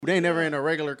They ain't never in a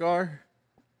regular car.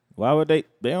 Why would they?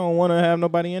 They don't want to have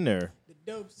nobody in there. The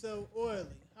dope so oily.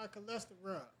 High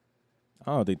cholesterol.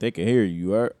 I don't think they can hear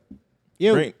you. All right?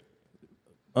 Yo.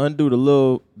 Undo the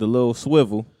little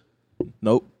swivel.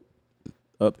 Nope.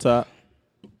 Up top.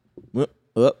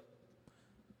 Up.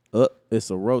 It's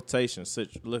a rotation.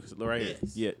 Look right here.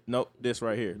 Yeah. Nope. This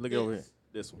right here. Look over here.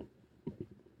 This one.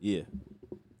 Yeah.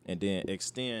 And then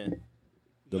extend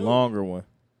the longer one.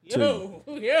 Yo.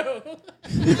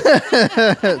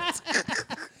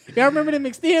 Y'all remember them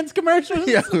Extends commercials?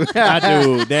 I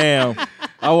do. Damn.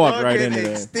 I walked right into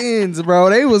that. Extends, bro.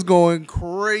 They was going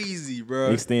crazy,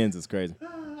 bro. Extends is crazy. All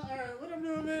right, what I'm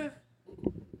doing, man?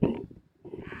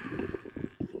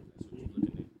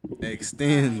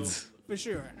 Extends. For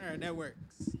sure. All right, that works.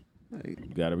 You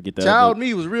gotta get that. Child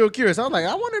me was real curious. I was like,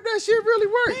 I wonder if that shit really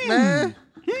worked, man.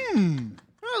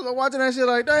 I was watching that shit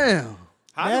like, damn.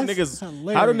 How do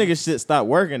niggas shit stop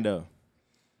working though?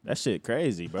 That shit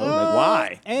crazy, bro. Like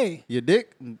why? Hey. Your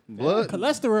dick, blood,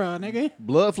 Cholesterol, nigga.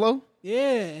 blood flow.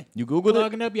 Yeah. You Googled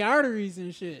Plugging up your arteries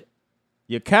and shit.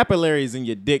 Your capillaries in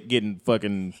your dick getting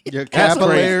fucking. Your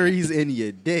capillaries in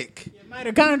your dick. Your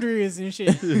mitochondria and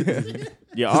shit.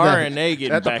 Your RNA getting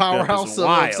That's the backed powerhouse up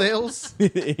of is wild. cells.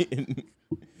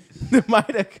 The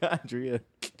mitochondria.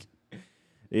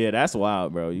 Yeah, that's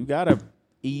wild, bro. You gotta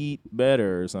eat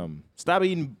better or something. Stop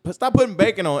putting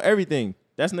bacon on everything.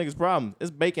 That's niggas' problem. It's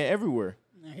bacon everywhere.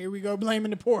 Now here we go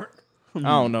blaming the pork. I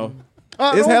don't know.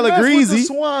 It's It's hella greasy.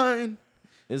 Swine.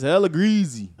 It's hella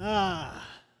greasy. Ah.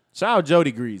 Shout out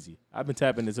Jody Greasy. I've been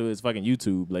tapping into his fucking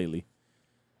YouTube lately.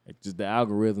 It just the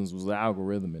algorithms was the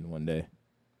algorithming one day.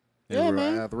 Yeah,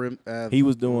 man. He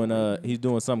was doing he's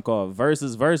doing something called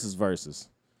versus.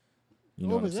 You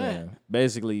know what I'm was saying? that?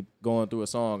 Basically going through a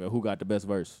song of who got the best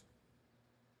verse.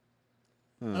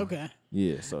 Okay.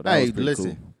 Yeah, so that Hey, was pretty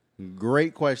listen. cool.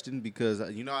 Great question because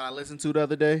you know what I listened to the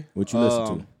other day? What you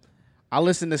listen to? I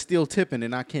listened to Still Tipping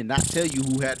and I cannot tell you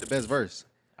who had the best verse.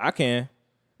 I can.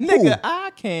 Nigga,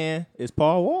 I can. It's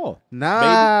Paul Wall.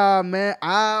 Nah, man.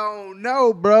 I don't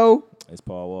know, bro. It's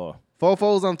Paul Wall.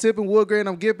 Fofos, I'm tipping. Wood grain,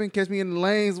 I'm gipping. Catch me in the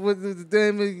lanes with the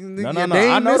damn. No.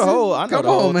 I know the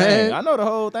whole thing. I know the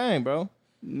whole thing, bro.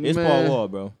 It's Man. Paul Wall,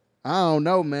 bro. I don't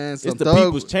know, man. Some It's the thug-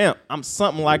 people's champ. I'm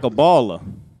something like a baller.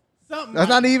 Something That's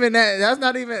like not even that. That's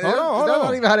not even. Hold on. That's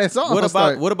not even how that song What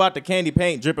started. about the candy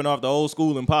paint dripping off the old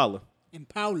school Impala?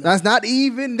 Impala. That's not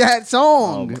even that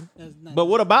song. That's not But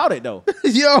what about it though?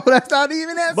 Yo, that's not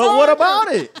even that song. But what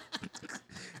about it?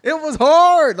 It was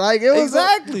hard. Like it was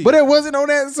Exactly. but it wasn't on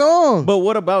that song. But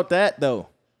what about that though?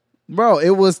 Bro, it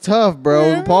was tough,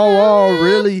 bro. Paul Wall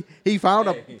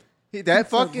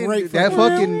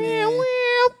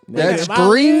that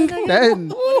scream,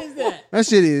 What is that? that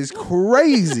shit is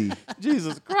crazy.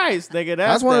 Jesus Christ, nigga,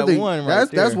 That's one of the one right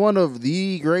there. that's one of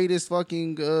the greatest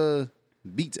fucking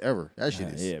beats ever. That shit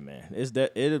is. Yeah, man. It's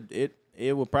that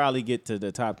it will probably get to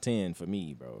the top 10 for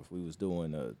me, bro, if we was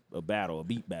doing a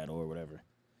beat battle or whatever.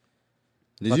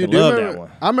 Did Fucking you love remember, that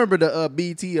one. I remember the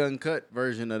BT uncut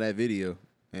version of that video.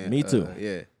 And, Me too.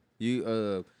 Yeah,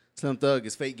 you Slim Thug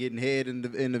is fake getting head in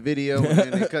the video, and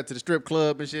then they cut to the strip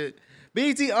club and shit.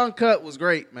 BT uncut was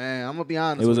great, man. I'm gonna be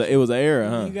honest. It was an era,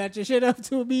 huh? You got your shit up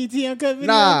to a BT uncut video?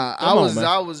 Nah, Come on, man.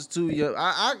 I was too young.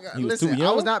 You was Listen, too I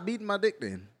young? was not beating my dick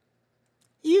then.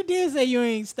 You did say you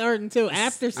ain't starting until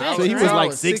after sex. So he was I like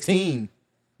was 16.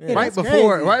 Yeah, right that's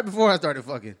before crazy. I started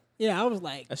fucking. Yeah, I was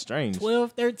like That's strange.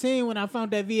 12, 13 when I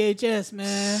found that VHS,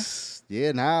 man.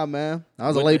 Yeah, nah, man. I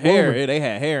was With a late the hair, bloomer. they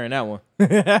had hair in that one.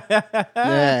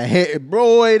 Yeah, hair,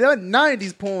 bro, the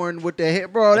 90s porn with the hair,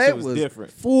 bro. That That shit was was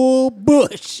different. Full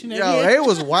bush. Yo, they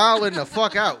was wilding the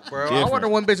fuck out, bro. I Different. wonder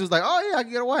one bitch was like, "Oh yeah, I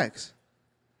can get a wax."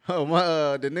 Oh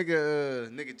my, the nigga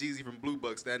Jeezy from Blue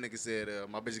Bucks, that nigga said,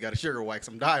 "My bitch got a sugar wax.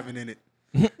 I'm diving in it."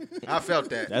 I felt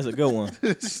that. That's a good one.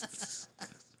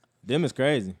 Them is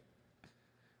crazy.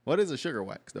 What is a sugar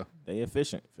wax though? They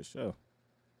efficient for sure.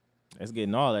 That's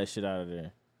getting all that shit out of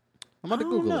there. I'm about to I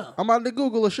don't Google it. know. I'm about to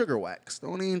Google a sugar wax.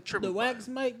 Don't even trip. The wax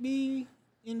might be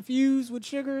infused with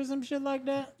sugar or some shit like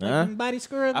that. Like Huh? them body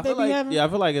scrubs I they feel be like having. I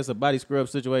feel like it's a body scrub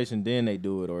situation. Then they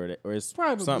do it, or it's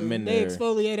Probably. something in they there.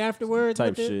 exfoliate afterwards.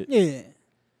 type with it. shit. Yeah.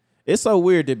 It's so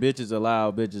weird that bitches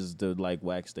allow bitches to like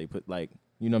wax. They put like,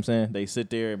 you know what I'm saying? They sit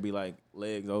there and be like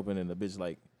legs open, and the bitch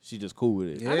like she just cool with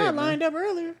it. Yeah, I got man. lined up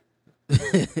earlier.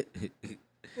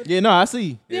 Yeah, no, I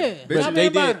see. Yeah. But top they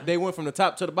and bottom. did. They went from the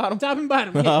top to the bottom. Top and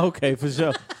bottom. Yeah. Okay, for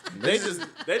sure. they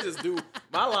just do.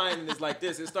 My line is like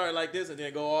this. It started like this and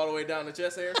then go all the way down the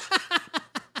chest hair.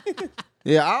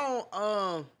 Yeah, I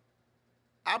don't.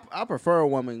 I prefer a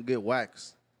woman get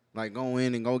waxed. Like, go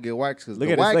in and go get waxed. Cause Look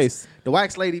the at his wax, face. The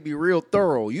wax lady be real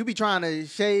thorough. You be trying to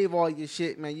shave all your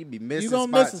shit, man. You be missing You gonna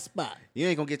spots. miss a spot. You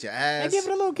ain't gonna get your I ass. give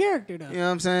it a little character though. You know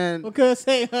what I'm saying? Because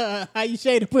say how you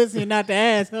shade the pussy and not the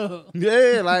asshole.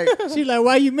 Yeah, like She like,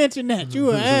 why you mention that?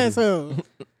 You an asshole.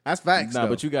 that's facts. Nah, though.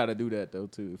 but you gotta do that though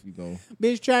too if you gon'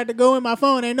 Bitch tried to go in my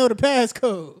phone, ain't know the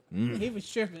passcode. He was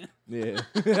tripping. Yeah.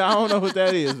 I don't know what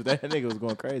that is, but that nigga was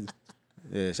going crazy.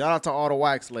 Yeah, shout out to all the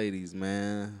wax ladies,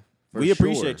 man. For We sure.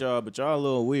 appreciate y'all, but y'all a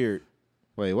little weird.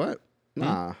 Wait, what?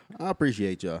 Nah, I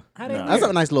appreciate y'all. How they Nah. That's a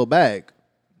weird? nice little bag.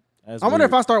 That's I wonder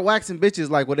if weird. I start waxing bitches,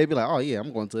 like, would they be like, oh yeah,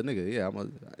 I'm going to a nigga. Yeah,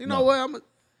 you know No. what? I'm gonna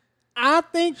I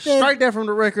think that strike that from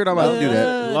the record. I'm about to do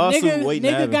that. Lawsuit waiting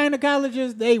to nigga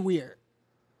gynecologists, they weird.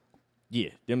 Yeah,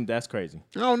 them that's crazy.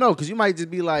 I don't know, cause you might just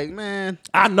be like, man,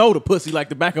 I know the pussy like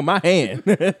the back of my hand.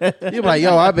 you be like,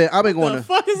 yo, I've been going The to.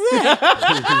 fuck is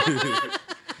that?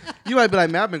 You might be like,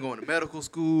 man, I've been going to medical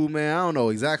school, man. I don't know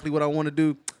exactly what I want to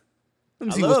do. Let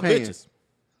me I see love what's paying. bitches.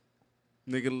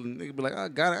 Nigga be like, I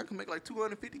got it. I can make like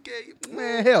 $250K.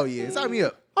 Man, hell yeah, sign me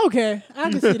up. Okay,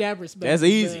 I can see that respect. That's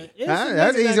easy.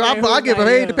 That's easy. I get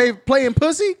paid to pay playing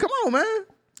pussy. Come on, man.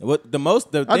 What the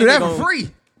most? The I thing do that they for gon- free.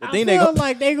 The I thing feel they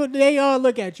like they all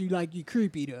look at you like you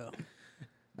creepy though.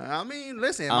 I mean,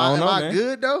 listen, I don't am know, I man.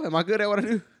 good though? Am I good at what I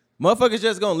do? motherfuckers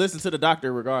just gonna listen to the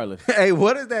doctor regardless. Hey,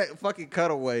 what is that fucking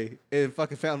cutaway in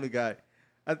fucking Family Guy?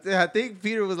 I think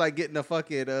Peter was like getting a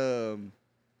fucking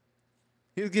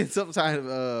he was getting some kind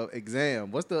of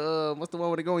exam. What's the one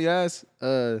where they go in your ass?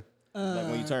 Like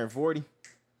when you turn 40.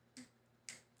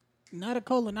 Not a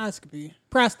colonoscopy,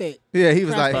 prostate. Yeah, he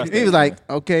was Prostate. like,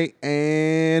 okay,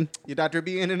 and your doctor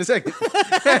be in a second.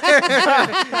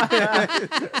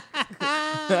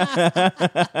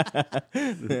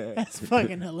 That's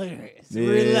fucking hilarious. Yeah,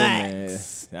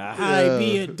 Relax. man. I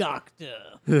be a doctor.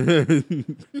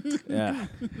 Yeah.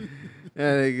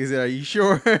 And he said, "Are you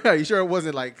sure? Are you sure it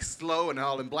wasn't like slow and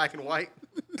all in black and white?"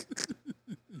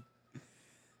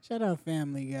 Shout out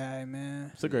Family Guy,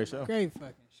 man. It's a great show. Great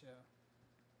fucking show.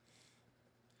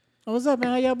 Oh, what's up,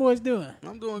 man? How y'all boys doing?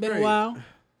 I'm doing Been great. a while.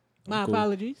 My cool.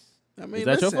 apologies. I mean, Is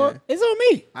that your listen, fault? It's on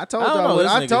me. I told I don't y'all. know What,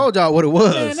 this I nigga. told y'all what it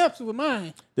was. Man up with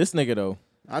mine. This nigga though,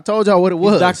 I told y'all what it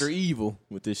was. he's Dr. Evil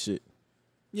with this shit.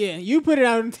 Yeah, you put it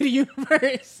out into the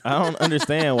universe. I don't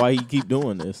understand why he keep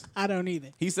doing this. I don't either.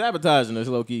 He's sabotaging us,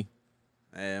 low key.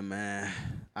 Yeah, man.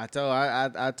 I told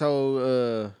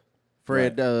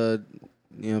Fred, Right. you know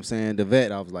what I'm saying, the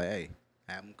vet, I was like, hey,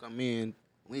 have him come in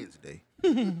Wednesday.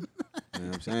 You know what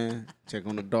I'm saying? Check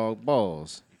on the dog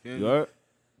balls. You You feel me? heard?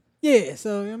 Yeah, so,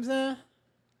 you know what I'm saying?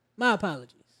 My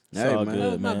apologies. It's Hey, all man. That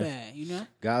was good, my man. bad, you know?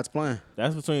 God's plan.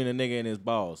 That's between the nigga and his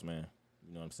balls, man.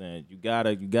 You know what I'm saying? You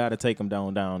gotta take him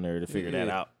down there to figure that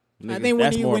Yeah. out. I think when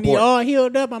That's he more when he important. all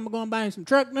healed up, I'm going to buy him some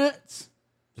truck nuts.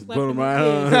 Slap put 'em him right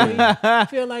in the on. head so he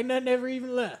feel like nothing ever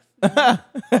even left. Them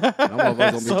motherfuckers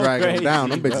gonna be so dragging crazy, them down.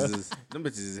 Them bro.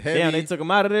 bitches is heavy. Damn, they took him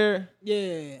out of there.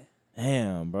 Yeah.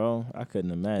 Damn, bro, I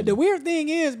couldn't imagine. The weird thing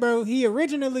is, bro,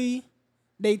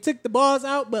 they took the balls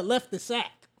out but left the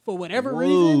sack. For whatever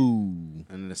reason, Ooh.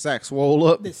 And the sack swole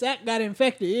up. the sack got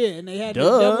infected, yeah, and they had to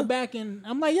Duh. double back. And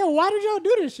I'm like, yo, why did y'all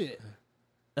do this shit?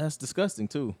 That's disgusting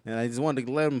too. And I just wanted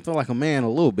to let him feel like a man a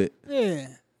little bit. Yeah.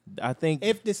 I think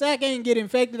If the sack ain't get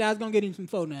infected, I was going to get him some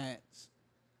faux nads.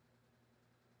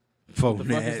 Fuck what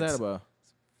the fuck is that about?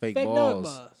 Fake Fake dog balls.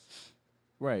 balls.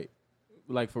 Right,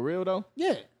 like for real though.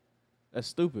 Yeah. That's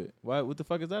stupid. Why? What the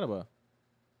fuck is that about?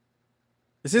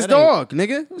 It's his That ain't- dog,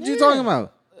 nigga. What you Yeah. talking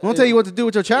about? I don't tell you what to do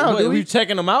with your child, What, do you we?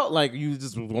 checking them out? Like you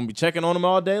just gonna be checking on them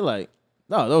all day? Like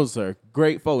no, those are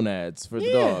great phone ads for the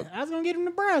Yeah. dog. I was going to get him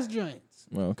the brass joints.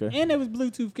 Oh, okay. And it was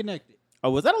Bluetooth connected. Oh,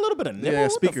 was that a little bit of nipple? Yeah,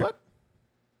 What speaker. the fuck?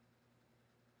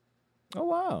 Oh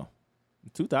wow,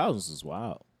 2000s is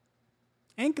wild.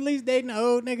 Ain't Khalees dating an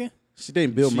old nigga? She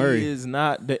dating Bill She Murray. is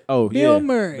not. Bill Bill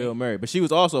Murray. Bill Murray. But she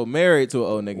was also married to an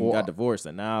old nigga and Wow. got divorced,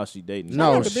 and now she dating.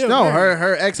 No, out to Bill no, Murray.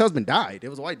 her ex-husband died. It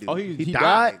was a white dude. Oh, he died.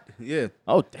 died? Yeah.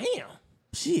 Oh damn,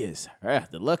 she is.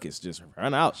 The luck is just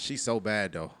run out. She's so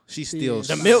bad though. She still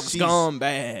The milk's she's- gone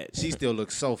bad. She still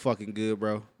looks so fucking good,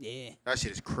 bro. Yeah. That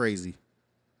shit is crazy.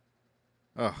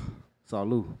 Ugh.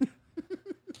 Salud.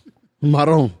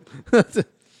 Marron.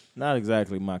 Not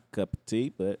exactly my cup of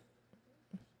tea, but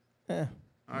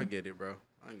I get it, bro.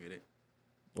 I get it.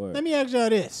 word. Let me ask y'all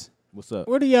this. What's up?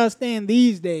 Where do y'all stand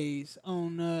these days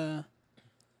on,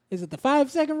 is it the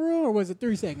 5-second rule or was it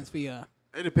 3 seconds for y'all?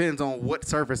 It depends on what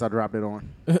surface I dropped it on.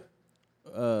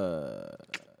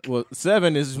 Well,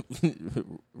 7 is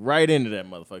right into that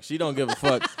motherfucker. She don't give a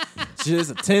fuck. She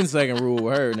just a 10-second rule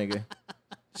with her, nigga.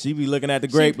 She be looking at the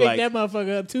She grape picked like, that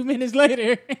motherfucker up 2 minutes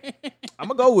later. I'm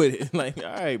gonna go with it. Like, all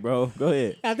right, bro, go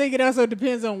ahead. I think it also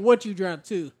depends on what you drop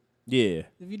too. Yeah.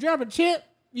 If you drop a chip,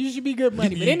 you should be good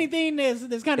money. But anything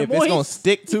that's kind of If moist, it's gonna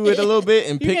stick to it a little bit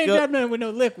and you pick can't up, drop nothing with no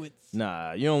liquids.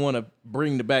 nah, you don't want to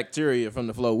bring the bacteria from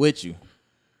the floor with you.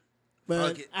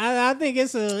 But I think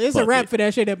it's a Fuck wrap it. for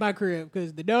that shit at my crib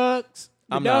because the dog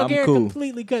I'm hair cool.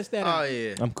 completely cuts that out. Oh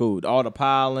yeah. I'm cool. All the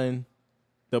pollen,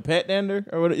 the pet dander,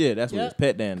 or what? Yeah, that's what it's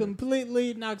pet dander.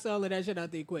 Completely knocks all of that shit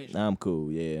out the equation. I'm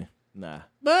cool. Yeah, nah.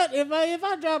 But if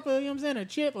I drop a, you know what I'm saying, a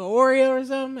chip or Oreo or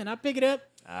something and I pick it up,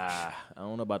 I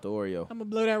don't know about the Oreo. I'm gonna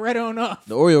blow that right on off.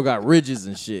 The Oreo got ridges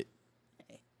and shit.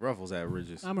 Ruffles have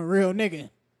ridges. I'm a real nigga.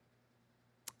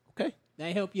 Okay.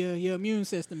 That help your immune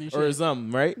system and shit. Or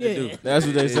something, right? Yeah. They do. That's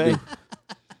what they say.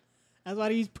 That's why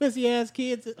these pussy ass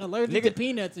kids allergic to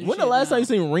peanuts and When shit. the last now. time you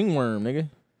seen ringworm, nigga?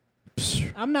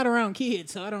 I'm not around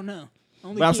kids, so I don't know.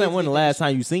 Only But I'm kids saying when get the that last shit.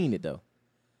 time you seen it though?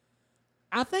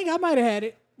 I think I might have had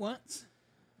it once,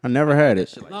 I never had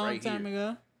it. long time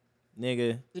ago.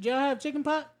 Nigga, Did y'all have chicken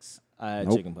pox? I had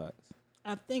Nope. chicken pox.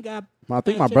 I think I. I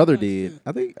think had my chicken brother pox, did. too.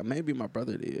 I think maybe my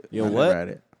brother did. Yo, I never what? had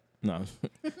it. No.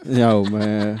 Yo,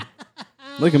 man.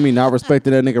 Look at me not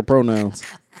respecting that nigga pronouns.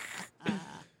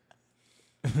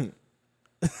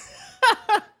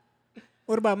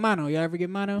 What about mono? Y'all ever get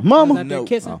mono? Mama. Was out there No.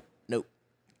 kissing. Oh. Nope.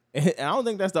 I don't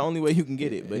think that's the only way you can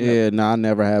get it, but Yeah, nah, I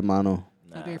never had mono.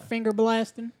 Out there finger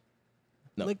blasting.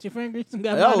 No. Licked your fingers and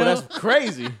got no. Oh, mono. that's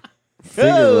crazy.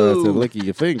 Finger Oh. blasted, licking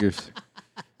your fingers.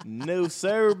 No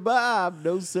sir, Bob.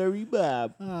 No sorry,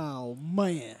 Bob. Oh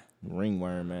man.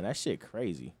 Ringworm, man, that shit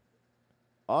crazy.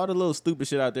 All the little stupid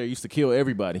shit out there used to kill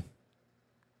everybody.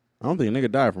 I don't think a nigga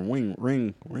died from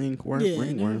ringworm. Yeah,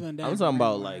 Ringworm. I'm talking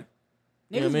about like, niggas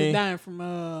you know what I was mean? dying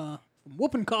from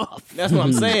whooping cough. That's what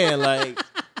I'm saying. Like,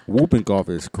 Whooping cough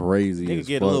is crazy. nigga as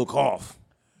get a fuck. little cough.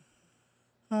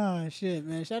 Oh shit,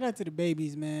 man! Shout out to the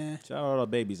babies, man. Shout out all the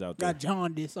babies out there. Got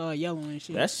jaundice, all yellow and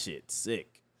shit. That shit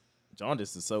sick.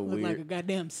 Jaundice is so Look like a weird.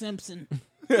 goddamn Simpson.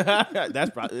 That's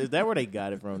probably, is that where they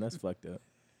got it from? That's fucked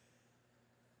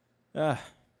up.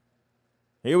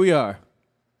 Here we are.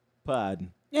 Pod.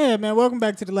 Yeah, man. Welcome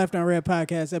back to the Left on Red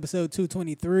podcast, episode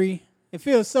 223. It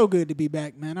feels so good to be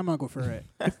back, man. I'm Uncle Fred.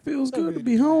 It feels good to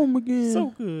be home again. So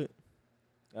good.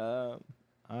 I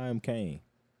am Kane.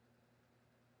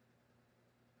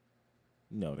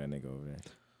 You know that nigga over there.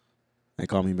 They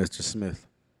call me Mr. Smith.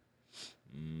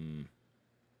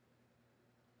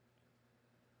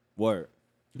 Word.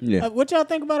 Yeah. What y'all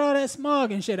think about all that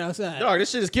smog and shit outside? Dog, this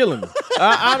shit is killing me.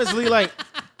 I honestly, like,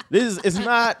 it's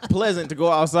not pleasant to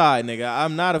go outside, nigga.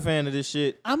 I'm not a fan of this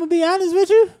shit. I'm gonna be honest with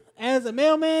you. As a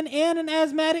mailman and an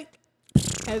asthmatic,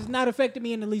 has not affected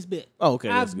me in the least bit. Oh, okay,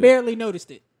 that's I've good. barely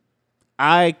noticed it.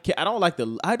 I don't like the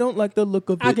look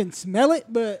of it. I can smell it,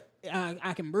 but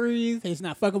I can breathe. It's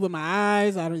not fucking with my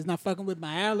eyes. It's not fucking with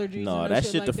my allergies. No, and that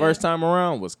shit like the first time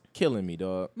around was killing me,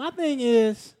 dog. My thing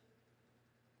is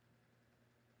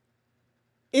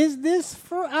this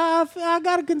for? I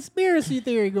got a conspiracy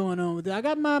theory going on with it. I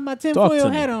got my tinfoil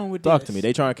hat on with Talk this. to me.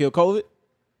 They trying to kill COVID?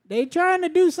 They trying to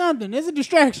do something. It's a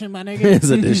distraction, my nigga. It's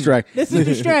a distraction. This is a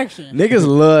distraction. Niggas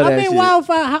love that shit.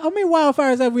 How many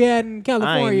wildfires have we had in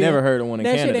California? I ain't never heard of one in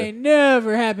that Canada. shit ain't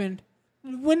never happened.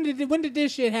 When did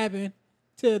this shit happen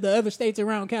to the other states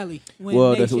around Cali? When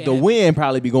Well, they shit the happened? wind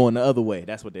probably be going the other way.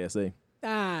 That's what they'll say.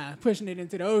 Pushing it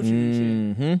into the ocean and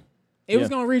shit. Mm-hmm. It was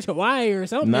gonna reach Hawaii or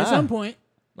something at Nah. some point.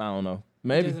 I don't know.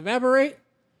 Maybe Just evaporate.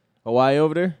 Hawaii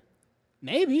over there.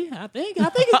 Maybe. I think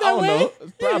it's that don't way. know.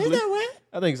 Yeah, Probably. it's that way.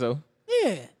 I think so.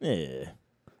 Yeah. Yeah.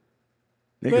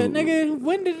 But nigga,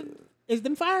 when is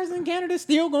them fires in Canada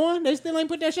still going? They still ain't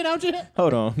put that shit out yet?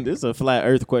 Hold on. This is a flat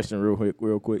Earth question,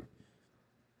 real quick.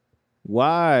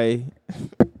 Why?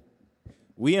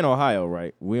 We in Ohio,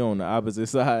 right? We on the opposite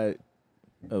side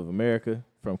of America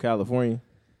from California.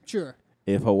 Sure.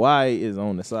 If Hawaii is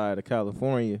on the side of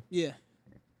California, Yeah.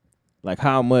 like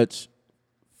how much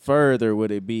further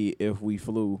would it be if we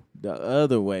flew the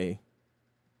other way?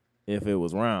 If it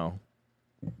was round,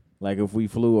 like if we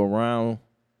flew around,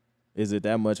 is it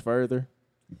that much further?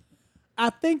 I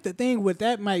think the thing with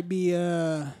that might be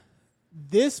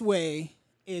this way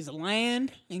is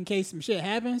land in case some shit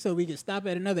happens, so we can stop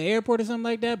at another airport or something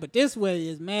like that. But this way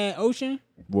is mad ocean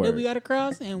that Word. we got to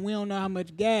cross, and we don't know how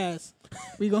much gas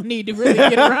we gonna need to really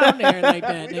get around there like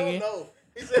that, nigga.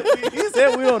 He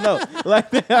said we don't know. Like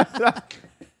that.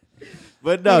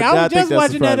 But no, Nigga, I was think just that's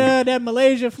watching surprising. that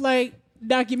Malaysia flight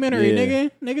documentary, Yeah.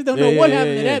 nigga. Niggas don't know what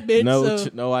happened to that bitch. No, so.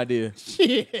 no idea.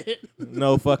 Shit.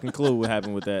 No fucking clue what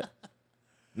happened with that.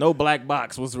 No black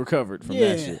box was recovered from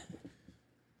that Yeah. shit.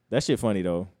 That shit funny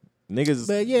though. Niggas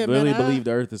But yeah, really man, believe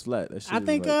the Earth is flat. That shit I is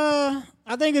think like,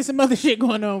 I think it's some other shit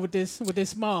going on with this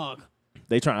smog.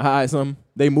 they trying to hide something.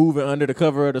 They moving under the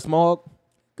cover of the smog.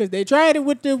 Cause they tried it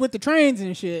with the trains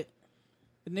and shit.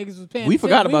 The niggas was paying. We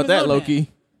forgot about was that, on low key.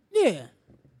 Yeah,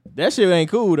 That shit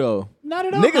ain't cool though. not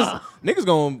at all. Niggas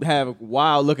gonna have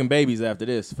wild looking babies after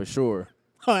this for sure.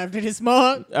 Oh, after the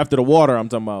smog. After the water, I'm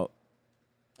talking about.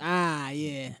 Ah,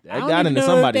 yeah. That I don't got even into know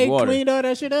somebody's if they water. cleaned all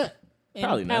that shit up in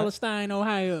Probably not. Palestine,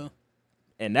 Ohio.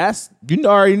 And that's you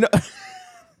already know.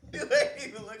 You ain't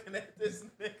even looking at this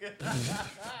nigga.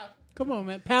 Come on,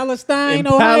 man. Palestine, In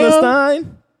Ohio.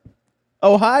 Palestine,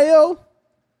 Ohio.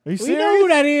 Are you We serious? know who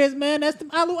that is, man. That's the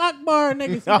Alu Akbar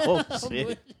niggas. Oh,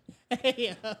 shit.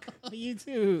 Hey, you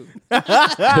too.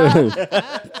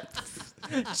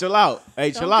 Chill out.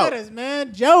 Hey, chill Don't out. get us,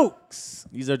 man. Jokes.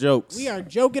 These are jokes. We are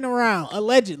joking around,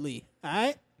 allegedly. All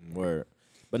right. Word.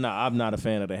 But no, I'm not a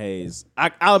fan of the haze.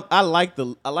 I like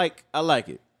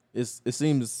it. It's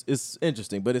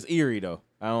interesting, but it's eerie though.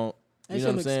 I don't. That You know shit what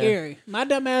I'm looks saying? scary. My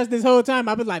dumb ass this whole time,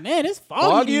 I was like, man, it's foggy.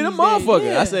 Foggy the these motherfucker.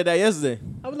 days. Yeah. I said that yesterday.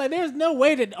 I was like, there's no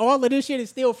way that all of this shit is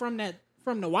still from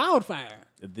the wildfire.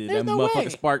 That There's no motherfucker way.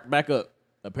 sparked back up.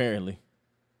 Apparently,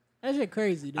 That shit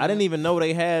crazy, dude. I didn't even know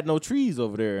they had no trees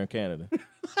over there in Canada.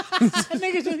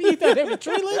 Niggas just you thought they were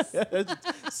treeless?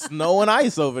 Snow and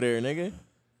ice over there, nigga.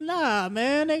 Nah,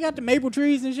 man, they got the maple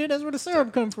trees and shit. That's where the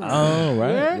syrup come from. Oh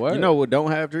right. Yeah? Word. You know what don't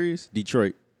have trees?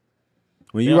 Detroit.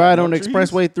 When Yeah, you ride no on the trees?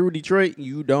 expressway through Detroit,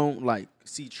 you don't like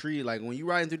see tree. Like when you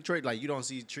riding through Detroit, like you don't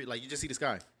see tree. Like you just see the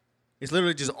sky. It's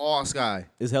literally just all sky.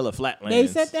 It's hella flatlands. They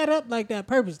set that up like that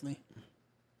purposely.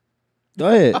 Go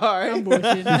ahead. All right. I'm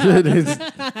bullshit.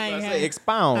 I say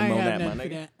expound on that, my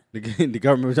nigga. The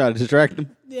government was trying to distract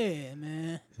them. Yeah,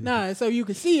 man. Nah, so you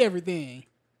could see everything.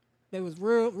 They was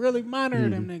really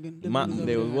monitoring them niggas. them niggas over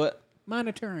They was there. what?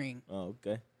 Monitoring. Oh,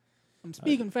 okay. I'm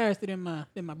speaking faster than my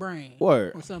brain.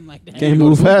 Word. Or something like that. Can't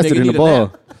move faster Nigga than need the a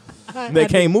ball. nap. They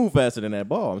can't move faster than that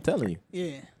ball. I'm telling you.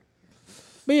 Yeah.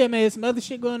 But yeah, man, some other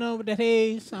shit going on with that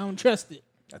haze. I don't trust it.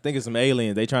 I think it's some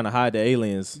aliens. They trying to hide the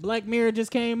aliens. Black Mirror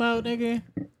just came out, nigga.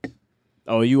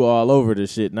 Oh, you all over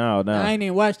this shit now. I ain't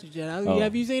even watched it yet.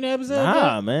 Have you seen the episode?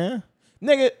 Nah, yet? man.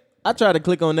 Nigga, I tried to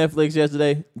click on Netflix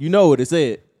yesterday. You know what it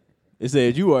said. It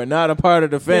said, you are not a part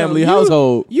of the family Yo,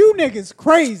 household. You niggas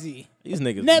crazy. These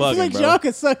niggas Netflix, bugging, bro. y'all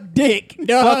can suck dick,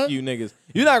 dog. Fuck you niggas.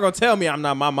 You're not going to tell me I'm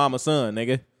not my mama's son,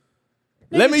 nigga.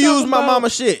 Let Niggas me use talking my about-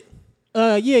 mama's shit.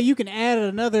 Yeah, you can add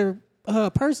another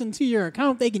person to your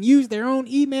account. They can use their own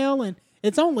email, and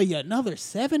it's only another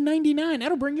 $7.99.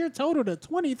 That'll bring your total to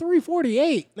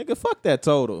 $23.48. Nigga, fuck that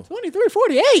total.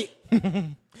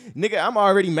 $23.48. Nigga, I'm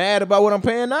already mad about what I'm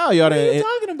paying now. Y'all What are you done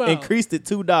talking about? increased it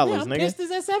 $2, Yeah, I'm nigga. pissed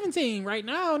it's at 17 right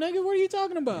now, nigga. What are you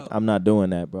talking about? I'm not doing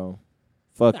that, bro.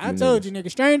 Fuck you, I told niggas. you, nigga.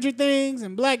 Stranger Things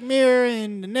and Black Mirror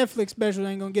and the Netflix special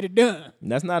ain't gonna get it done.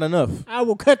 That's not enough. I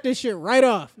will cut this shit right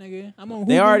off, nigga. I'm on Hulu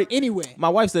They already anyway. My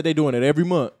wife said they doing it every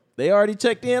month. They already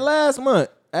checked in last month,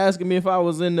 asking me if I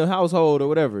was in the household or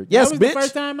whatever. Yes, that was bitch. the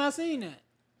first time I seen that.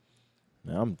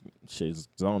 Man, I'm shit's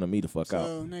zoning me the fuck out.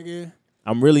 So, nigga.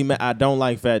 I'm really mad. I don't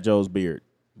like Fat Joe's beard,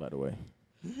 by the way.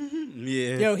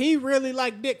 Yeah. Yo, he really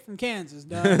like dick from Kansas,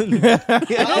 dog. I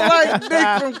like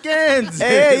Dick from Kansas.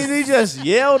 Hey, he just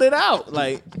yelled it out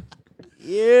like,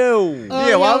 ew.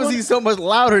 Yeah, why was he so much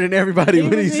louder than everybody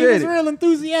when he was said it? real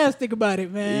enthusiastic about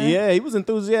it, man. Yeah, he was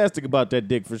enthusiastic about that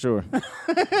dick for sure.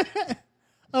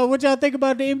 Oh, what y'all think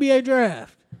about the NBA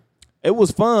draft? It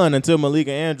was fun until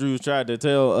Malika Andrews tried to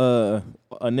tell a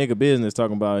nigga business,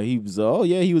 talking about he was,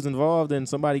 he was involved in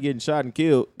somebody getting shot and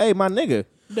killed. Hey, my nigga,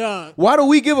 Dog. why do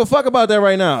we give a fuck about that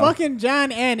right now? Fucking John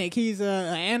Anik, he's an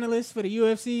analyst for the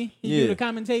UFC. He Yeah. do the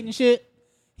commentating shit.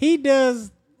 He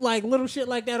does like little shit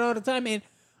like that all the time.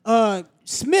 And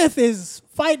Smith is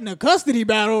fighting a custody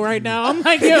battle right now. I'm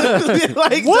like, yo,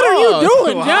 Like, what are dog, you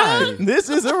doing, John? This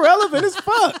is irrelevant as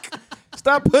fuck.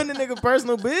 Stop putting a nigga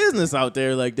personal business out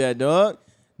there like that, dog.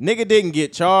 Nigga didn't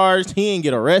get charged. He ain't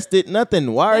get arrested.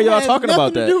 Nothing. Why are That y'all has talking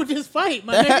about nothing that? to do with this fight,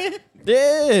 my nigga.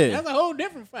 Yeah. That's a whole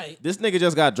different fight. This nigga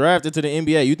just got drafted to the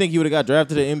NBA. You think he would have got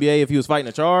drafted to the NBA if he was fighting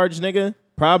a charge, nigga?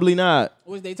 Probably not.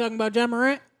 Was they talking about John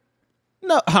Morant?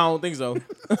 No, I don't think so.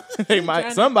 They might.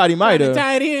 Trying to- Somebody might trying to have.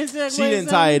 tie it in. She didn't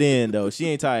tie it in though. She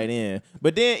ain't tie it in.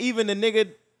 But then even the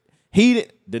nigga,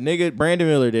 the nigga Brandon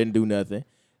Miller didn't do nothing.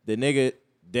 The nigga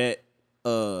that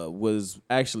was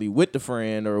actually with the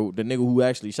friend, or the nigga who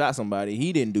actually shot somebody,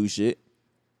 he didn't do shit.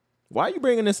 Why are you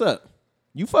bringing this up?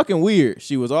 You fucking weird.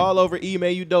 She was all over Ime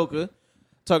Udoka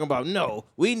talking about, no,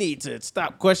 we need to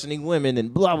stop questioning women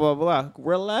and blah, blah, blah.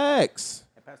 Relax.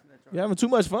 You're having too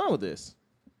much fun with this.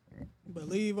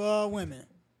 Believe all women.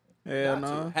 Hell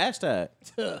no. Hashtag.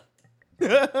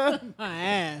 My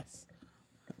ass.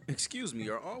 Excuse me,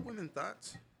 are all women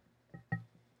thoughts?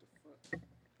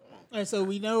 All right, so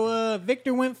we know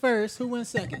Victor went first. Who went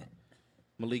second?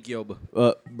 Malik Yoba.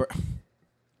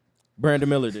 Brandon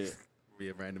Miller did.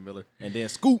 Yeah, Brandon Miller. And then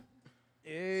Scoot.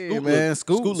 Hey, Scoot man. look-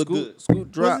 Scoot Scoot look good.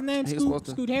 Scoot dropped. What's his name? He was supposed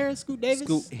Scoot Harris? Scoot Davis?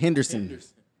 Scoot Henderson.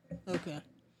 Okay.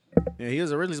 Yeah, he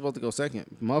was originally supposed to go second.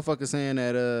 Motherfucker saying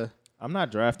that, I'm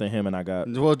not drafting him, and I got.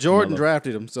 well, Jordan Miller.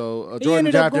 drafted him. So He Jordan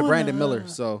ended up drafted going Brandon to, Miller.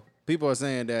 So people are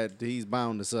saying that he's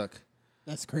bound to suck.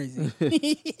 That's crazy.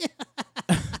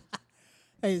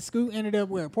 Hey, Scoot ended up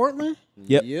where? Portland?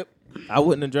 Yep. I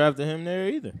wouldn't have drafted him there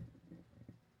either.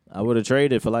 I would have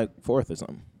traded for like fourth or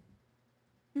something.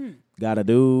 Got a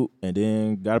dude, and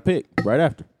then got a pick right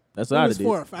after. That's Who what I was did.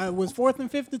 fourth? Was fourth and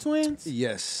fifth the Twins?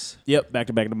 Yes. Yep, back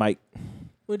to back to Mike.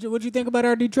 What'd you think about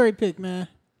our Detroit pick, man?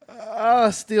 I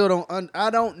still don't. I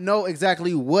don't know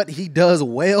exactly what he does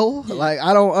well. Like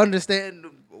I don't understand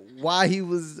why he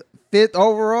was fifth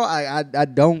overall. I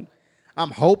don't. I'm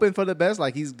hoping for the best.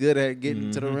 Like he's good at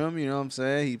getting to the rim. You know what I'm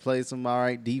saying? He plays some all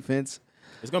right defense.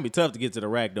 It's gonna be tough to get to the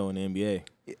rack though in the NBA.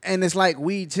 And it's like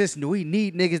we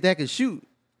need niggas that can shoot.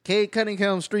 Cade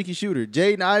Cunningham, streaky shooter.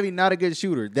 Jaden Ivey, not a good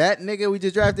shooter. That nigga we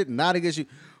just drafted, not a good shooter.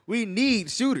 We need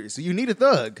shooters. So you need a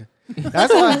thug.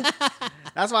 That's why.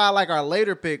 That's why I like our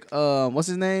later pick. What's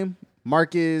his name?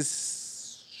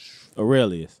 Marcus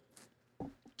Aurelius.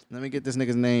 Let me get this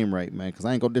nigga's name right, man, because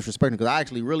I ain't gonna disrespect him. Because I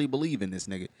actually really believe in this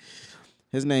nigga.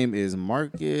 His name is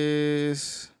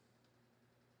Marcus.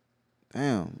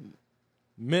 Damn.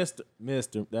 Mr.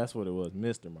 That's what it was.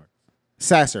 Mr. Mark.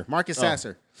 Sasser. Marcus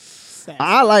Sasser. Sass.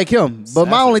 I like him, but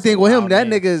my Sasser's only thing a with him, wild that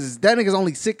man. nigga's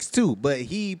only 6'2", but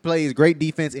he plays great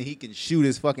defense and he can shoot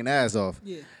his fucking ass off.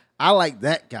 Yeah. I like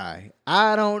that guy.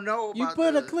 I don't know. You about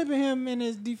put the- a clip of him in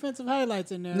his defensive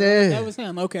highlights in there. Yeah. Right? That was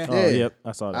him. Okay. Oh, Yeah. yep.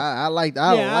 I saw that. I like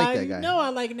that guy. You know I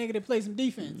like a nigga that plays some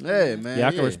defense. Yeah, man. yeah,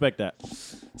 I can respect that.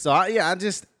 So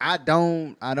I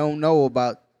don't know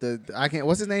about I can't.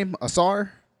 What's his name?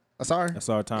 Asar. Asar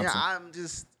Thompson. Yeah,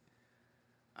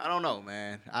 I don't know,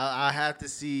 man. I have to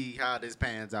see how this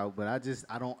pans out, but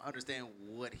I don't understand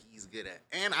what he's good at,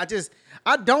 and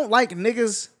I don't like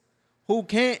niggas who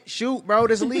can't shoot, bro.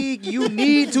 This league, you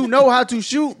need to know how to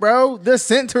shoot, bro. The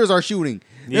centers are shooting.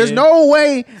 There's Yeah. no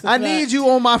way a I fact. need you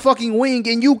on my fucking wing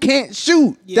and you can't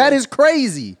shoot. Yeah. That is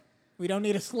crazy. We don't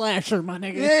need a slasher, my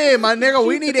nigga. Yeah, my nigga,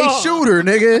 we Shoot need the a ball. shooter,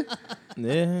 nigga.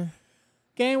 Yeah.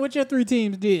 Kane, what your three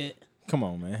teams did? Come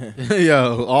on, man.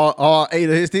 Yo, all 8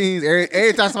 of his teams. Every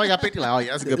time somebody got picked, you're like, oh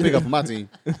yeah, that's a good pickup for my team.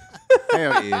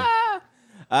 Hell yeah.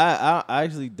 I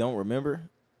actually don't remember.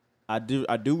 I do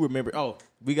remember. Oh,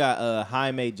 we got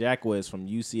Jaime Jacquez from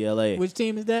UCLA. Which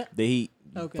team is that? The Heat.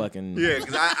 Okay. Fucking Yeah,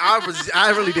 because I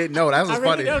really didn't know. That was I really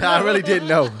funny. don't know. I really didn't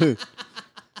know.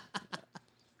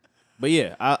 But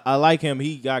yeah, I like him.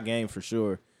 He got game for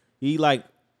sure. He like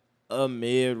a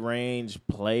mid-range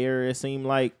player, it seemed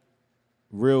like.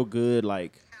 Real good,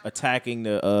 like attacking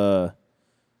the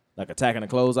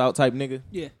closeout type nigga.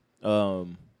 Yeah.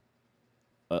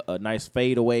 A nice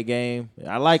fadeaway game.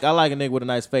 I like a nigga with a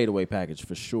nice fadeaway package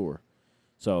for sure.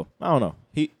 So I don't know.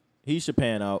 He should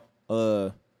pan out.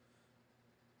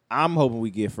 I'm hoping we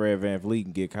get Fred VanVleet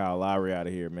and get Kyle Lowry out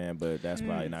of here, man. But that's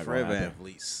probably not going to happen.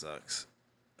 VanVleet sucks.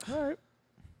 All right.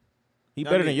 He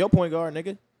better than your point guard,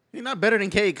 nigga. He's not better than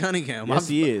Cade Cunningham. Yes,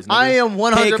 he is. Nigga. I am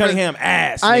 100%. Cade Cunningham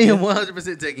ass. I am nigga.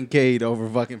 100% taking Cade over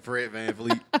fucking Fred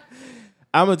VanVleet.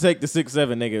 I'm gonna take the 6'7"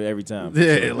 nigga every time.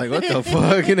 Yeah, like what the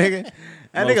fuck, nigga?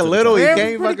 That Most nigga of the little, he time. Fred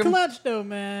can't was pretty fucking. clutch though,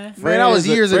 man. Man, that Fred was is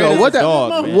a- years Fred ago. is What a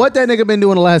dog, man. what that nigga been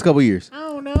doing the last couple years? I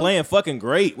don't know. Playing fucking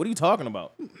great. What are you talking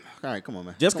about? All right, come on,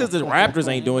 man. Just because the Raptors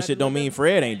ain't doing shit don't mean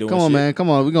Fred ain't doing shit. Come on, man. Come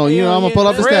on. We gonna, Hell I'm gonna yeah, pull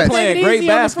up the let's Fred stats. playing take it great easy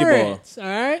on the basketball. Freds, all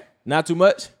right. Not too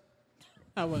much.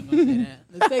 I wasn't gonna say that.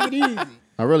 Let's take it easy.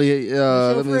 I really,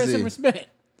 Show let me Fred some see. respect.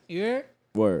 You heard?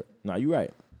 Word. Nah, you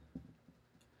right.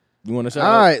 You want to shout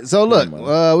All out? right, so look, Come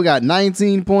on. we got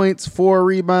 19 points, 4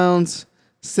 rebounds,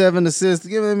 7 assists.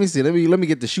 Let me see. Let me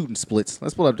get the shooting splits.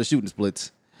 Let's pull up the shooting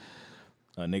splits.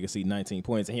 A nigga see 19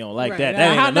 points and he don't like Right. that. Now, That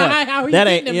ain't how- enough. how he That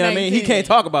getting ain't, them you know what I mean? He 19? can't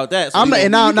talk about that. So I'm he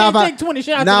and gonna- now You if can't I take 20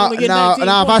 shots and now only get now 19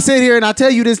 now if I points. sit here and I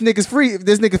tell you this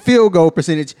nigga field goal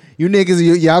percentage, you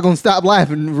niggas y'all gonna stop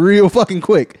laughing real fucking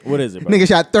quick. What is it, bro? Nigga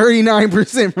shot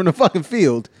 39% from the fucking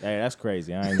field. Hey, that's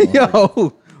crazy. I ain't gonna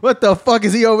Yo, what the fuck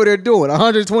is he over there doing?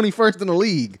 121st in the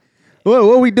league.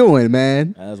 What we doing,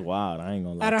 man? That's wild. I ain't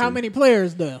gonna lie. Out of to how you. many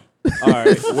players though? All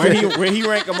right. Where he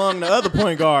rank among the other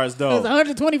point guards It's though?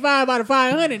 125 out of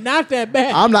 500. Not that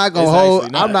bad. I'm not gonna It's hold.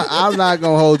 actually not. I'm not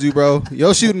gonna hold you, bro.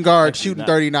 Your shooting guard Actually shooting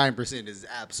not. 39% is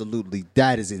absolutely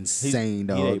that is He's- insane, He ain't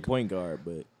dog. point guard,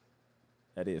 but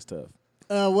that is tough.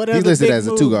 What He's other listed big as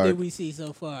a moves 2 guard. did we see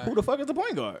so far? Who the fuck is the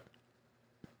point guard?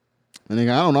 And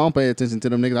nigga, I don't pay attention to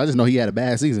them niggas. I just know he had a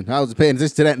bad season. I was paying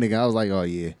attention to that nigga. I was like, oh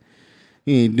yeah,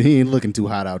 he ain't looking too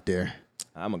hot out there.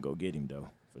 I'm gonna go get him though.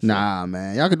 For sure. Nah,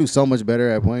 man, y'all could do so much better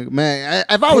at point. Man,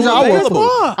 if I was y'all, I would. available?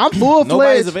 I'm full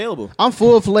Nobody's fledged. available. I'm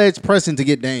full fledged pressing to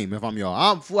get Dame. If I'm y'all,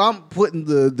 I'm putting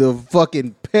the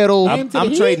fucking pedal. Dame to the I'm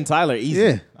Heat? trading Tyler easy.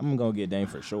 Yeah. I'm gonna get Dame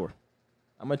for sure.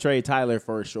 I'm gonna trade Tyler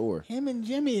for sure. Him and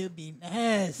Jimmy would be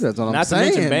nasty. That's what I'm Not to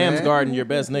saying. mention Bam's man. guarding your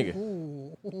best nigga.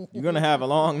 You're gonna have a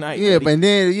long night. Yeah, buddy. but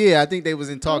then I think they was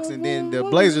in talks, and then the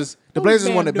Blazers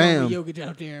wanted Bam. Jokic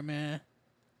out there, man.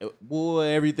 Boy,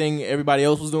 everything everybody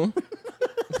else was doing.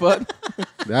 But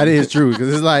That is true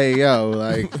because it's like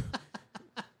like.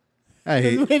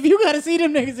 Hey, If you got to see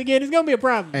them niggas again, it's gonna be a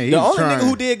problem. hey, the he's only trying. nigga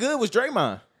who did good was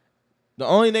Draymond. The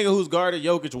only nigga who's guarded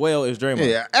Jokic well is Draymond.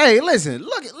 Yeah. Hey, listen,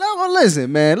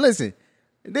 listen, man, listen.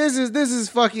 This is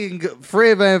fucking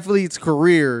Fred VanVleet's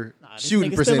career this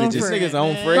shooting nigga still on percentages. Fred, This nigga's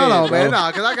on man. Fred. No, bro. man,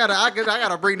 no, because I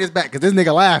gotta bring this back because this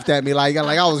nigga laughed at me like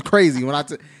I was crazy when I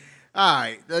took. All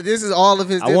right, this is all of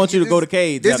his. I want you to go to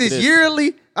Cades This after is this.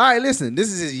 yearly. All right, listen,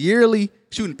 this is his yearly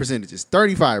shooting percentages: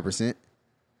 35%,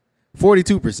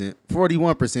 42%,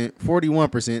 41%,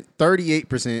 41%,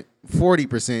 38%,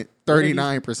 40%,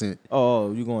 39%.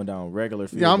 Oh, you going down regular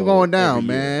field Yeah, I'm goal going down,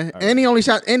 every year. man. All right.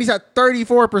 And he shot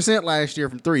 34% last year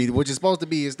from 3, which is supposed to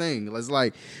be his thing. It's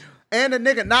like, and the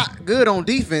nigga not good on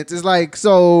defense. It's like,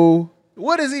 so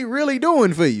what is he really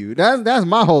doing for you? That's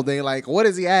my whole thing. Like, what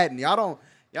is he adding? Y'all,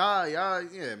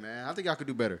 yeah, man. I think y'all could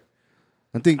do better.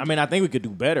 I think we could do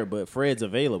better, but Fred's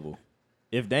available.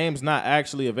 If Dame's not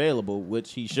actually available,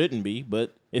 which he shouldn't be,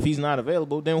 but if he's not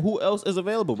available, then who else is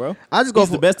available, bro? I just go He's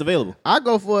for the best available. I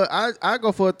go for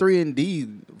a 3-and-D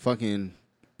fucking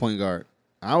point guard.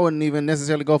 I wouldn't even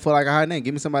necessarily go for like a high name.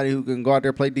 Give me somebody who can go out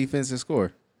there, play defense, and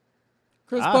score.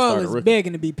 Chris I'll Paul start a is rookie.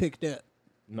 begging to be picked up.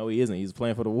 No, he isn't. He's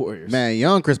playing for the Warriors. Man,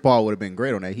 young Chris Paul would have been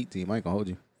great on that Heat team. I ain't gonna hold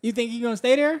you. You think he gonna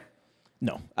stay there?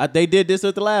 No. They did this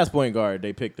at the last point guard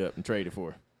they picked up and traded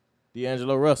for.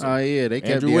 D'Angelo Russell. Oh yeah, they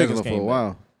kept Andrew Wiggins D'Angelo for a came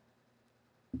while.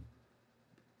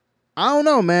 I don't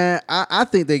know, man. I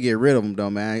think they get rid of him though,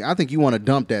 man. I think you want to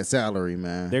dump that salary,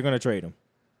 man. They're going to trade him.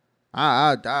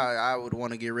 I would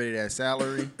want to get rid of that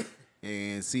salary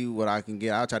and see what I can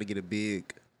get. I'll try to get a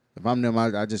big. If I'm them,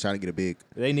 I just try to get a big.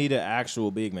 They need an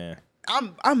actual big man.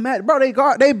 I'm mad, bro. They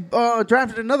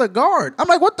drafted another guard. I'm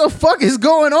like, what the fuck is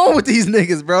going on with these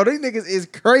niggas, bro? These niggas is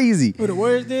crazy. Who the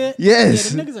Warriors did?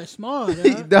 Yes. Yeah, the niggas are small,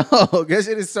 dog. Dog, that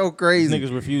shit is so These crazy.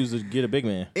 niggas refuse to get a big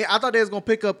man. Yeah, I thought they was gonna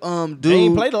pick up dude. They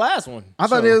ain't played the last one. I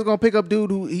thought so- they was gonna pick up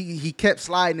dude who he kept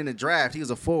sliding in the draft. He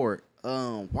was a forward.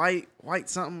 White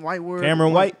word.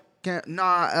 Cameron White?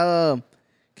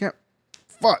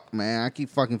 Fuck, man. I keep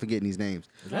fucking forgetting these names.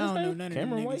 I don't know none of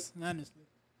Cameron them White? niggas,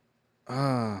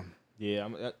 honestly. Yeah,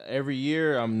 every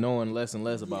year I'm knowing less and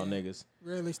less about niggas.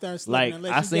 Really start slipping Like,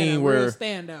 unless I you get seen a where- real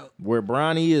standout. Where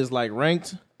Bronny is like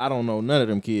ranked, I don't know none of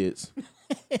them kids.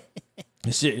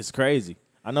 This shit is crazy.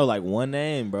 I know like one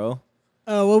name, bro.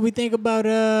 What we think about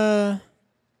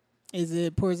is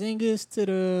it Porzingis to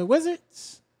the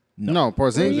Wizards? No, Where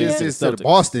Porzingis he at? is to the Celtics.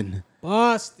 Boston.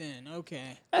 Boston,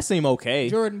 okay. That seem okay.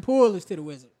 Jordan Poole is to the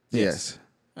Wizards. Yes.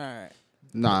 All right.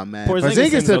 Nah, man. Porzingis Porzingis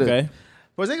seems to the. okay.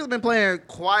 Porzingis been playing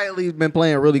quietly. Been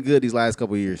playing really good these last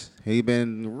couple of years. He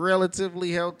been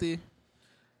relatively healthy.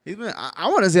 He's been. I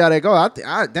want to see how they go.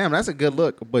 Damn, that's a good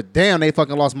look. But damn, they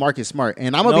fucking lost Marcus Smart.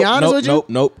 And I'm gonna be honest with you.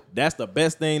 Nope. That's the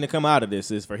best thing to come out of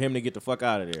this is for him to get the fuck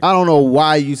out of there. I don't know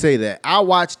why you say that. I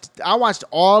watched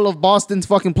all of Boston's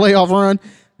fucking playoff run.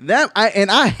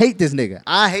 I hate this nigga.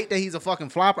 I hate that he's a fucking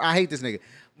flopper. I hate this nigga.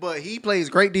 But he plays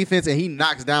great defense and he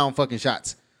knocks down fucking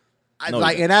shots. And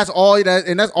that's all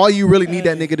you really need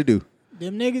that nigga to do.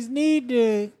 Them niggas need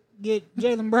to get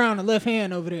Jaylen Brown a left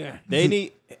hand over there. They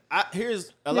need.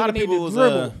 Here's a lot of need people to was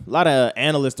dribble. a lot of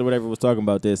analysts or whatever was talking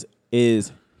about this.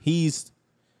 Is he's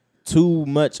too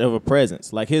much of a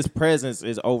presence? Like his presence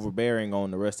is overbearing on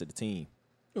the rest of the team.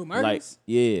 Who, Like Marcus?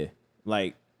 yeah,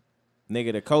 like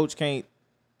nigga, the coach can't.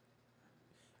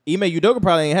 Ime Udoka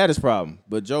probably ain't had this problem,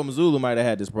 but Joe Mazzulla might have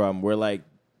had this problem where like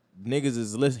niggas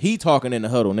is he talking in the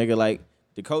huddle, nigga. Like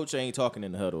the coach ain't talking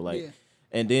in the huddle, like, Yeah.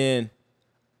 and then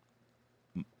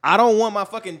I don't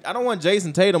want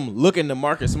Jason Tatum looking to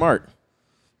Marcus Smart,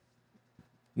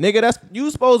 nigga. That's you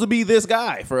supposed to be this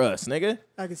guy for us, nigga.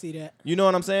 I can see that. You know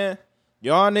what I'm saying?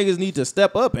 Y'all niggas need to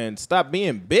step up and stop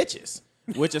being bitches,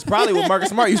 which is probably what Marcus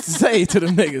Smart used to say to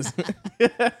them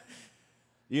niggas.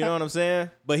 You know what I'm saying?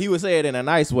 But he would say it in a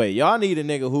nice way. Y'all need a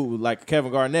nigga who, like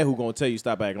Kevin Garnett, who gonna tell you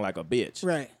stop acting like a bitch.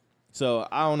 Right. So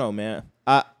I don't know, man.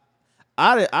 I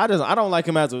don't like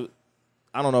him as a.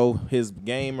 I don't know his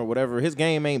game or whatever. His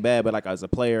game ain't bad, but like as a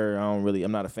player,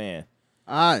 I'm not a fan.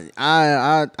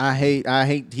 I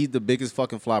hate he's the biggest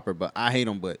fucking flopper, but I hate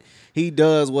him. But he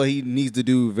does what he needs to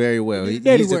do very well.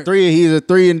 He's a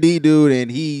 3 and D dude,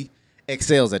 and he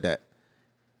excels at that.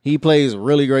 He plays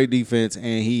really great defense,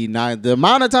 and the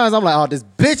amount of times I'm like, oh, this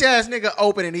bitch ass nigga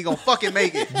open and he gonna fucking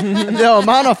make it. The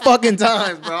amount of fucking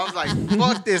times, bro. I was like,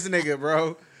 fuck this nigga,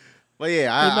 bro. But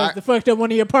yeah, He must have fucked up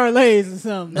one of your parlays or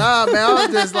something. Nah, man, I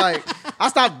was just like, I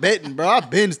stopped betting, bro. I've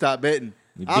been stopped betting.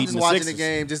 I'm just watching the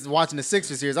game, just watching the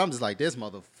Sixers here. I'm just like, this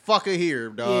motherfucker here,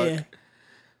 dog. Yeah.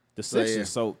 The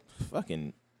Sixers, so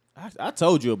fucking. I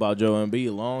told you about Joel Embiid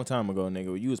a long time ago,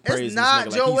 nigga. You was praising this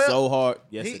nigga like he's so hard.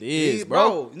 Yes, it is,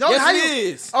 bro. No, yes, it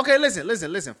is. Okay,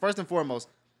 listen. First and foremost,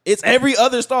 it's every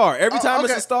other star. Every time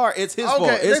it's a star, it's his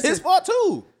fault. It's his fault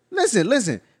too.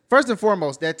 Listen. First and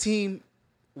foremost, that team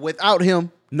without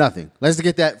him, nothing. Let's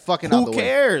get that fucking out the way. Who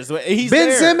cares? He's Ben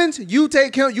there. Simmons, you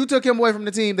took him away from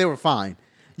the team, they were fine.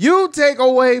 You take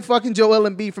away fucking Joel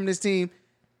Embiid from this team,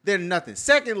 they're nothing.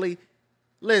 Secondly,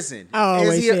 listen. I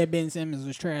always said Ben Simmons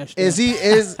was trash. Is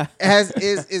Joel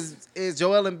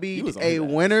Embiid a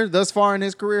winner thus far in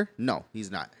his career? No,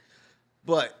 he's not.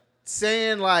 But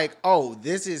saying like, oh,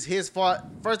 this is his fault.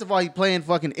 First of all, he's playing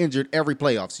fucking injured every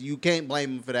playoff, so you can't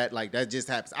blame him for that. Like, that just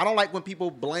happens. I don't like when people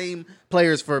blame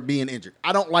players for being injured.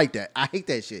 I don't like that. I hate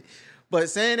that shit. But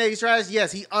saying that he's trash,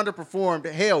 yes, he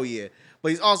underperformed. Hell yeah. But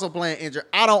he's also playing injured.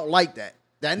 I don't like that.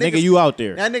 That nigga, you out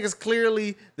there. That nigga's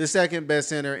clearly the second best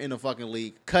center in the fucking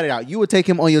league. Cut it out. You would take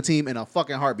him on your team in a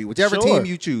fucking heartbeat, whichever team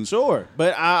you choose. Sure,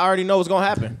 but I already know what's gonna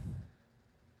happen.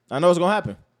 I know what's gonna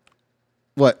happen.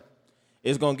 What?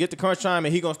 It's gonna get to crunch time,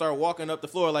 and he gonna start walking up the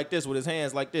floor like this with his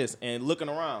hands like this and looking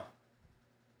around,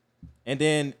 and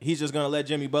then he's just gonna let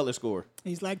Jimmy Butler score.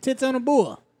 He's like tits on a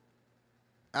bull.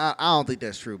 I don't think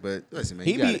that's true, but listen,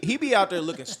 man. He be out there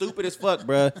looking stupid as fuck,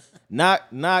 bruh.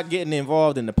 Not getting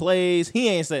involved in the plays. He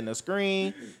ain't setting the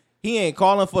screen. He ain't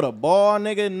calling for the ball,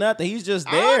 nigga. Nothing. He's just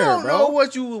there, bro. I don't know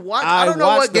what you watch. I don't know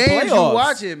what games you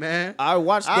watching, man. I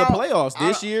watched the playoffs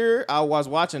this year. I was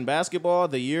watching basketball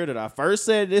the year that I first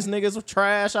said this nigga's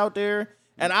trash out there.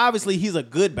 And obviously he's a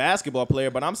good basketball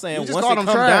player, but I'm saying once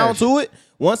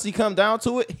he come down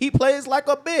to it, he plays like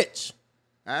a bitch.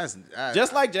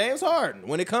 Just like James Harden.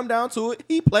 When it come down to it,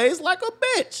 he plays like a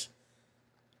bitch.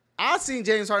 I seen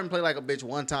James Harden play like a bitch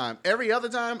one time. Every other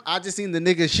time, I just seen the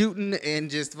nigga shooting and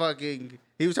just fucking.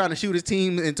 He was trying to shoot his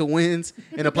team into wins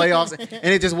in the playoffs,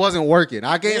 and it just wasn't working.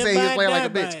 I can't say he was playing like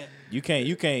a bitch. You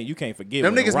can't forget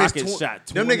them niggas Rockets shot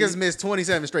 20. Them niggas missed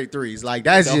 27 straight threes. Like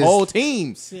that's the whole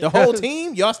team. The whole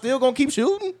team. Y'all still gonna keep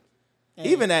shooting? Hey.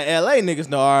 Even that LA niggas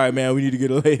know. All right, man, we need to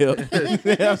get a layup. You know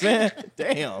what I'm saying?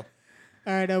 Damn.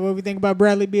 All right, what we think about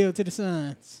Bradley Beal to the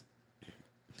Suns?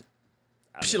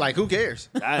 Shit, like who cares?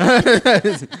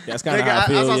 That's kind of how I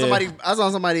feel. I saw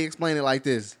somebody explain it like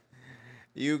this: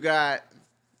 you got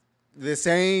the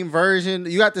same version.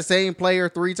 You got the same player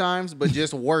 3 times, but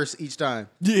just worse each time.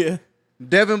 Yeah.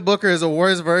 Devin Booker is a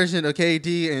worse version of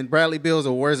KD, and Bradley Beal is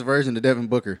a worse version of Devin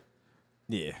Booker.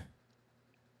 Yeah.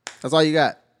 That's all you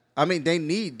got. I mean, they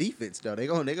need defense though. They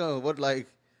gonna what like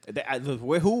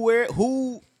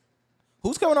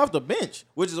who's coming off the bench?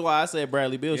 Which is why I said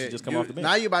Bradley Beal should just come off the bench.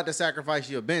 Now you about to sacrifice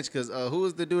your bench because who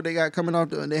was the dude they got coming off?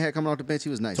 They had coming off the bench.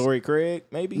 He was nice. Torrey Craig,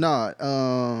 maybe. No,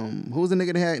 who was the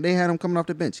nigga they had him coming off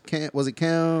the bench? Was it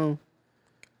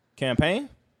Campaign?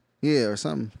 Yeah, or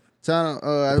something. So,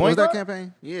 was that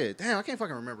Campaign? Yeah. Damn, I can't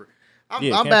fucking remember.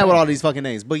 I'm bad with all these fucking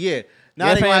names, but yeah.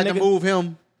 Now they gonna have to move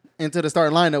him into the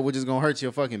starting lineup, which is gonna hurt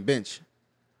your fucking bench.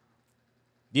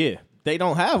 Yeah, they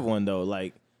don't have one though.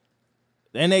 Like.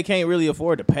 And they can't really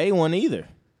afford to pay one either.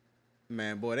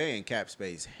 Man, boy, they ain't cap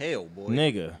space. Hell, boy.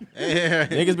 Nigga.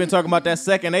 Niggas been talking about that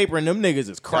second apron. Them niggas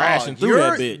is crashing through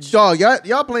that bitch. Dog,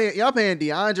 y'all paying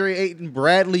DeAndre Ayton,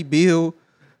 Bradley Beal,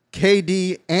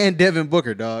 KD, and Devin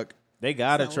Booker, dog. They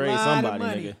gotta trade somebody,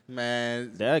 nigga.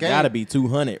 Man. That gotta be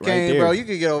 200 right there. Bro, you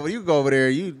can go over there.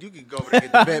 You can go over there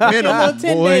and get the vet minimum,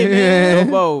 boy.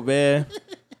 Come on, man.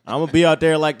 I'm gonna be out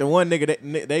there like the one nigga that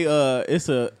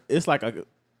it's like a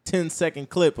 10-second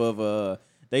clip of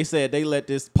they said they let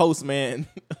this postman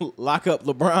lock up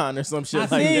LeBron or some shit like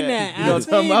that. I seen that. You know what I'm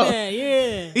talking about?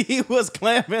 Yeah. He was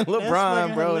clamping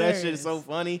LeBron, bro. Hilarious. That shit is so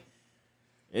funny.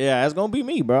 Yeah, it's gonna be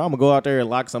me, bro. I'm gonna go out there and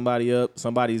lock somebody up,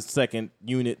 somebody's second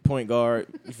unit point guard.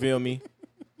 You feel me?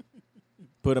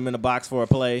 Put him in the box for a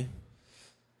play.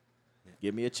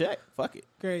 Give me a check. Fuck it.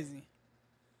 Crazy.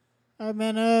 All right,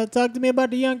 man. Talk to me about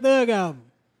the Young Thug album.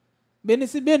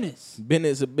 Business is business.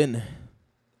 Business is business.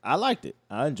 I liked it.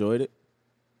 I enjoyed it.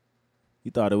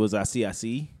 You thought it was I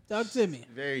see. Talk to me.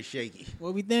 Very shaky.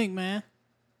 What we think, man?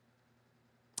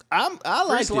 I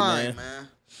Free like slime, it, man.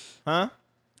 huh?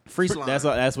 Free slime.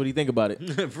 That's what he think about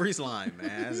it. Free slime,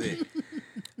 man. That's it.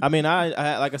 I mean,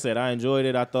 I like I said, I enjoyed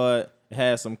it. I thought it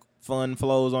had some fun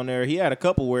flows on there. He had a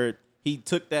couple where he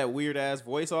took that weird ass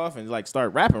voice off and like started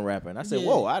rapping. I said, Yeah.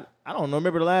 whoa, I don't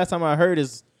remember the last time I heard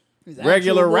his His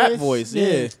regular actual rap voice.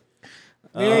 Yeah.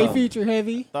 Very feature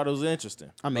heavy. Thought it was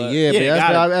interesting. I mean, But,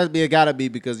 yeah, but it it gotta be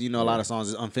because you know a lot of songs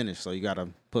is unfinished, so you gotta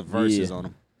put verses on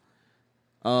them.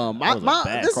 That was a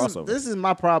bad crossover. This is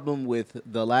my problem with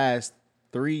the last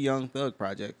 3 Young Thug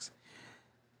projects.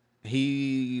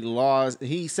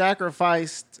 He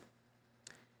sacrificed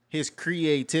his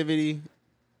creativity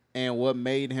and what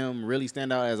made him really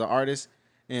stand out as an artist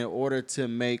in order to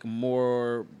make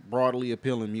more broadly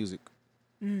appealing music.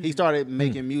 He started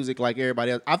making music like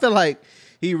everybody else. I feel like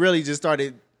he really just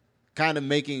started kind of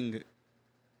making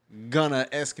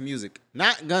Gunna-esque music.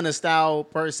 Not Gunna style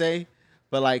per se,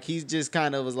 but like he just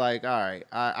kind of was like, all right,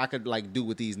 I could like do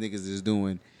what these niggas is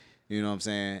doing. You know what I'm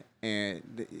saying?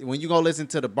 And when you go listen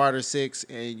to the Barter Six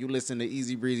and you listen to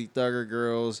Easy Breezy Thugger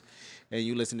Girls and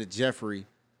you listen to Jeffrey,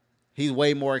 he's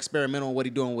way more experimental in what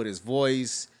he's doing with his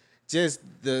voice, just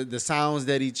the sounds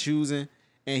that he's choosing.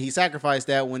 And he sacrificed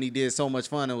that when he did So Much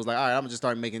Fun and was like, all right, I'm gonna just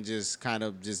start making just kind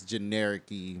of just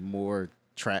generic-y, more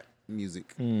trap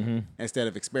music instead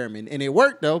of experimenting. And it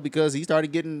worked though, because he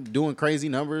started doing crazy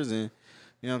numbers and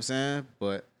you know what I'm saying?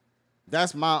 But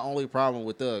that's my only problem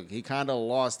with Thug. He kind of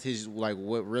lost his, like,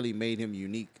 what really made him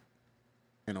unique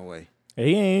in a way.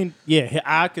 He ain't. Yeah,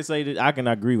 I can say that. I can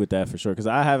agree with that for sure because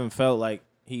I haven't felt like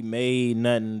he made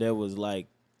nothing that was like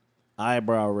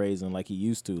eyebrow raising like he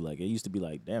used to. Like it used to be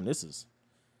like, damn, this is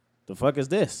the fuck is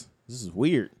this? This is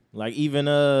weird. Like even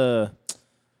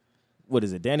what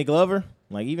is it? Danny Glover?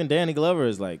 Like even Danny Glover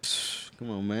is like, come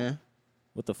on, man.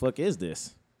 What the fuck is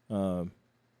this?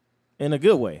 In a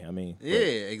good way. I mean, yeah,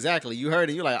 exactly. You heard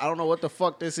it. You're like, I don't know what the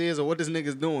fuck this is or what this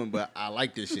nigga's doing, but I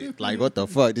like this shit. Like, what the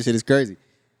fuck? This shit is crazy.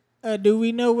 Do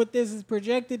we know what this is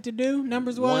projected to do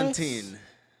numbers wise? 110.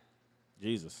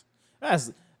 Jesus,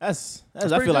 that's I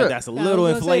pretty feel like good. that's a I was little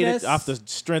gonna say inflated that's- off the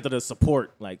strength of the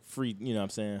support, like free. You know what I'm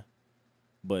saying?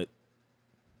 But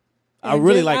I And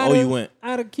really just like out Oh You of- Went.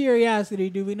 Out of curiosity,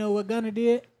 do we know what Gunna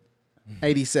did?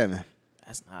 87.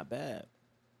 That's not bad.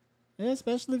 Yeah,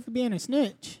 especially for being a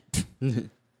snitch. Niggas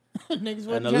An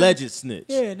wasn't alleged snitch.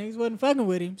 Yeah, niggas wasn't fucking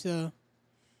with him. So,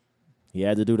 He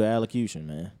had to do the allocution,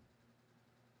 man.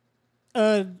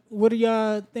 what do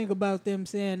y'all think about them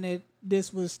saying that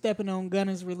this was stepping on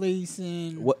Gunna's release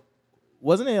and What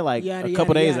wasn't it like yada, a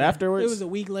couple yada, days yada? afterwards? It was a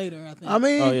week later, I think. I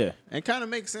mean, Oh, yeah. it kind of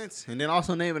makes sense. And then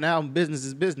also naming the album Business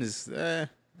is Business. It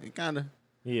kind of.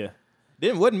 Yeah.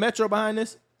 Wasn't Metro behind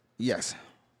this? Yes.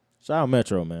 Shout out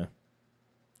Metro, man.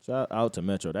 Shout out to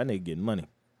Metro. That nigga getting money.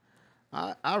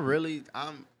 I'm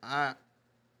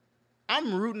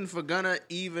rooting for Gunna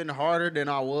even harder than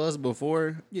I was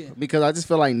before. Yeah. Because I just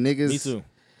feel like niggas. Me too.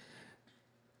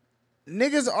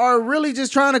 Niggas are really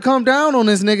just trying to come down on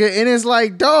this nigga, and it's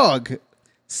like, dog.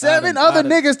 7 other I'd've-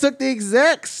 niggas took the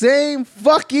exact same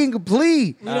fucking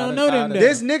plea. We don't know them. though.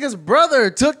 This nigga's brother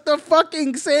took the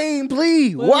fucking same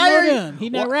plea. Well, Why we are know you? them. He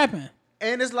not rapping.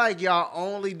 And it's like y'all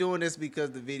only doing this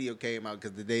because the video came out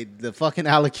because the fucking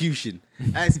allocution.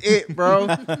 That's it, bro.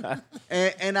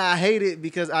 and I hate it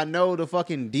because I know the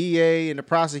fucking DA and the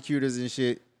prosecutors and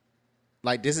shit.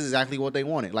 Like this is exactly what they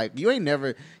wanted. Like you ain't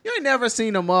never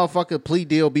seen a motherfucking plea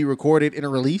deal be recorded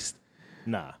and released.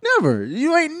 Nah. Never.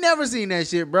 You ain't never seen that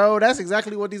shit, bro. That's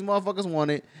exactly what these motherfuckers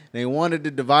wanted. They wanted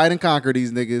to divide and conquer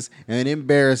these niggas and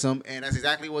embarrass them, and that's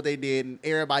exactly what they did, and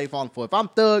everybody falling for it. If I'm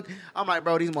Thug, I'm like,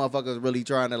 bro, these motherfuckers really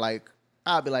trying to, like,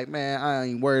 I'll be like, man, I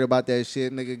ain't worried about that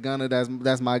shit, nigga. Gunna,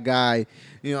 that's my guy.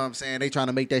 You know what I'm saying? They trying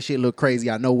to make that shit look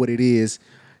crazy. I know what it is.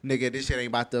 Nigga, this shit ain't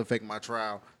about to affect my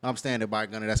trial. I'm standing by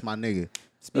Gunna. That's my nigga.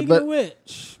 Speaking of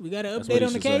which, we got an That's update what on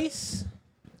he the should say. case.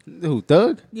 Who,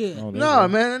 Thug? Yeah. Oh, No,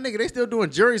 man, that nigga, they still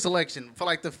doing jury selection for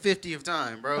like the 50th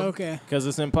time, bro. Okay. Because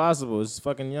it's impossible. It's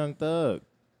fucking Young Thug.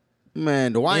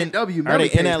 Man, the YNW are they Melly in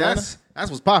case, Atlanta?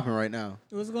 that's what's popping right now.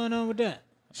 What's going on with that?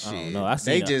 I don't Shit. know. I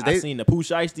seen the Pooh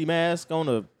Shiesty mask on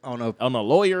a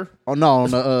lawyer.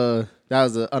 That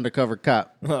was an undercover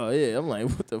cop. Oh yeah, I'm like,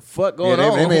 what the fuck Yeah, going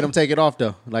on? they made him take it off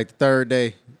though. Like the third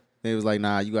day, they was like,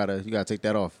 nah, you gotta take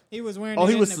that off. He was wearing Oh, it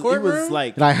he in was the courtroom?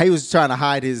 like, Like he was trying to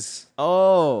hide his.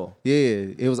 oh Yeah,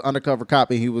 it was undercover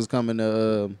cop, and he was coming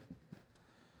to.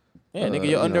 yeah, nigga,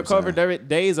 you your know what I'm undercover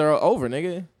days are over,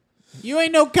 nigga. You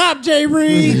ain't no cop, Jay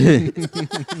Reed.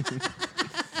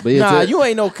 But yeah, Nah, you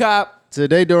ain't no cop.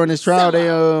 today during this trial, they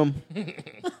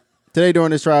Today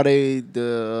during this trial,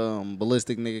 the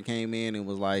ballistic nigga came in and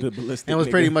was like, The ballistic and was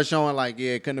nigga. pretty much showing like,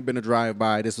 yeah, it couldn't have been a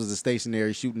drive-by. This was a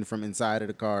stationary shooting from inside of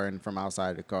the car and from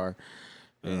outside of the car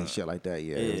and shit like that.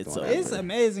 Yeah, it was going It's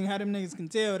amazing how them niggas can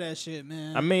tell that shit,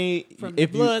 man. I mean, From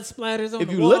if the you blood splatters on if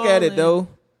the you wall look at it and- though,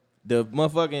 the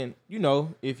motherfucking, you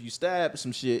know, if you stab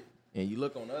some shit and you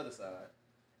look on the other side,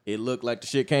 it looked like the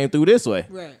shit came through this way.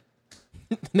 Right.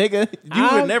 Nigga, you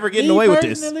were never getting away with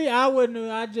this. Personally, I wouldn't.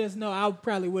 I just know I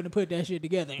probably wouldn't have put that shit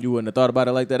together. You wouldn't have thought about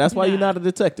it like that. That's why you're Nah. not a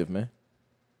detective, man.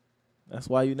 That's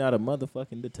why you're not a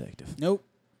motherfucking detective. Nope.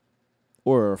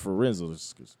 Or a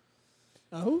forensics.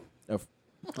 Who?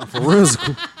 forensic.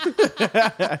 You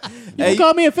gonna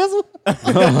call me a fizzle?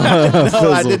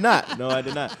 No, I did not. No, I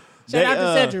did not. Shout out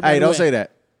to Cedric. by Hey, the don't way. say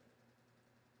that.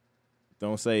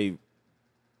 Don't say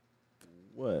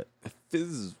what?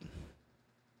 That's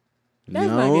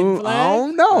not getting I flagged.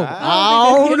 don't know. I I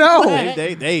don't don't think know. that's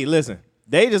getting They listen.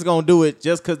 They just gonna do it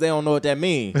just because they don't know what that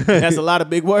means. That's a lot of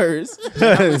big words. I'm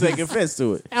gonna take offense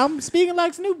to it. I'm speaking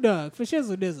like Snoop Dogg for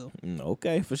shizzle dizzle.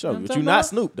 Okay, for sure. Know what I'm But talking you're not about?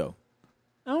 Snoop though.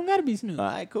 I don't gotta be Snoop. All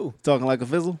right, cool. Talking like a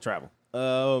fizzle. Travel.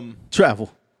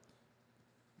 Travel.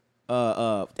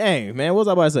 Dang, man, what was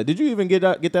I about to say? Did you even get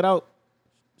that out?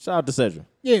 Shout out to Cedric.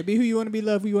 Yeah, be who you want to be,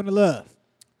 love who you want to love.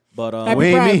 But Happy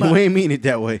We Pride ain't Month. mean it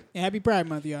that way. And happy Pride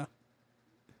Month, y'all.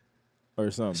 or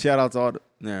something. Shout out to all the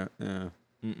yeah.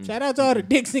 Shout out to all the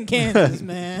dicks in Kansas,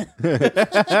 man.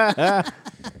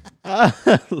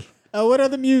 What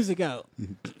other music out?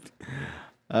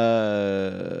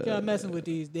 Y'all messing with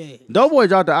these days. Doughboy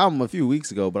dropped the album a few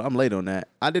weeks ago, but I'm late on that.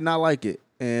 I did not like it,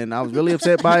 and I was really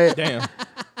upset by it. Damn.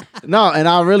 No, and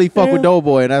I really fuck with Yeah.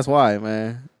 Doughboy, and that's why,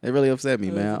 man. It really upset me,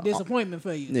 It was a man. disappointment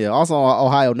for you. Yeah, also an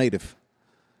Ohio native.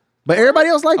 But everybody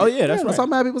else liked it. Oh, yeah, that's right. Some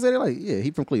mad people say they like it. Yeah,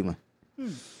 he from Cleveland.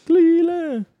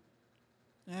 Cleveland.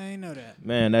 I ain't know that.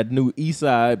 Man, that new East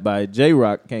Side by J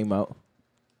Rock came out.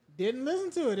 Didn't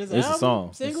listen to it. It's, It's album, a song.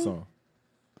 It's Single? a song.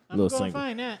 I'm Little gonna single.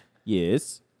 find that. Yeah,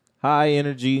 it's high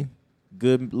energy,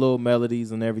 good little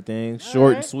melodies and everything. Short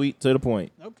and right. sweet to the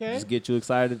point. Okay. Just get you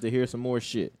excited to hear some more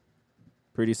shit.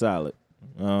 Pretty solid.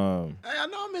 Hey, I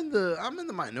know I'm in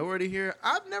the minority here.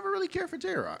 I've never really cared for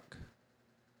J Rock.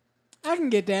 I can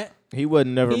get that. He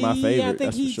wasn't never my favorite. I think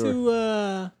that's he for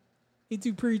sure.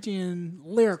 too preachy and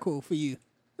lyrical for you.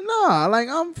 Nah, like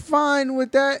I'm fine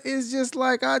with that. It's just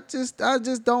like I just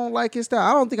don't like his style.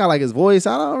 I don't think I like his voice.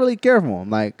 I don't really care for him.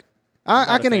 Like I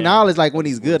not a can fan acknowledge of like when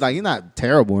he's good. Like he's not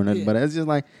terrible or nothing, Yeah. but it's just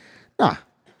like nah.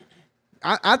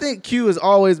 I think Q has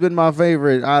always been my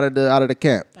favorite out of the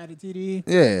camp. Out of TDE.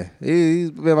 Yeah,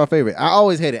 he's been my favorite. I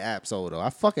always hated Absol though.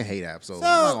 I fucking hate Absol. I'm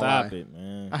not gonna Stop lie. it,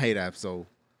 man. I hate Absol.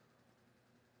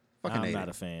 Fucking I'm hate not it.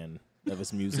 a fan of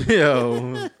his music.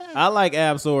 Yo. I like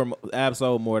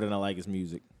Absol more than I like his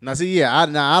music. Now see, yeah,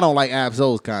 I don't like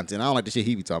Absol's content. I don't like the shit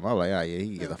he be talking about. I'm like, oh yeah, he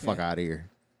can get the fuck out of here.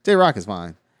 J Rock is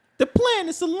fine. The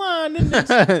planets aligned.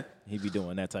 And he be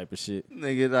doing that type of shit.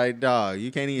 Nigga, like, dog,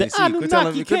 you can't even The see. Quit telling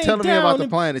Anunnaki quit telling me came about down the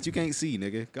and- planets you can't see,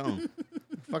 nigga. Go on.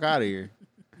 Fuck out of here.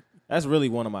 That's really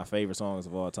one of my favorite songs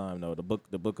of all time, though. The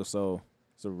Book of Soul.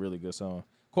 It's a really good song.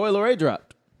 Coi Leray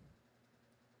dropped.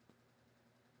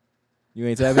 You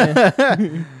ain't tapping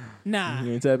in? Nah.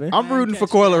 You ain't tapping in? I'm rooting for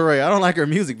Coi Leray. I don't like her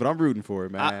music, but I'm rooting for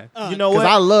it, man. You know Because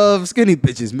what? I love skinny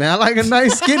bitches, man. I like a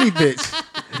nice skinny bitch.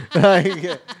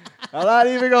 Like, I'm not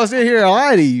even gonna sit here and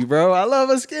lie to you, bro. I love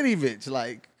a skinny bitch.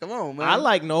 Like, come on, man. I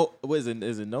like is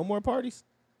it No More Parties?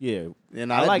 Yeah. Yeah,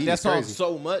 nah, I that like beat that is song crazy.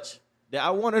 so much that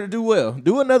I want her to do well.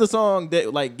 Do another song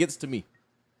that like gets to me.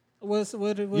 What,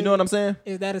 You know what I'm saying?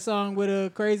 Is that a song with a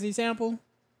crazy sample?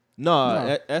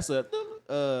 No. That's a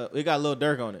it got Lil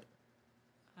Durk on it.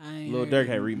 I ain't Lil heard Durk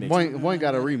had it. remixed. Boy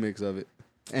got a remix of it,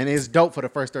 and it's dope for the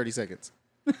first 30 seconds.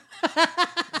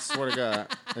 I swear to God,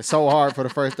 it's so hard for the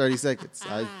first 30 seconds.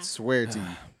 I swear to you.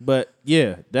 But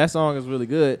yeah, that song is really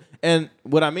good. And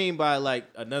what I mean by like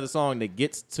another song that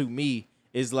gets to me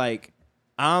is like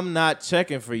I'm not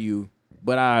checking for you,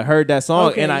 but I heard that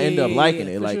song Okay, and I end up yeah, liking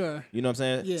yeah, it. for Like sure. you know what I'm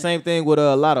saying? Yeah. Same thing with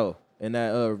Lotto and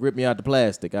that Rip Me Out the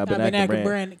Plastic. I've been acting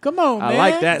brand. Come on, man. I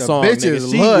like that The song. bitches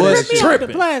Nigga. She love was that shit. Rip me out the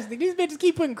tripping. plastic. These bitches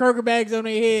keep putting Kroger bags on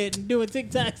their head and doing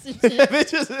TikToks and shit.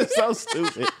 Bitches is so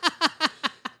stupid.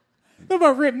 What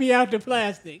about rip me out the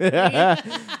plastic?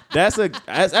 That's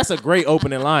a great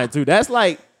opening line too. That's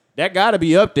like that got to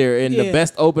be up there in the Yeah.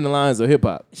 best opening lines of hip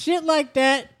hop. Shit like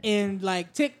that and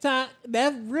like TikTok,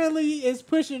 that really is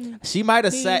pushing. She might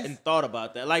have sat These- and thought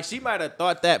about that. Like she might have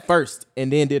thought that first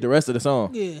and then did the rest of the song.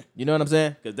 Yeah. You know what I'm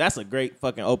saying? Because that's a great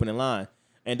fucking opening line.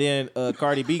 And then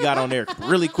Cardi B got on there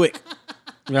really quick.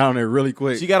 Got on there really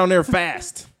quick. She got on there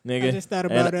fast, nigga. I just thought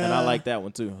about, and I like that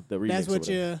one too. The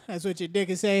remix. That's what your dick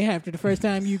is say after the first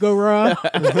time you go raw.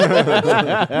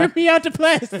 Rip me out the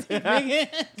plastic, nigga.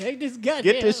 They just got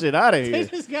Get this shit out of They here.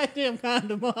 just goddamn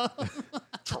condom off.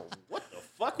 What the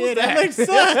fuck was Yeah, that? that looks sus.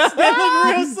 That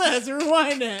look real sus.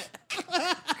 Rewind that.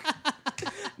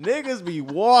 Niggas be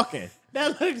walking.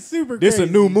 That looks super This crazy.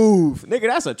 a new move, nigga.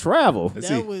 That's a travel.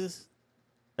 That was.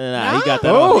 Nah, he got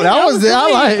that. Oh, on. that was it.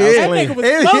 I like That was it. clean.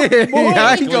 That nigga was floating, boy.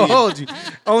 I ain't gonna hold you.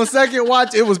 On second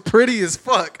watch, it was pretty as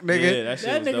fuck, nigga. Yeah, that shit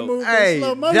That was nigga dope. moved Hey, in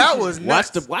slow motion. that was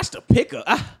nuts. Watch the picker.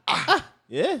 Yeah,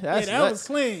 Yeah, that's that nuts. was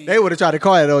clean. They would have tried to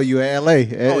call it on you in L.A.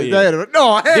 Oh, yeah.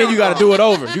 No, hell Then you got to no. do it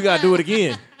over. You got to do it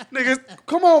again. Niggas,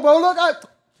 come on, bro.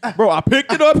 Look, Bro, I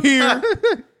picked it up here.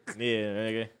 Yeah,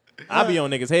 nigga. I be on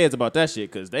niggas' heads about that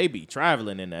shit because they be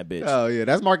traveling in that bitch. Oh yeah,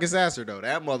 that's Marcus Sasser though.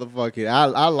 That motherfucker.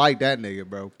 I like that nigga,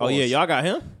 bro. Oh, yeah, y'all got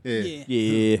him? Yeah.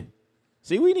 Yeah.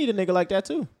 See, we need a nigga like that,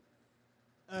 too.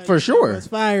 For sure. What's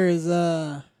fire is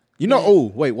You know,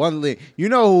 oh wait, one link. You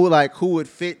know who would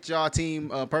fit y'all team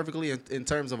perfectly in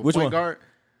terms of a Which point one? guard?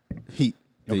 Heat.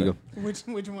 There you Okay. go.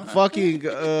 which one? Fucking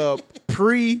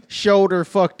pre-shoulder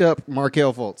fucked up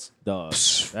Markelle Fultz. Dog.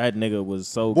 That nigga was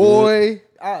so good. Boy,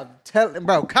 I'm telling,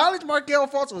 bro, college Markelle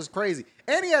Fultz was crazy,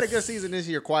 and he had a good season this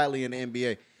year quietly in the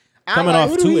NBA. Coming Who off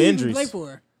do two we even injuries. play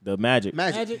for? The Magic.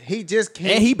 Magic. He just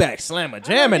can't. And he back slammer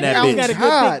jamming that He was got a bitch. good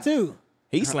hot. pick too.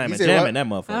 He slamming said jamming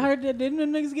what? that motherfucker. I heard that didn't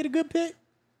them niggas get a good pick?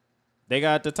 They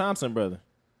got the Thompson brother.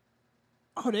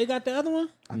 Oh, they got the other one?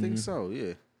 I think so.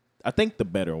 Yeah. I think the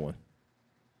better one.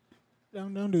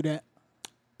 Don't do that.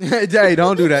 Jay,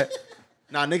 don't do that.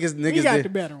 Nah, niggas got did- the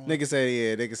better one. Niggas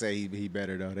say niggas say he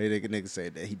better though. Niggas say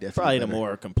that he definitely Probably the better.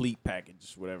 more complete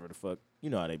package, whatever the fuck. You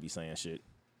know how they be saying shit.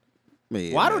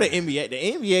 Man, Why do man. the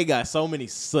NBA got so many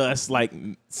sus like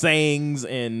sayings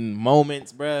and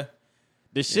moments, bruh?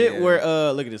 The shit Yeah. where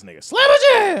look at this nigga. Slam a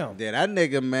jam. Yeah, that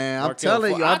nigga, man. I'm Markelle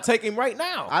telling you, I'll take him right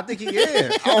now. I think he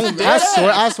is.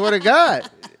 I swear to God.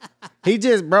 He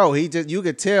just you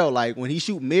could tell like when he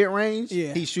shoot mid range,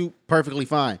 Yeah. he shoot perfectly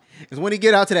fine. Because when he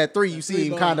get out to that three, you see three him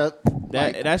ball. kind of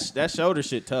that shoulder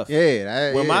shit tough.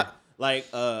 yeah. When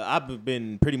I've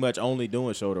been pretty much only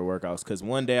doing shoulder workouts because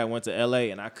one day I went to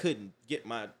LA and I couldn't get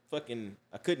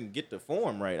the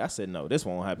form right. I said no, this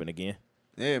won't happen again.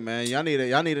 Yeah, man. Y'all need a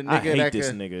nigga I hate that this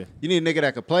could, nigga. You need a nigga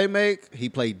that could play make. He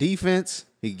play defense.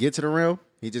 He can get to the rim.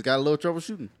 He just got a little trouble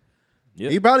shooting.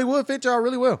 Yep. He probably would fit y'all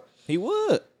really well. He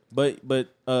would. But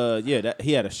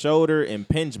he had a shoulder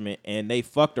impingement and they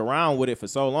fucked around with it for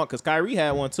so long because Kyrie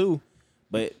had one too,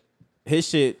 but his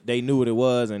shit they knew what it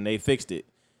was and they fixed it.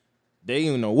 They didn't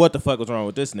even know what the fuck was wrong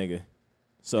with this nigga,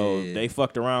 so Yeah. they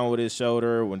fucked around with his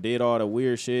shoulder and did all the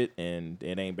weird shit and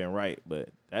it ain't been right. But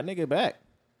that nigga back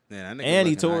Man, that nigga and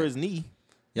he looking tore nice. his knee.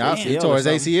 Yeah, ACL he tore his or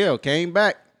something. ACL. Came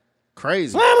back.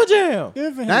 Crazy. Slam a jam.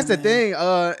 Good for him. That's the man. thing.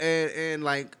 And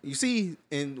like you see,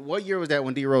 in what year was that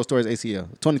when D Rose tore his ACL?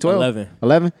 2012.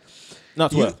 11.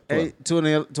 Not 12.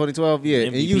 2012. Yeah,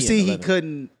 and you MVP see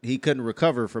in he couldn't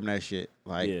recover from that shit.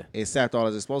 Like Yeah. it sapped all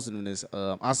his explosiveness.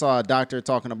 I saw a doctor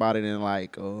talking about it and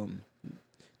like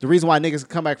the reason why niggas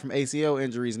come back from ACL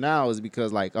injuries now is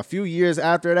because like a few years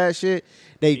after that shit,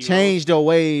 they changed the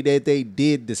way that they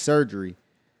did the surgery.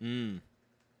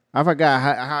 I forgot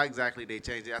how exactly they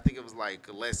changed it. I think it was like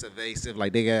less evasive.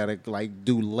 Like they gotta like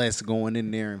do less going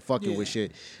in there and fucking with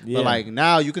shit. Yeah. But like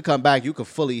now you could come back, you could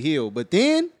fully heal. But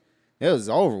then it was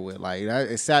over with. Like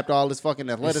it sapped all this fucking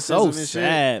It's athleticism so and shit.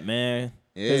 sad, man.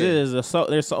 Because Yeah.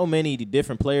 there's so many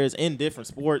different players in different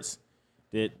sports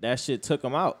that shit took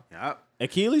them out. Yep.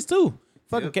 Achilles too.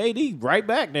 Fucking KD right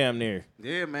back damn near.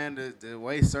 Yeah, man. The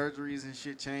way surgeries and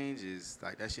shit change is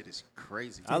like that shit is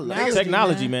crazy. I love Technology,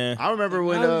 technology, man. man. I remember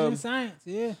when Technology and science,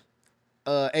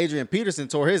 yeah. Adrian Peterson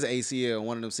tore his ACL in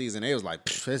one of them seasons. They was like,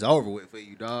 it's over with for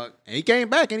you, dog. And he came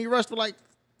back and he rushed for like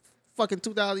fucking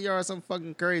 2,000 yards, something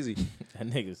fucking crazy. That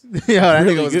nigga's Yeah, that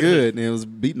really nigga was good. good. And it was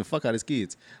beating the fuck out of his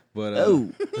kids. But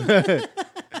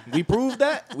we proved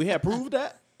that. We had proved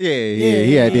that.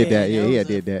 he had did that. Yeah, that he was had a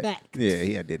did that. fact. Yeah,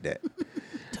 he had did that.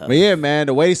 But yeah, man,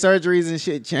 the way surgeries and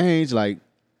shit change, like,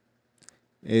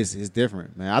 it's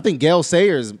different, man. I think Gale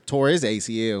Sayers tore his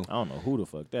ACL. I don't know who the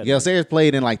fuck that. Gale is. Sayers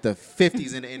played in like the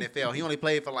 50s in the NFL. He only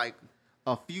played for like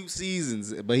a few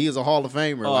seasons, but he was a Hall of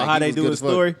Famer. Oh, like, how he they was do good his as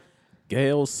fuck. story?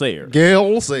 Gale Sayers.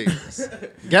 Gale Sayers.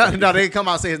 No, they come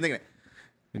out and say his nickname.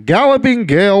 Galloping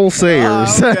Gale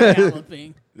Sayers.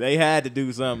 Galloping. They had to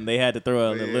do something. They had to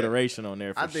throw an alliteration on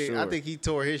there for I sure. think he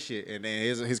tore his shit, and then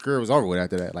his career was over with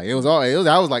after that. Like that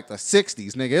was like the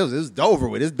 60s, nigga. It was over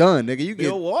with. It's done, nigga. You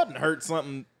Bill get. Walton hurt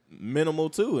something minimal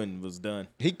too and was done.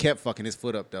 He kept fucking his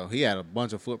foot up though. He had a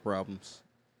bunch of foot problems.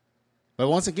 But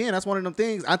once again, that's one of them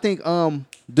things. I think,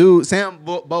 dude,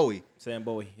 Bowie. Sam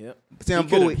Bowie, yep. Sam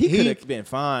Bowie. He could have been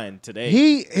fine today.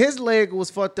 His leg was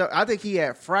fucked up. I think he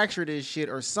had fractured his shit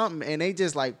or something, and they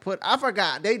just like I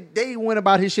forgot. They went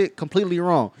about his shit completely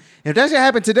wrong. If that shit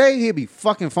happened today, he'd be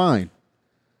fucking fine.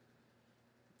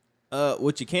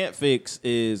 What you can't fix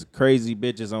is crazy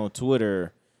bitches on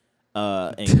Twitter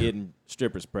and getting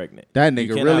strippers pregnant. That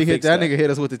nigga really hit that nigga hit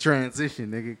us with the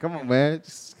transition, nigga. Come on, man.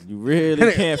 You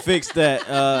really can't fix that.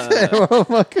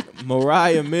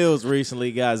 Mariah Mills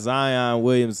recently got Zion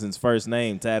Williamson's first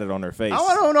name tatted on her face. I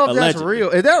don't know if Allegedly. that's real.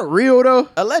 Is that real though?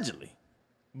 Allegedly.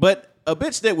 But a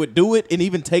bitch that would do it and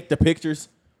even take the pictures,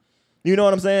 you know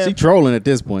what I'm saying? She trolling at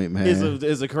this point, man.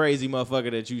 Is a crazy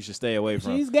motherfucker that you should stay away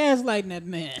from. She's gaslighting that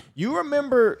man. You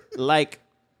remember, like,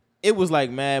 it was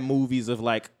like mad movies of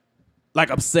like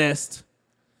Obsessed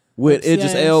with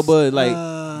Idris Elba, like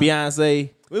Beyonce.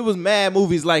 It was mad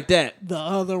movies like that. The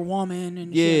Other Woman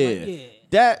and yeah. shit like, yeah.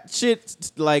 That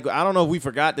shit, like, I don't know if we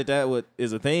forgot that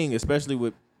is a thing, especially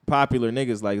with popular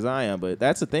niggas like Zion, but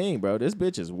that's a thing, bro. This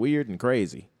bitch is weird and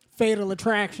crazy. Fatal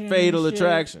Attraction.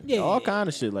 Yeah. All Yeah. kind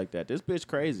of shit like that. This bitch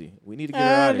crazy. We need to get her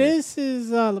out of here. This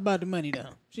is all about the money, though.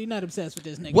 She's not obsessed with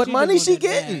this nigga. What money just she want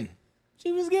that getting? bag.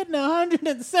 She was getting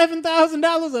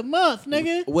 $107,000 a month,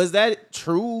 nigga. Was that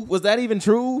true? Was that even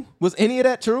true? Was any of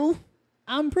that true?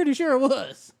 I'm pretty sure it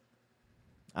was.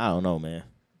 I don't know, man.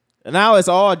 And now it's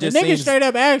all just the nigga seems... straight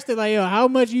up asked her, like, yo, how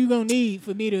much you gonna need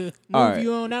for me to move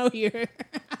you on out here?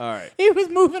 All right. He was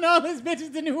moving all his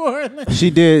bitches to New Orleans. She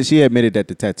did. She admitted that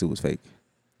the tattoo was fake.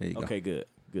 There you go. Okay, good.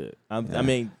 I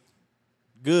mean,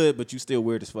 good, but you still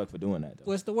weird as fuck for doing that, though.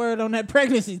 What's the word on that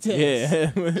pregnancy test?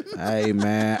 Yeah. Hey,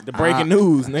 man. The breaking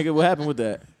news, nigga. What happened with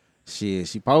that? Shit,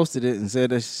 she posted it and said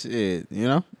that shit, you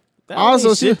know? That Also,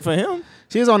 ain't shit for him.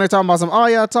 She was on there talking about some, oh,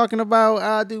 y'all talking about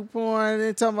I do porn.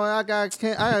 And talking about I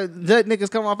let niggas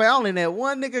come on my face. I only had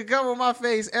one nigga cover my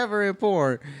face ever in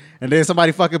porn. And then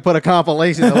somebody fucking put a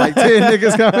compilation of like 10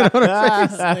 niggas coming on her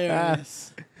face.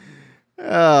 Hilarious.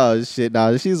 Oh, shit.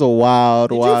 Nah, she's a wild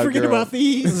Did you forget girl. about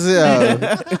these?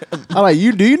 Yeah. I'm like,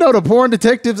 do you know the porn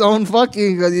detectives on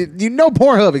fucking, you know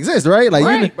Pornhub exists, right? Like,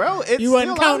 Right, bro. It's You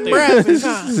wasn't still out counting there. breaths,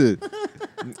 huh?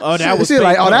 Oh, that was she fake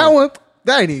like, oh, that porn. one,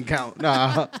 that ain't even count.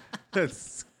 Nah.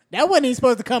 That wasn't even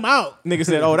supposed to come out. Nigga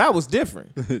said, oh, that was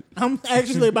different. I'm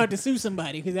actually about to sue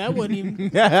somebody because that wasn't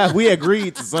even. We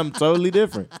agreed to something totally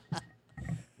different.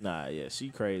 Nah, yeah, she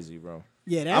crazy, bro.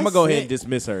 Yeah, that's I'm gonna go ahead sick. and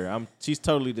dismiss her. She's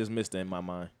totally dismissed in my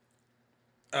mind.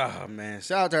 Oh man,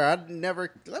 shout out to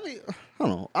her.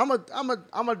 Hold on. I'm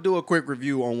gonna do a quick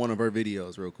review on one of her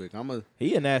videos real quick.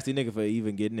 He a nasty nigga for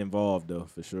even getting involved though,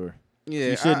 for sure.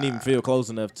 Yeah, He shouldn't even feel close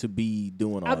enough to be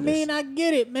doing all I this. mean, I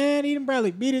get it, man. He done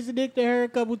probably beat his dick to her a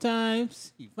couple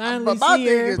times. You finally But my see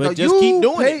thing her. is, But though, just you keep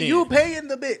doing it then. You paying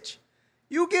the bitch.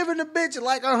 You giving the bitch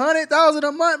like $100,000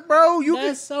 a month, bro. You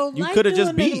That's so you light coulda to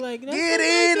just a nigga beat. Like, that's get so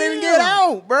in light and to get him.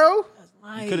 out, bro.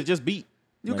 Like, Could have just beat.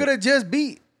 You Like, could have just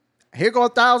beat. Here go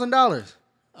 $1,000.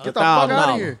 Get the fuck out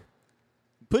 $1,000. of here,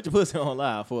 Put your pussy on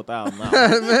live for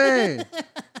 $1,000. man.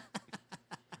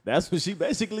 That's what she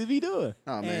basically be doing.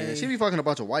 Oh man, Hey. she be fucking a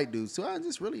bunch of white dudes too. I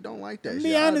just really don't like that. to shit.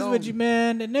 be I honest don't- with you,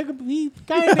 man, the nigga, he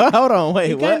kind of Hold on,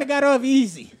 wait, what? got off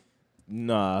easy.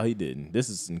 Nah, he didn't. This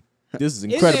is It's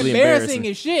incredibly embarrassing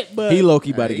as shit, but He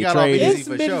low-key about to He get got off traded. easy. there's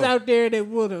some for bitches sure. out there that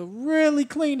would have really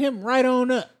cleaned him right on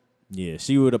up. Yeah,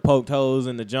 she would have poked holes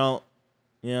in the junk.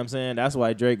 You know what I'm saying? That's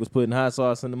why Drake was putting hot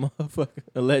sauce in the motherfucker,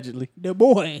 allegedly. The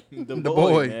boy. The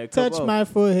boy. man, come Touch on. my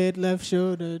forehead, left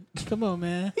shoulder. Come on,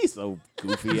 man. He's so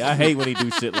goofy. I hate when he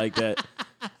do shit like that.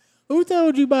 Who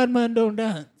told you about Man Don't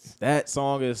Dance? That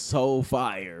song is so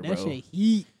fire, That bro. shit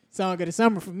heat. Song of the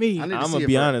summer for me. I need to I'ma see if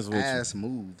be her honest with you. ass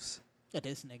moves. Look at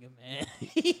this nigga, man.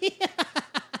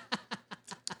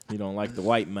 You don't like the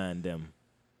white man, them.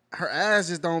 Her ass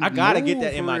just don't. I gotta move get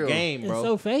that for in my real. game, It's bro.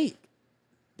 so fake.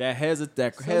 that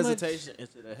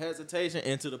much- hesitation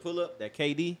into the pull up, that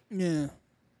KD. Yeah.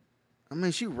 I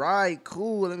mean, she ride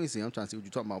cool. Let me see. I'm trying to see what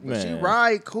you're talking about. But she Man.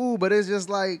 ride cool, but it's just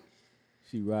like,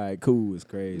 She ride cool is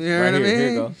crazy. you know right what I here, mean?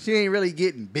 here go. She ain't really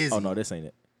getting busy. Oh no, this ain't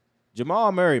it.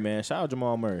 Jamal Murray, man. Shout out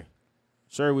Jamal Murray.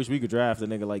 Sure wish we could draft a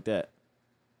nigga like that.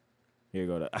 Here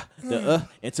go the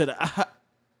into the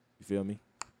You feel me?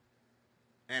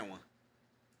 And one.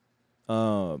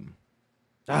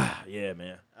 Yeah,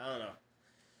 man.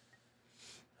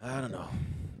 I don't know.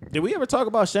 Did we ever talk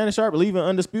about Shannon Sharp leaving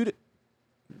Undisputed?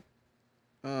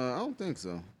 I don't think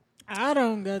so. I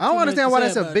don't got I don't too understand much why to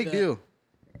that's say a about big that. deal.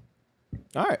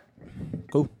 All right.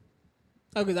 Cool.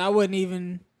 Oh, because I wasn't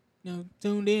even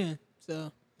tuned in.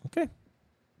 So Okay.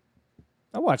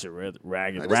 I watch it rather Like,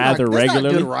 regularly. That's not good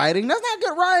writing. That's not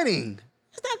good writing.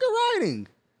 That's not good riding.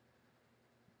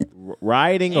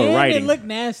 Riding or And writing? it looked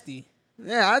nasty.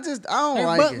 Yeah, I don't Her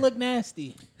like butt it. looked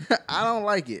nasty. I don't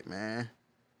like it, man.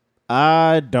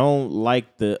 I don't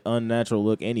like the unnatural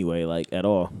look anyway, like at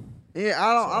all. Yeah,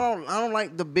 I don't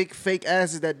like the big fake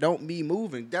asses that don't be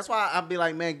moving. That's why I'd be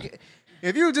like, man,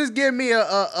 if you just give me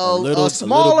a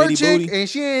smaller bitty chick booty. and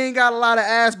she ain't got a lot of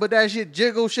ass, but that shit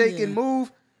jiggle, shake, and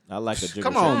move. I like a jiggle.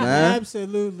 Come on, shake. man. I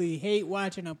absolutely hate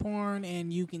watching a porn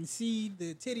and you can see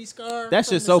the titty scar. That's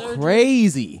from just the so surgery.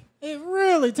 crazy. It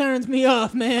really turns me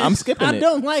off, man. I'm skipping I it.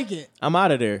 don't like it. I'm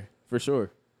out of there for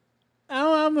sure.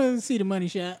 I'm gonna see the money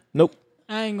shot. Nope.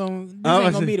 I ain't gonna. This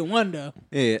ain't gonna be the one though.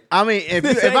 Yeah, I mean, if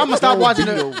I'm gonna stop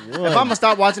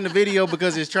watching the video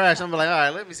because it's trash, I'm gonna be like, all right,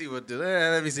 let me see what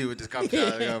this comes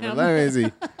out. Let me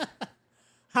see.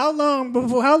 How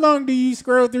long do you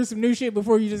scroll through some new shit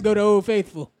before you just go to Old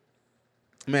Faithful?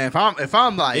 Man, if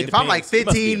I'm like It depends. It must be a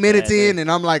 15 minutes bad in day.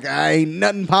 and I'm like, I ain't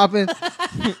nothing popping.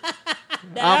 I'm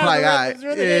like, all right, Algorithms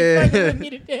really ain't fucking with me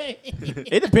today.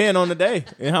 It depends on the day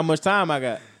and how much time I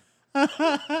got.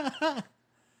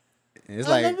 It's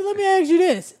like, let me ask you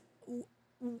this: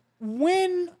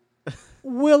 when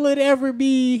will it ever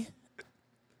be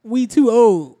we too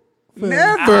old? for-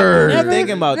 never. I'm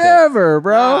thinking about that. Never,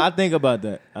 bro. I think about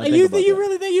that. You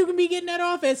really think you can be getting that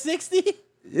off at 60?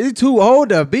 You too old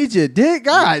to beat your dick?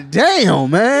 God damn,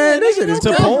 man. This shit is nigga, to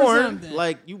Go for porn? something.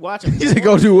 Like you watching? You said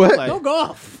go do what? Like, Go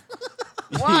golf.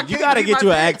 Why You can't gotta beat get my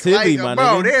you an dick? activity, like,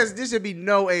 my bro, nigga. There should be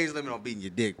no age limit on beating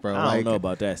your dick, bro. I don't know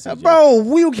about that, CJ.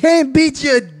 Bro, you can't beat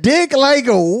your dick like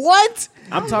what?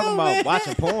 I'm talking about man.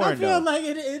 watching I porn feel though. like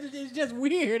it's just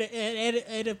weird.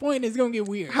 At a point, it's gonna get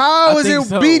weird. How I is think it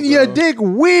so, beating your bro. dick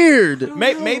weird?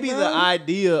 Maybe bro. the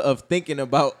idea of thinking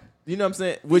about, you know what I'm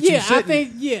saying? Which Yeah, you shouldn't. I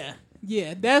think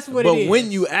yeah, that's what but it is.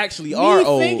 when you actually Me are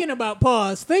old, thinking about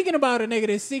thinking about a nigga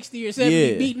that's 60 or 70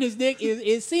 Yeah. beating his dick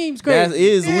it seems crazy. that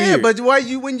is Yeah, weird. but why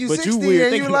you when you But 60 you weird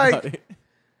and you thinking like about it.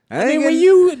 I mean, when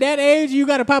you that age, you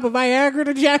got to pop a Viagra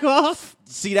to jack off.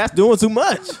 See, that's doing too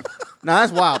much. Nah,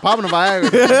 that's wild. Popping a Viagra.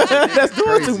 That's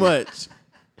doing Crazy. too much.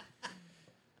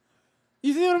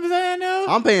 You see what I'm saying? Now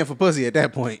I'm paying for pussy at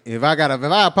that point. I'm not I'm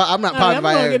popping gonna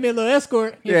Viagra. give me a little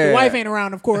escort if Yeah. the wife ain't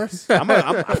around, of course. I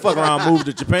fuck around, and move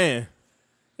to Japan,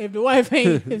 If the wife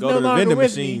ain't is go no to the longer vending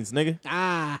with machines, me,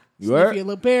 nigga. you You heard? sniff your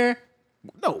little pair.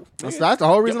 No, That's the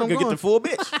whole reason I'm I'm gonna going. get the full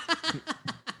bitch.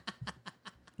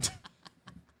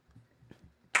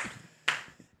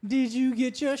 Did you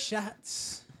get your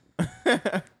shots? Shout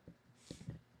out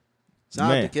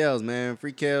Man. to Kels, man.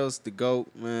 Free Kels, the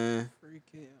GOAT, man.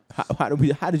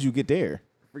 How did you get there?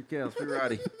 Free Kels, free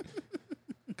Roddy.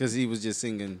 Because he was just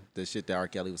singing the shit that R.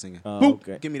 Kelly was singing. Oh, Boop,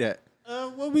 okay. Give me that.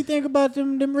 What we think about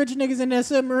them rich niggas in that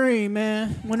submarine,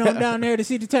 man? Went on down there to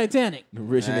see the Titanic. The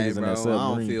rich Hey, niggas in bro, that I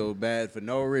submarine. don't feel bad for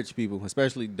no rich people,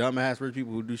 especially dumbass rich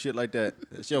people who do shit like that.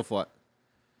 It's your fault.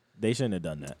 They shouldn't have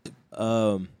done that.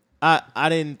 I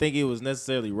didn't think it was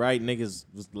necessarily right. Niggas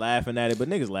was laughing at it, but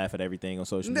niggas laugh at everything on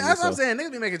social media. That's what I'm so saying.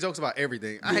 Niggas be making jokes about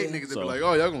everything. I hate niggas that So- be like,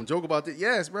 oh, y'all gonna joke about this?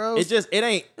 Yes, bro. It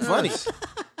ain't funny.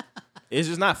 It's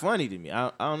just not funny to me.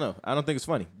 I don't know. I don't think it's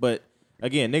funny. But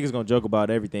again, niggas gonna joke about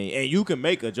everything, and you can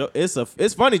make a joke.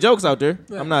 It's funny jokes out there.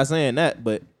 Right. I'm not saying that,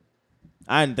 but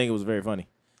I didn't think it was very funny.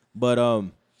 But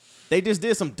they just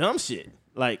did some dumb shit,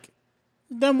 like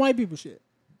Dumb white people shit.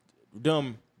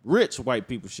 dumb rich white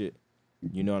people shit.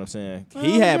 You know what I'm saying? Well,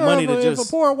 He had sure, money to if just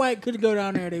a poor white could go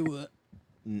down there, they would.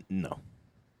 no,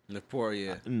 the poor,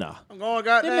 yeah. nah. I'm going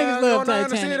Them niggas love down to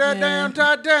see Titanic, that man. damn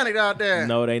Titanic out there.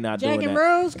 No, they not Jack doing and that.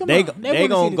 Rose, come They on. go- They they wanna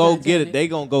gonna see the go get it. Titanic. They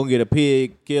gonna go get a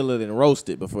pig, kill it, and roast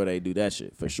it before they do that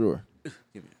shit for sure. They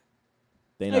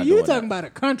Hey, not you doing talking that. about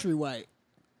a country white?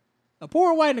 A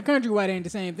poor white and a country white ain't the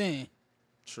same thing.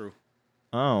 True.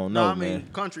 I don't No, know, I mean, man.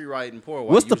 country white and poor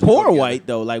white. What's the usually go poor together. white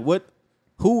though? Like what?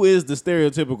 Who is the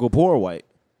stereotypical poor white?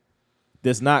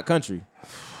 That's not country.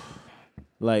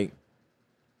 Like,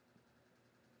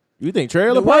 you think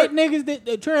trailer The park? white niggas,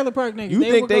 the trailer park niggas. You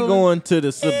think they going to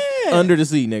the Yeah. under the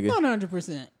sea, nigga?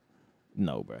 100%.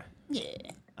 No, bruh. Yeah.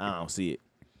 I don't see it.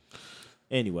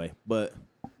 Anyway, but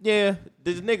yeah,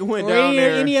 the nigga went Or down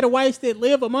there. any of the whites that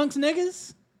live amongst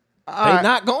niggas? They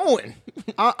not going.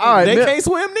 All right, They can't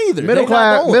swim neither. middle They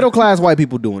not going. class white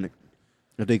people doing it.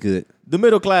 If they could. The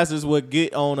middle classes would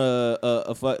get on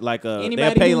they'll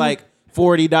Anybody pay who- like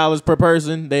 $40 per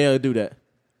person. They'll do that.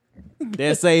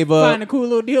 They'll save Find a cool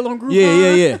little deal on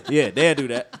Groupon. yeah. They'll do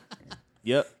that.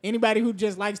 Yep. Anybody who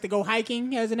just likes to go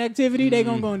hiking as an activity, they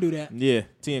gonna go and do that. Yeah.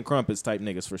 Tea and crumpets type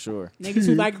niggas for sure. Niggas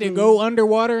who like to go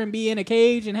underwater and be in a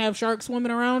cage and have sharks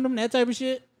swimming around them, that type of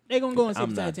shit, they gonna go and see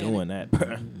I'm the not Titanic. doing that,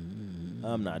 bro.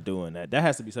 I'm not doing that. That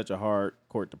has to be such a hard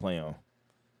court to play on.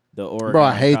 The Oregon Bro,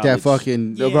 I hate that College.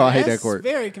 fucking. Yeah, bro, I hate that that's court.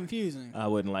 very confusing. I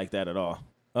wouldn't like that at all.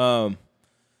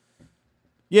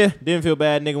 Yeah, didn't feel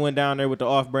bad. Nigga went down there with the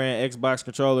off-brand Xbox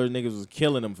controllers. Niggas was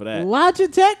killing him for that.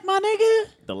 Logitech, my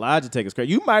nigga. The Logitech is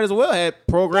crazy. You might as well have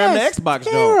programmed That's the Xbox joint.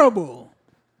 terrible.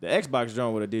 The Xbox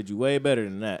joint would have did you way better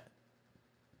than that.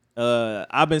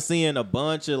 I've been seeing a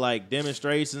bunch of like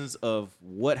demonstrations of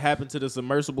what happened to the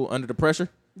submersible under the pressure.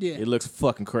 Yeah. It looks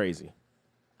fucking crazy.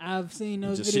 I've seen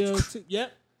those Just shit- videos too.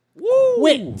 Yep. Woo!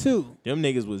 Wet too. Them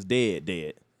niggas was dead.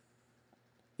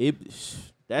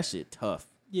 That shit tough.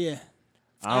 Yeah.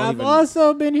 I don't I've even-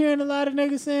 also been hearing a lot of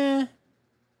niggas saying,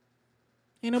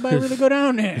 ain't nobody really go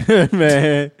down there.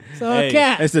 Man, So Hey.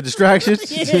 cat. it's a distraction.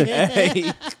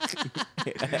 Hey.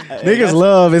 Niggas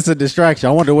love it's a distraction.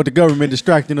 I wonder what the government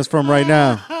distracting us from right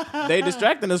now. They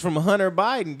distracting us from Hunter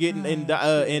Biden getting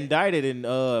indicted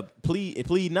and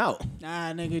pleading out.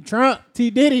 Nah, nigga, Trump, T.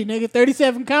 Diddy, nigga,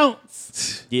 37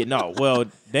 counts. Yeah, no. Well,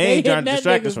 they They ain't trying hitting to that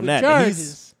distract nigga us from with that.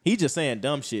 charges. He's just saying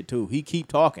dumb shit too. He keep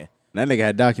talking. That nigga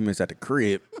had documents at the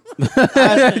crib.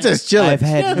 Just chilling I've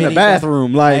had in the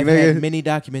bathroom. Like, I've had nigga. many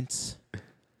documents.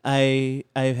 I've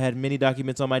had many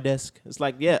documents on my desk. It's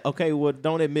like, yeah, okay, well,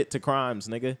 don't admit to crimes,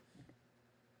 nigga.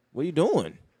 What are you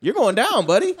doing? You're going down,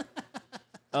 buddy.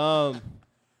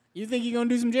 You think you gonna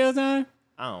do some jail time?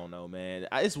 I don't know, man.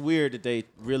 It's weird that they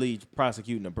really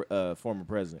prosecuting a former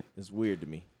president. It's weird to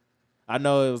me. I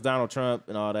know it was Donald Trump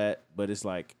and all that, but it's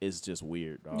like it's just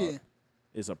weird, dog. Yeah.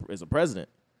 It's a president.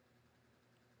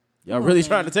 Y'all Come on, really man.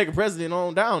 trying to take a president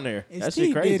on down there? It's That T.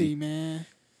 shit crazy. Diddy, man.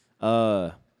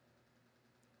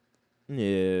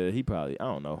 Yeah, he probably. I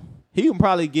don't know. He'll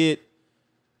probably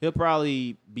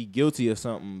be guilty of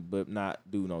something, but not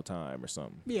do no time or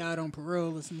something. Be out on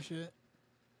parole or some shit.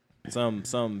 Some.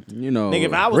 You know, Nigga,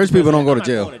 if I was rich the people don't president, go to I'm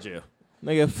jail. not going to jail.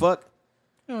 Nigga, fuck.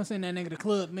 You don't send that nigga to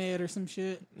Club Med or some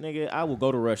shit. Nigga, I will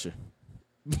go to Russia.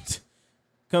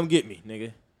 Come get me,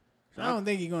 nigga. I don't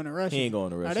think he's going to Russia. He ain't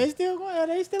going to Are Russia. they still going? Are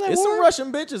they still at It's war? some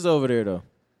Russian bitches over there though.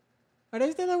 Are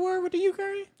they still at war with the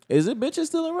Ukraine? Is it bitches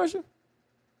still in Russia?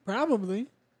 Probably.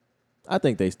 I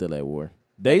think they still at war.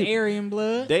 They Aryan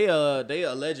blood. they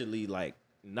allegedly like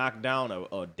knocked down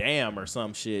a dam or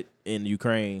some shit in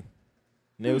Ukraine.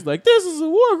 And it was like, this is a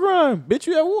war crime. Bitch,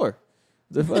 you at war.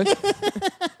 The fuck?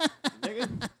 Nigga,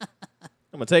 I'm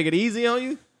gonna take it easy on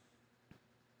you.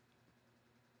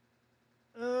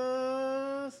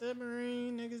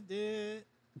 Submarine niggas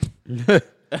dead.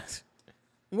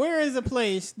 Where is a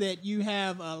place that you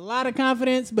have a lot of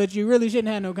confidence, but you really shouldn't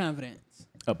have no confidence?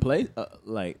 A place?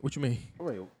 Like, what you mean?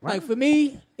 Like for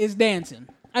me, it's dancing.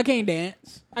 I can't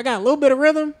dance. I got a little bit of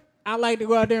rhythm. I like to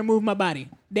go out there and move my body.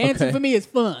 Dancing Okay. for me is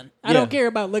fun. I Yeah. don't care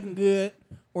about looking good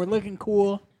or looking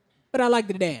cool, but I like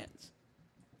to dance.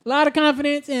 A lot of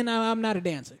confidence, and I'm not a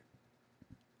dancer.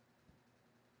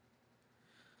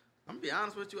 I'm gonna be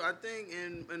honest with you. I think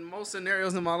in most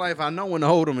scenarios in my life, I know when to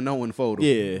hold them and know when to fold them.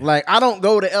 Yeah. Like, I don't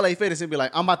go to LA Fitness and be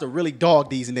like, I'm about to really dog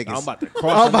these niggas. I'm about to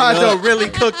cross I'm about them to really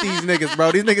cook these niggas,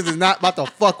 bro. These niggas is not about to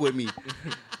fuck with me.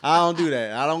 I don't do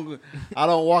that. I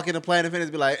don't walk into Planet Fitness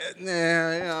and be like, nah,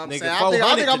 you know what I'm Nigga, saying? I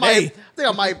 400 think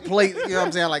I might plate, you know what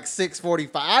I'm saying, like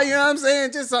 645. You know what I'm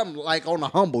saying? Just something like on the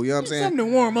humble, you know what I'm saying? Something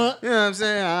to warm up. You know what I'm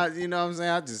saying? You know what I'm saying?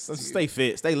 I just Stay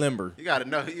fit, stay limber. you gotta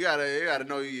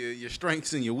know your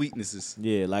strengths and your weaknesses.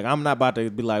 Yeah, like I'm not about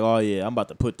to be like, oh yeah, I'm about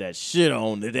to put that shit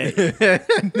on today.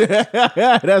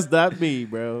 That's not me,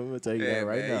 bro. I'm gonna tell you that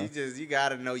right man, now, you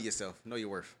gotta know yourself, know your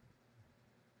worth.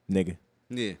 nigga.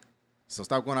 Yeah. So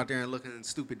stop going out there and looking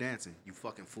stupid dancing, you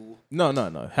fucking fool. No.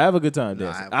 Have a good time Nah,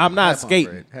 dancing. have I'm fun. not Have fun,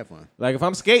 skating. Fred. Have fun. Like if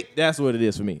I'm skate, that's what it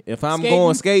is for me. If I'm Skating?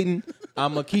 going skating,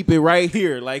 I'm gonna keep it right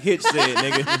here, like Hitch said,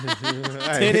 nigga.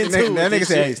 10 and 2. That nigga this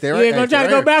said, shit. hey, stay You right. ain't gonna hey, try to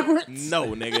stay go right backwards? No,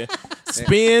 nigga.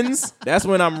 Spins. That's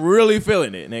when I'm really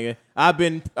feeling it, nigga.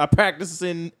 I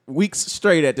practicing weeks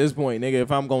straight at this point, nigga.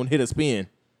 If I'm gonna hit a spin,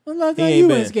 When last He time ain't you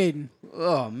been. went skating? here.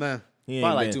 Oh man, He ain't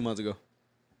probably like been. 2 months ago.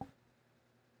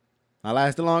 I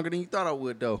lasted longer than you thought I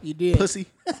would, though. You did. Pussy.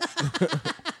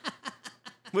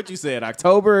 what you said,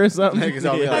 October or something? Niggas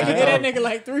always I like, can get that nigga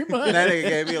like 3 months. That nigga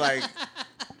gave me like,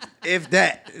 if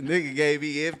that. Nigga gave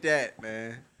me if that,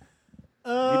 man.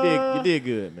 You did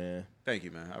good, man. Thank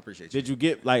you, man. I appreciate you. Did you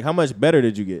get like how much better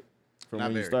did you get from Not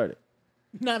when you very. started?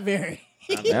 Not very.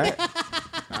 Alright.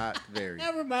 Not very.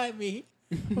 That remind me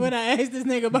when I asked this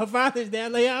nigga about Father's Day.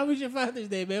 I'm like, how was your Father's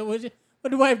Day, man? What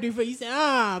the wife do for you? He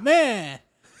said, man,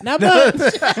 not much.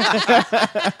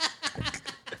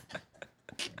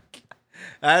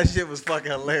 That shit was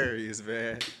fucking hilarious,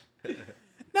 man.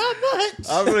 Not much.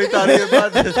 I really thought he was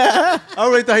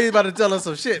about to tell us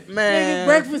some shit, man. Nigga,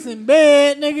 breakfast in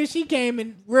bed, nigga. She came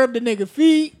and rubbed the nigga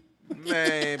feet.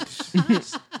 Man,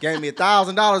 gave me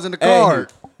 $1,000 in the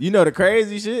card. Hey, you know the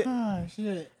crazy shit Oh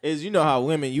shit. is, you know how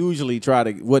women usually try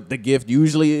to, what the gift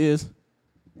usually is.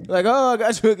 Like, oh, I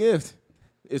got you a gift.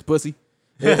 It's pussy.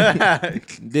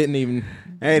 Didn't even.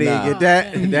 Hey, didn't get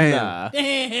that. man. Damn. Nah.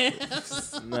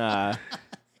 Damn. Nah.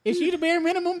 Is she the bare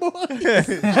minimum, boy?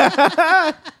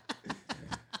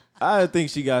 I think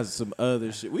she got some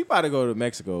other shit. We about to go to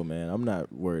Mexico, man. I'm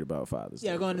not worried about Father's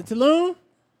Yeah, Day. going to Tulum.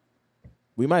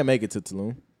 We might make it to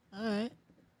Tulum. All right.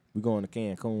 We going to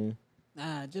Cancun.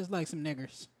 Nah, just like some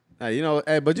niggers. Hey,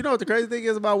 but you know what the crazy thing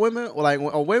is about women? Well, like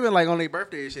women, like on their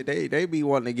birthday and shit, they be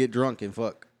wanting to get drunk and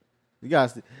fuck. You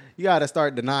gotta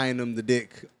start denying them the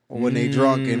dick when they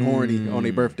drunk and horny on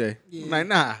their birthday. Yeah. I'm like,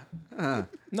 nah.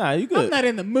 Nah, you I'm good. not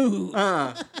in the mood.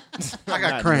 I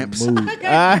got cramps. Mood.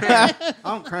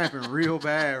 I'm cramping real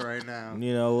bad right now.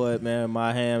 You know what, man?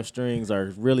 My hamstrings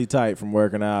are really tight from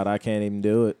working out. I can't even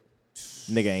do it.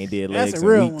 Nigga ain't did legs That's a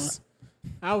in real weeks.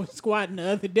 I was squatting the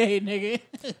other day, nigga.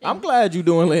 I'm glad you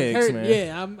doing legs, Hurt, man.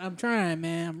 yeah, I'm trying,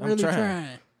 man. I'm really trying.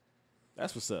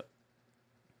 That's what's up.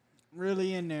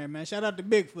 Really in there, man. Shout out to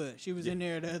Bigfoot. She was in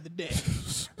there the other day.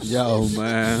 Yo,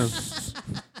 man.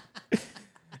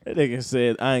 That nigga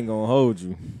said, I ain't gonna hold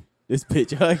you. This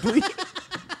bitch ugly.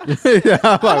 I'm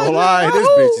not gonna lie, this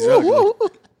bitch is ugly.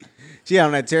 She had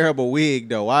on that terrible wig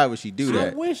though. Why would she do I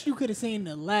that? wish you could have seen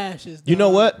the lashes. You know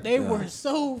dog. what? They were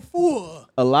so full.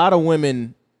 A lot of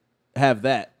women have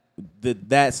that.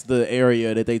 That's the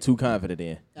area that they too confident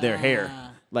in. Their hair.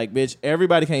 Ah. Like, bitch,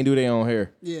 everybody can't do their own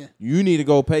hair. Yeah. You need to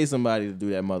go pay somebody to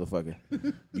do that motherfucker.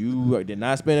 You did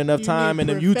not spend enough You time in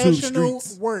need them YouTube professional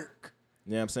streets. Work.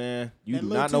 You know what I'm saying? You That do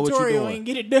little not know what you're tutorial doing. ain't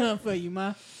get it done for you,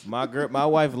 man. My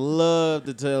wife loved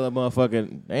to tell a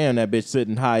motherfucker, damn, that bitch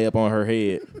sitting high up on her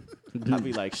head. I'd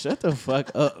be like, shut the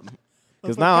fuck up.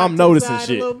 Because now Cock I'm to the noticing side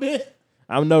A little shit. bit.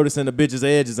 I'm noticing the bitch's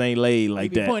edges ain't laid You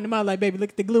like be that. pointing them out like, baby, look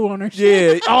at the glue on her.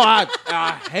 Yeah. Oh,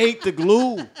 I hate the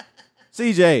glue.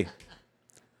 CJ,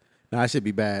 Nah, it should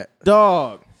be bad.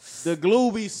 dog, the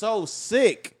glue be so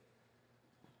sick.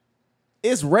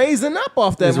 It's raising up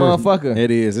off that motherfucker. It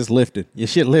is. It's lifted. Your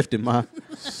shit lifted, ma.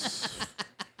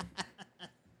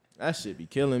 That shit be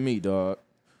killing me, dog.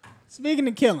 Speaking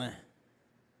of killing,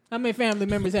 how many family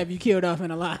members have you killed off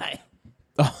in a lie?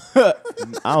 I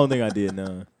don't think I did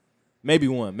none. Maybe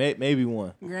one. Maybe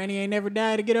one. Granny ain't never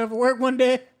died to get off of work one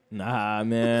day. Nah,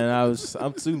 man.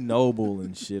 I'm too noble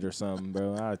and shit or something,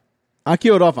 bro. I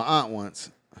killed off an aunt once.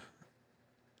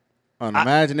 An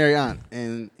imaginary aunt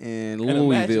in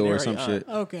Louisville or imaginary some aunt. shit.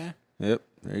 Okay. Yep.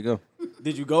 There you go.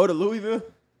 Did you go to Louisville?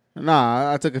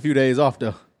 Nah, I took a few days off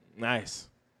though. Nice.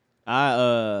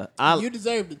 I You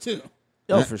deserved it too.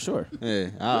 oh for sure. Yeah.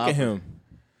 Look at him.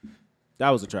 That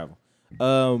was a travel.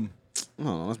 Hold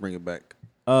on, let's bring it back.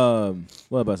 What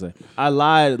about to say? I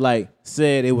lied, like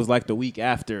said it was like the week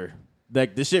after.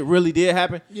 Like the shit really did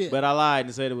happen. Yeah. But I lied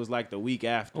and said it was like the week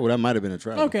after. Oh, that might have been a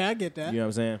travel. Okay, I get that. You know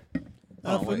what I'm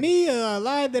saying? For me, a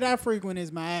lie that I frequent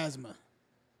is my asthma.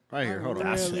 Right here. Hold on.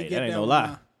 That's- Really that get ain't no one lie.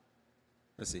 out.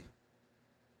 Let's see.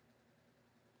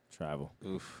 Travel.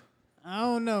 Oof. I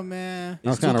don't know, man. That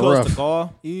was It's too kinda close rough. to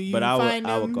call. You but find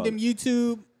I would them call it.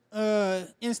 YouTube,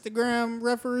 Instagram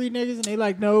referee niggas, and they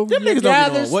like, no, Them you niggas don't be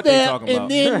gather knowing what they step, talking and about.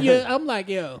 then you, I'm like,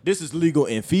 yo, This is legal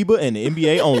in FIBA and the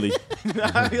NBA only.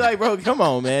 I be like, bro, come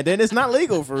on, man. Then it's not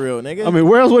legal for real, nigga. I mean,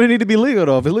 where else would it need to be legal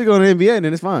though? If it's legal in the NBA,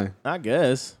 then it's fine. I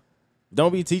guess.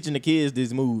 Don't be teaching the kids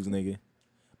these moves, nigga.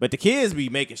 But the kids be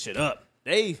making shit up.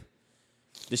 The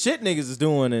shit niggas is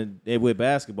doing it with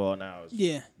basketball now is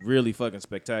yeah. really fucking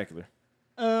spectacular.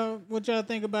 What y'all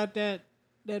think about that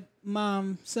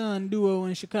mom-son duo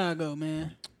in Chicago,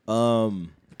 man?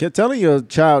 Telling your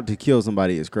child to kill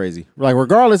somebody is crazy. Like,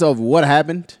 regardless of what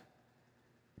happened,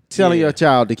 telling Yeah. your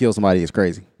child to kill somebody is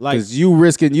crazy. Like- Because you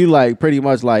risking, you like pretty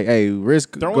much like, hey,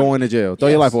 risk Throwing- going to jail. Throw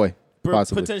your Yes. life away.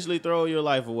 Possibly. Potentially throw your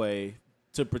life away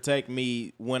to protect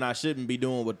me when I shouldn't be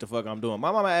doing what the fuck I'm doing.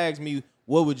 My mama asked me,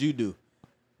 what would you do?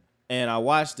 And I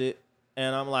watched it,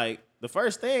 and I'm like, the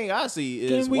first thing I see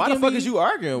is, why the fuck is you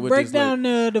arguing with break this down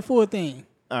the full thing?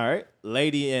 All right,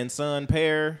 lady and son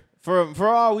pair. For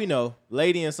all we know,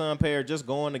 lady and son pair just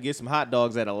going to get some hot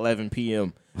dogs at 11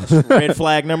 p.m. Red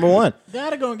flag number one.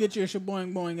 Gotta go and get you a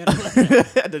shaboing boing at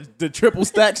the triple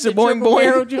stack the shaboing triple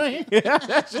barrel boing. joint. Yeah,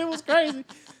 that shit was crazy.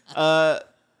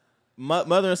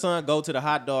 Mother and son go to the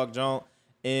hot dog joint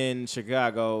in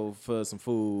Chicago for some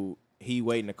food. He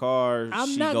wait in the car. I'm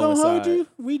she not go gonna inside. hold you.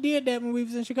 We did that when we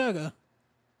was in Chicago.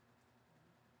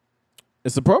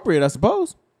 It's appropriate, I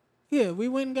suppose. Yeah, we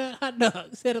went and got hot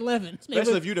dogs at 11.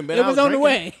 Especially if you done been It out was on the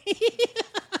drinking. way.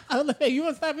 I was like, hey, you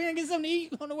want to stop here and get something to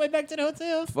eat on the way back to the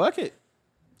hotel? Fuck it.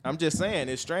 I'm just saying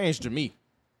it's strange to me.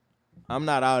 I'm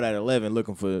not out at 11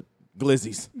 looking for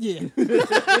glizzies. Yeah.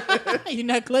 You're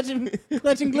not clutching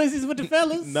glizzies with the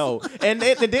fellas? No. And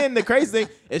then the crazy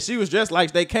thing is she was just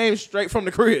like they came straight from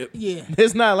the crib. Yeah.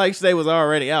 It's not like they was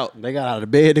already out. They got out of the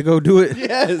bed to go do it.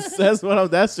 Yes, that's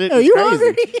what that shit Oh, is you crazy.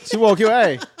 hungry? She woke you,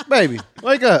 hey, baby,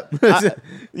 wake up.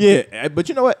 Yeah, but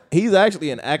you know what? He's actually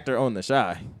an actor on The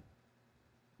Shy.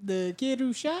 The kid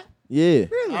who shot? Yeah.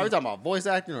 Are we talking about voice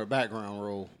acting or background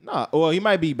role? Nah, well, he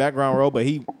might be background role, but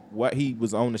he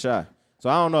was on The Shy. So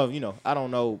I don't know if, I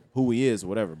don't know who he is or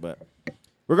whatever, but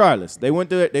regardless, they went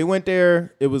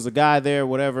there. It was a guy there,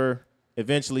 whatever.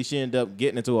 Eventually, she ended up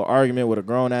getting into an argument with a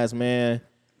grown-ass man,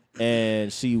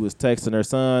 and she was texting her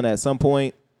son at some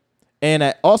point.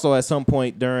 And also at some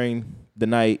point during the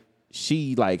night,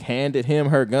 she, handed him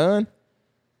her gun.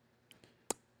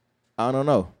 I don't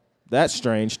know. That's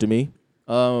strange to me.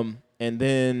 And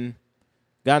then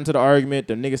got into the argument.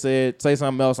 The nigga said, say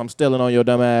something else. I'm stealing on your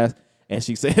dumb ass. And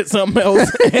she said something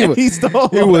else, and he stole.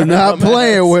 He was not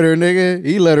playing with her, nigga.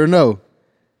 He let her know.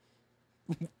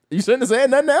 You shouldn't have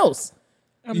said nothing else.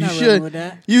 I'm not running with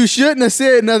that. You shouldn't have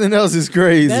said nothing else. Is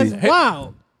crazy. That's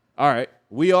wild. All right,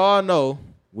 we all know.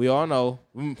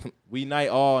 We might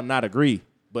all not agree,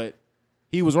 but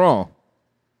he was wrong.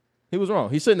 He was wrong.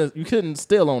 He shouldn't have. You couldn't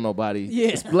steal on nobody.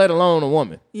 Yeah. Let alone a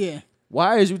woman. Yeah.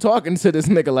 Why is you talking to this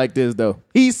nigga like this though?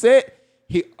 He said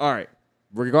all right.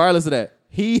 Regardless of that.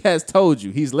 He has told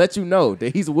you, he's let you know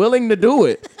that he's willing to do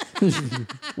it.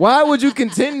 Why would you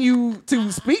continue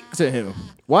to speak to him?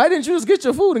 Why didn't you just get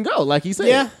your food and go, like he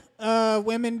said? Yeah,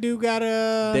 women do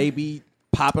gotta. They be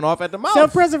popping off at the mouth.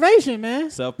 Self-preservation,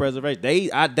 man. Self-preservation.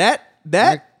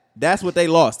 That's what they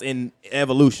lost in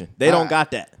evolution. They don't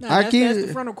got that. Nah, that's the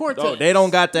frontal cortex. Oh, they don't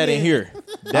got that in here.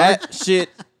 That shit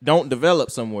don't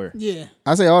develop somewhere. Yeah.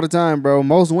 I say all the time, bro,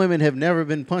 most women have never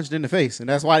been punched in the face. And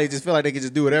that's why they just feel like they can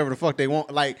just do whatever the fuck they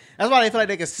want. Like, that's why they feel like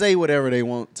they can say whatever they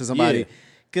want to somebody.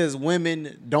 Because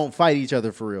women don't fight each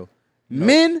other for real. No.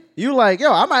 Men, you like,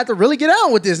 yo, I might have to really get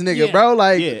on with this nigga, bro.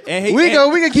 Like, we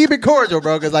can keep it cordial,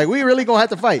 bro, because, like, we really going to have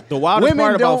to fight. The wildest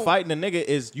part about fighting a nigga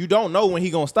is you don't know when he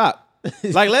going to stop.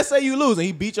 Like, let's say you lose and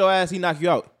he beat your ass, he knock you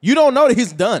out. You don't know that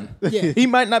he's done. Yeah. He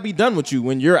might not be done with you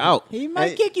when you're out. He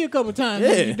might kick you a couple times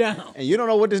when you're down. And you don't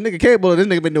know what this nigga capable of. This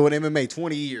nigga been doing MMA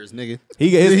 20 years, nigga.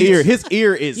 His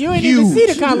ear is you ain't huge. even see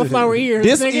the cauliflower ear.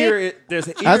 This nigga. ear, there's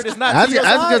an ear that's not to your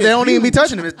That's side. because they don't even be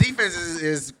touching him. His defense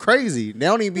is crazy. They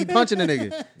don't even be punching the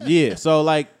nigga. Yeah, so,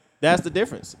 like, that's the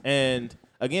difference. And,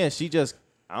 again, she just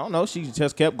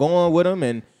kept going with him,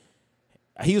 and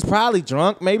he was probably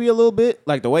drunk maybe a little bit.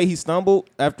 Like, the way he stumbled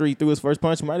after he threw his first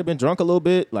punch, he might have been drunk a little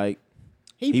bit. Like,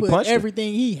 he put punched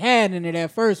everything he had into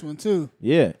that first one, too.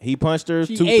 Yeah, he punched her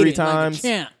She 2-3 times.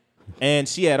 like a champ. And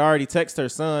she had already texted her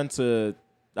son to,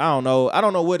 I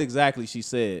don't know what exactly she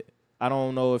said. I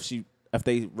don't know if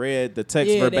they read the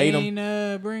text verbatim. They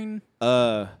ain't bring.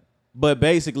 But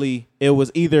basically, it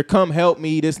was either come help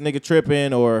me, this nigga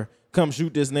tripping, or come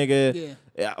shoot this nigga.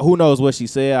 Yeah. Who knows what she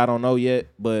said? I don't know yet,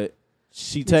 but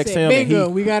she texted him. Bingo,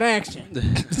 we got action.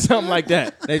 Something like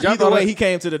that. Either way, he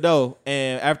came to the door,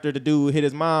 and after the dude hit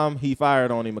his mom, he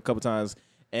fired on him a couple times,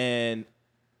 and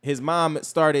his mom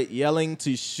started yelling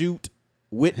to shoot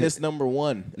witness number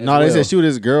one. No, they said shoot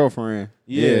his girlfriend.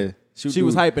 Yeah. She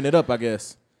was hyping it up, I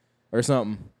guess, or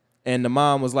something. And the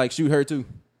mom was like, shoot her too.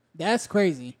 That's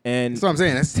crazy. And that's what I'm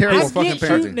saying. That's terrible fucking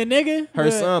parenting. Shooting the nigga.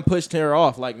 Her son pushed her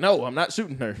off, like, no, I'm not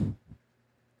shooting her.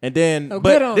 And then,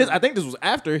 I think this was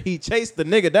after he chased the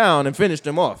nigga down and finished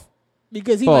him off.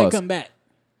 Because he might come back.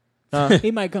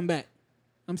 He might come back.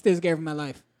 I'm still scared for my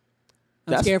life.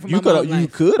 I'm scared for my mom's life. You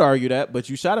could argue that, but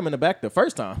you shot him in the back the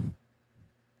first time.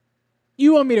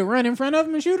 You want me to run in front of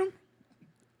him and shoot him?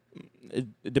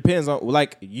 It depends on,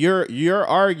 like, you're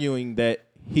arguing that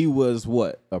he was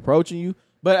approaching you,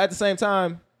 but at the same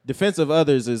time, defense of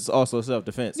others is also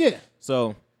self-defense. Yeah.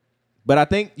 So, but I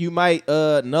think you might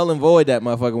null and void that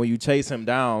motherfucker when you chase him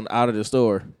down out of the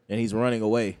store and he's running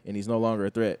away and he's no longer a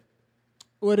threat.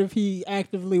 What if he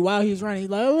actively, while he's running, he's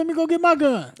like, oh, let me go get my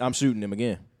gun? I'm shooting him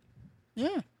again.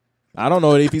 Yeah. I don't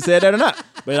know if he said that or not,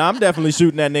 but I'm definitely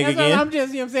shooting that nigga again. I'm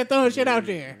just, throwing shit out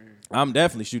there. I'm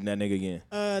definitely shooting that nigga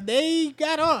again. They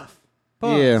got off.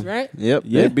 Pause, right? Yep.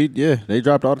 Yeah. They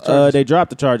dropped all the charges. They dropped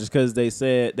the charges because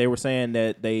they were saying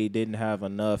that they didn't have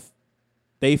enough.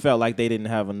 They felt like they didn't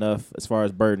have enough as far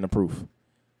as burden of proof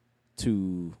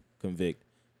to convict.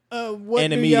 What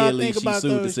and do y'all think about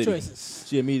those choices?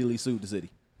 She immediately sued the city.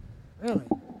 Really?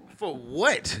 For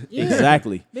what? Yeah.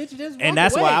 Exactly. Bitch, just and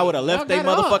that's away. why I would have left Y'all their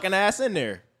got motherfucking ass in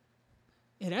there.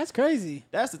 Yeah, that's crazy.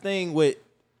 That's the thing with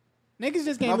Niggas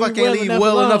just can't Motherfucker can't leave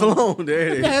well enough alone. There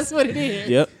it is. That's what it is.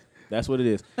 Yep, that's what it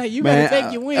is. Like, you Man, better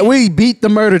take your win. we beat the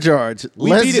murder charge.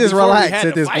 Let's beat it just before we relax had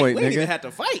at to this fight. point, We didn't even nigga. have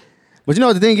to fight. But you know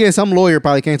what the thing is? Some lawyer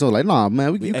probably came to us like, nah,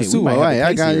 man, you can we sue. might All have right, a I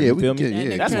case got here, it. you We feel can me? get That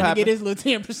it. nigga That's trying what to get his little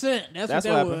 10%. That's That's what what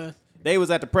that happened. was. They was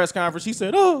at the press conference. She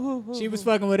said, "Oh, She was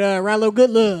fucking with Rallo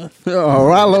Goodlove. Oh,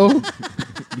 Rollo.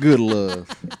 Good love.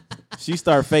 She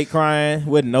started fake crying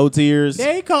with no tears."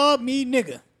 They called me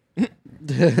nigga.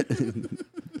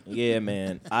 Yeah,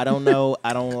 man. I don't know.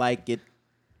 I don't like it.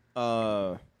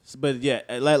 But yeah,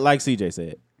 like CJ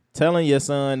said, telling your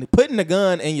son, putting the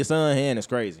gun in your son's hand is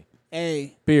crazy.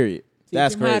 Hey, Period.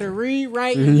 That's teach him how crazy. to read,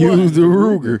 write, and Use what. the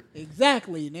Ruger.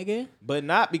 Exactly, nigga. But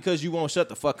not because you won't shut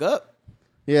the fuck up.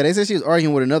 Yeah, they said she was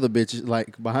arguing with another bitch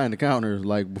like behind the counter,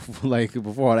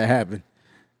 before all that happened.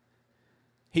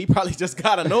 He probably just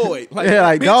got annoyed. Like, Yeah,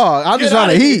 like, bitch, dog, I'm just get trying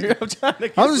to outta eat. here.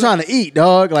 I'm just trying to eat,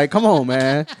 dog. Like, come on,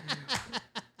 man.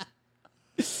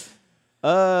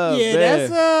 Yeah, Yeah, man.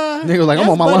 that's Nigga was like, I'm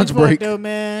that's on my buddy lunch fuck break. though,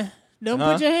 man. Don't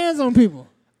Huh? put your hands on people.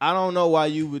 I don't know why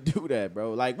you would do that,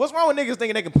 bro. Like, what's wrong with niggas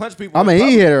thinking they can punch people? I in mean, he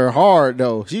public? hit her hard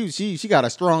though. She got a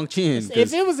strong chin. 'Cause-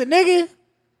 If it was a nigga,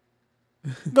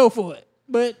 go for it.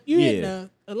 But you hitting Yeah.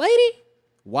 a lady?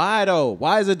 Why though?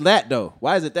 Why is it that though?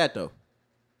 Why is it that though?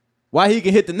 Why he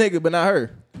can hit the nigga but not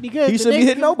her? Because He the shouldn't be nigga-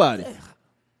 hitting nobody.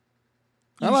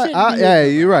 yeah,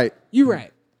 you're right. You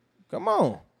right. Come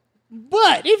on.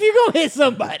 But if you gonna hit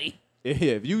somebody, Yeah,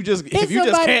 if you just hit if you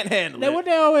just somebody- can't handle Now, it. what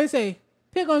they always say,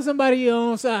 pick on somebody your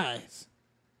own size.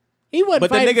 He wasn't But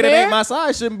the fighting nigga fair. that ain't my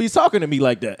size shouldn't be talking to me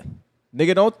like that.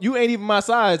 Nigga, you ain't even my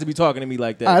size to be talking to me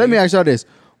like that. All right, let me nigga. ask y'all this: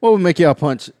 what would make y'all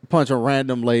punch a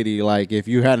random lady? Like, if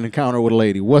you had an encounter with a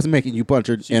lady, what's making you punch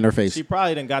her in her face? She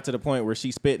probably done got to the point where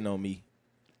she spitting on me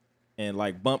and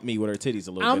like bumped me with her titties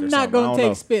a little bit. I'm or not something. I gonna don't take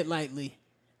know. spit lightly.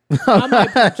 I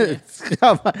might punch you.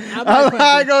 I'm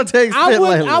not gonna take I spit would.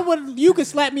 lightly. I would. You could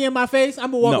slap me in my face.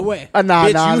 I'm gonna walk No. away. Nah,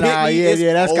 Bitch, you hit me, yeah, it's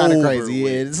that's kind of over crazy.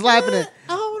 with. Yeah, slapping it.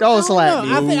 I Don't slap know.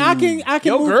 me. I think I can. I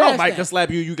can. Your move girl past might that. can slap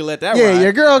you. You can let that Yeah, ride.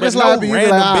 your girl can But slap no you, you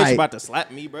random like, bitch alright. about to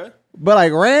slap me, bro. But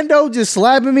like rando just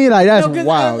slapping me, like that's No, 'cause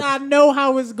wild. I know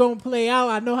how it's gonna play out.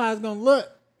 I know how it's gonna look.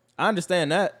 I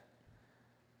understand that.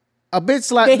 A bitch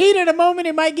slap. The heat of the moment,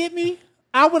 it might get me.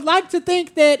 I would like to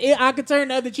think that I could turn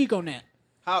the other cheek on that.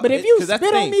 How, But if you 'cause that's the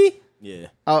spit on thing. me, Yeah.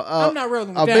 I'm not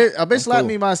rolling with a that. bitch slapped cool.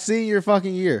 me my senior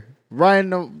fucking year.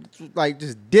 Random, like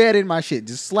just dead in my shit.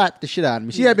 Just slapped the shit out of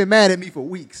me. She had been mad at me for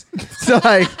weeks. So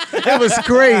like, it was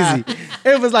crazy.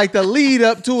 It was like the lead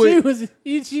up to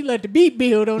it. she let the beat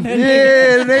build on that.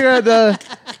 Yeah, nigga,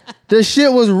 the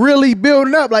shit was really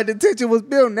building up. Like the tension was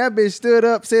building. That bitch stood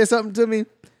up, said something to me,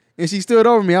 and she stood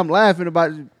over me. I'm laughing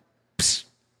about it. Psst.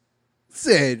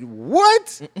 Said,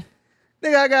 what?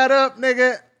 Nigga, I got up,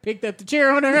 nigga. Picked up the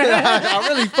chair on her. I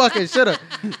really fucking should have.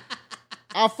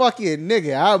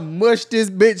 I mushed this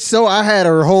bitch so I had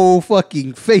her whole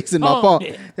fucking face in my Oh, palm.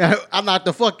 yeah. I knocked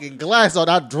the fucking glass out.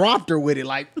 I dropped her with it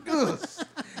like, ugh.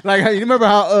 Like, you remember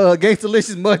how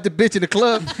Gangstalicious mugged the bitch in the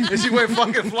club and she went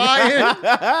fucking flying?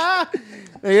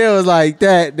 It was like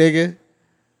that, nigga.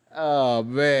 Oh,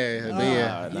 man. But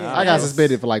yeah. I got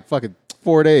suspended for like fucking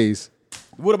 4 days.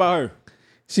 What about her?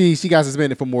 She got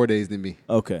suspended for more days than me.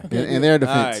 Okay. In their All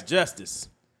defense. right, justice.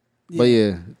 But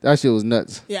yeah, that shit was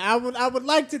nuts. Yeah, I would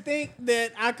like to think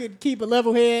that I could keep a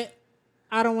level head.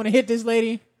 I don't want to hit this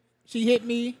lady. She hit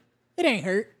me. It ain't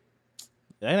hurt.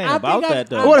 That ain't I about think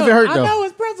that I though. What if it hurt, I though? know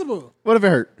it's principle. What if it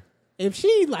hurt? If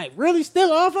she like really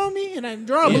still off on me and I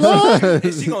draw blood,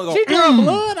 She gonna go. she draw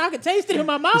blood. I can taste it in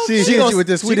my mouth. She She hit gonna- you with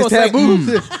the she sweetest gonna say, taboo.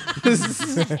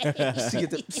 She get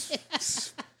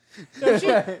the- So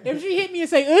if she hit me and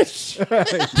say "ush,"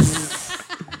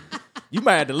 You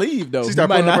might have to leave though. She You start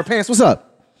might pulling up her not. pants. What's up?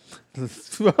 don't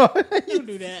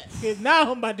do that. Because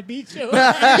now I'm about to beat you.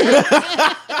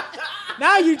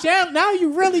 now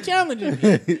you really challenging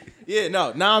me. Yeah,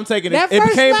 no. Now I'm taking it. That It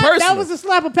first became slap, personal. that was a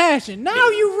slap of passion. Now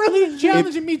you really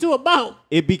challenging me to a bout.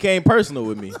 It became personal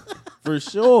with me. For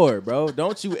sure, bro.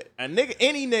 Don't you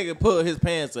any nigga put his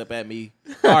pants up at me.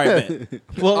 All right, bet.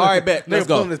 All right, bet. Let's Nigga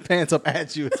go. pulling his pants up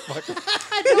at you. Don't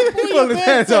pull your Pulling his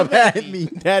pants up at me.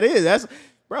 That's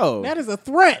bro. That is a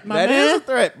threat, my That man. is a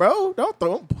threat, bro. Don't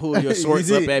pull your shorts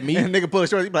You up see? at me. And nigga pull his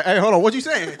shorts. He be like, hey, hold on. What you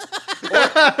saying? You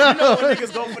know when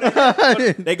niggas go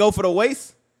for they go for the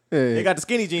waist. Yeah. They got the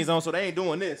skinny jeans on, so they ain't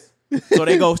doing this. So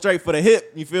they go straight for the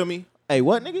hip. You feel me? Hey,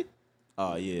 what, nigga?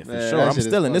 Oh yeah, for Man, sure. that I'm shit is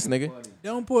stealing this fucking nigga.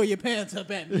 Don't pull your pants up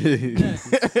at me.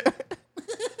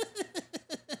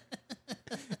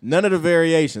 None of the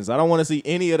variations. I don't want to see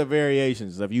any of the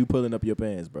variations of you pulling up your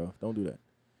pants, bro. Don't do that.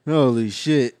 Holy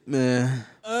shit, man.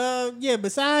 Yeah,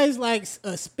 besides like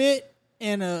a spit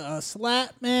and a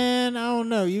slap, man, I don't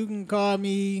know. You can call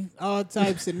me all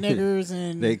types of niggers,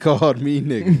 and They called me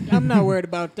nigga. I'm not worried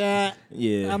about that.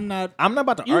 Yeah. I'm not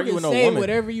about to You argue can with no say woman.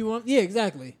 whatever you want. Yeah,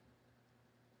 exactly.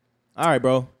 All right,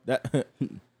 bro. That's it.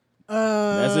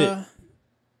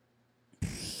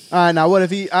 All right, now what if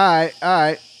he? All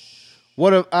right.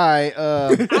 What if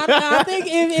I think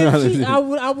if she, I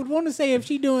would want to say if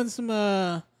she doing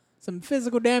some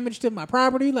physical damage to my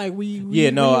property, like we Yeah,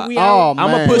 no, we oh, out, I'm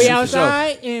man. gonna push we you for sure.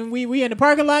 outside and we in the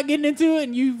parking lot getting into it,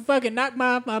 and you fucking knock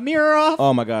my mirror off.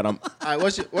 Oh my God, all right,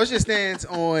 what's your stance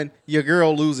on your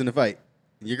girl losing the fight?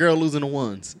 Your girl losing the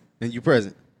ones, and you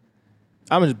present.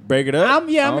 I'm gonna just break it up. I'm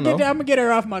gonna get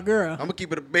her off my girl. I'm gonna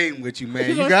keep it a beam with you, man. You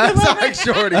You gonna got step on like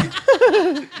shorty.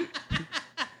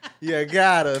 You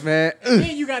got her, man.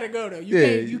 Then you gotta go though.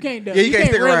 You can't duff. Yeah, you can't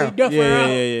stick really around. duff her out.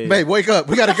 Yeah. Babe, wake up.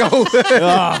 We gotta go.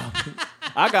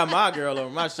 I got my girl over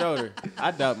my shoulder.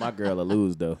 I doubt my girl will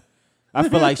lose though. I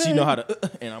feel like she know how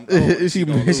to, and I'm going. she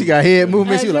got head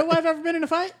movement. Has She your like, wife ever been in a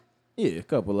fight? Yeah, a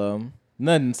couple of them.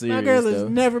 Nothing serious My girl has though.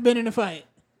 never been in a fight.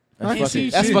 That's And fucking, she,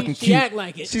 that's she, fucking she cute. act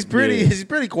like it. she's pretty. Yeah. She's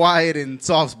pretty quiet and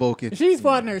soft spoken. She's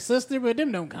fought her sister, but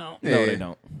them don't count. No, Yeah. they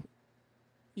don't.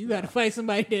 You gotta fight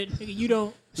somebody that nigga, you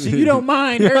don't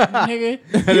mind hurting, nigga.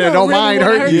 You Don't mind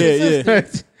wanna hurting hurt you. your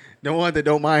sister. The one that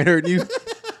don't mind hurting you.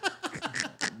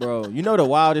 Bro, you know the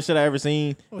wildest shit I ever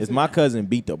seen is it? my cousin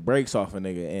beat the brakes off a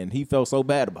nigga, and he felt so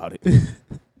bad about it.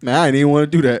 Man, I didn't even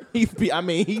want to do that. he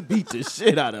beat the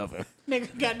shit out of him.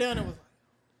 Nigga got done and was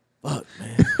Fuck,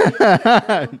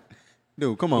 man.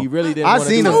 Dude, come on. He really didn't I wanna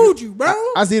seen do a, it. told you, bro.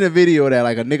 I seen a video of that,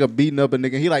 like a nigga beating up a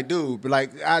nigga. He like, dude,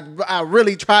 like I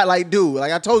really tried, like, dude,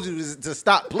 like I told you to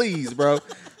stop, please, bro.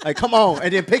 Like, come on,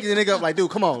 and then picking the nigga up, like,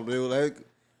 dude, come on, dude, like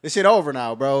this shit over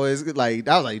now, bro. It's like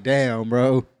I was like, damn,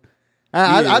 bro.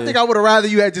 I Yeah. think I would have rather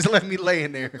you had just left me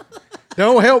laying there.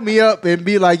 Don't help me up and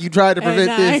be like you tried to Hey, prevent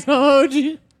nah, I this. ain't gonna hold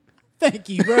you. Thank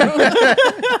you, bro.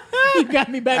 You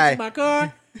got me back Hey. to my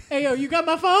car. Hey, yo, you got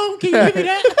my phone? Can you give me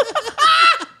that?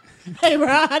 Hey,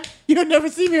 bro, you'll never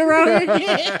see me around here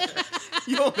again.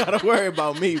 You don't gotta worry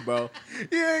about me, bro.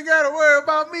 You ain't gotta worry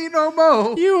about me no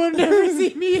more. You will never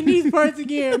see me in these parts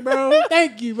again, bro.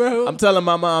 Thank you, bro. I'm telling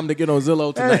my mom to get on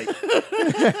Zillow tonight.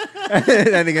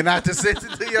 That nigga not to send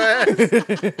it to your ass.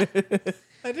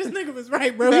 Like, this nigga was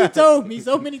right, bro. He told me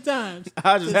so many times.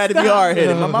 I just had to be Stop. hard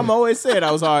headed. My mom always said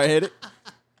I was hard headed.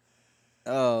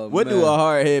 Oh, What do a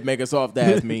hard head make a soft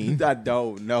ass mean? I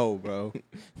don't know, bro.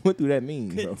 What do that mean,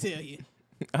 bro? Couldn't tell you.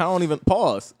 I don't even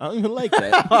pause. I don't even like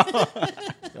that.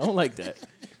 I don't like that.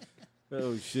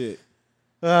 Oh shit.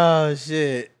 Oh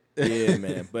shit. Yeah,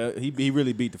 man. But he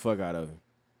really beat the fuck out of him.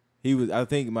 He was, I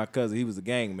think my cousin, he was a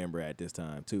gang member at this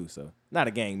time too. So not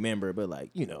a gang member, but like,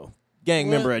 you know, gang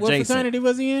member What adjacent. fraternity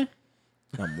was he in?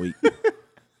 I'm weak.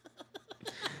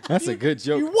 That's a good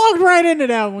joke. You walked right into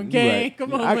that one, You Kane. right.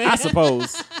 Come on, I, man. I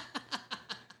suppose.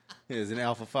 Here's an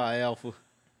Alpha Phi Alpha.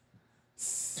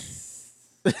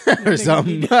 Or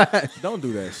something. Don't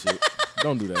do that shit.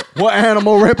 Don't do that. What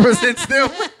animal represents them?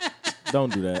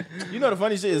 Don't do that. You know the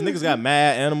funny shit is niggas got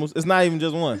mad animals. It's not even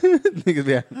just one. Niggas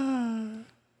be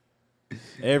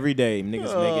Every day, niggas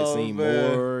make it Oh, seem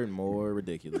man. more and more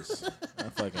ridiculous. I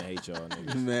fucking hate y'all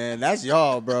niggas. man, that's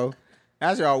y'all, bro.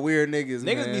 That's y'all weird niggas.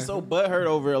 Niggas man. be so butthurt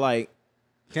over like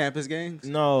campus gangs.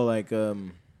 no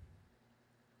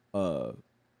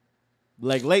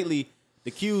like lately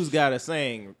the Q's got a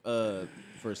saying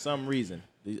for some reason.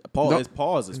 Pause, Don't- it's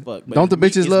pause as fuck. But don't the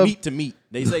meat- bitches it's love- meat to meat?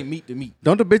 They say meat to meat.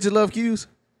 Don't the bitches love cues?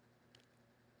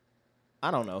 I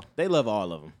don't know. They love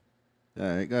all of them.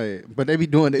 All right, go ahead. But they be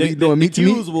doing The meat to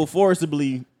Q's meat. will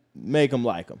forcibly make them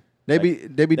like them. They be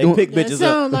They doing. pick That bitches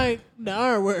sound up. like the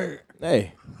R word.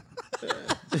 Hey,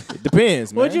 it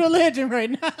depends, man. What you alleging right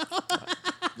now?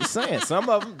 Just saying, some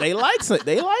of them they like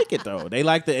it though. They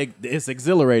like it's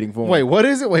exhilarating for them. Wait, what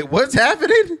is it? Wait, what's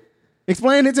happening?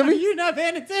 Explain it to me. You not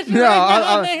paying attention No, right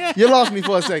now, nigga. you lost me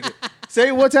for a second.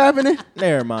 Say what's happening.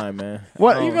 Never mind, man.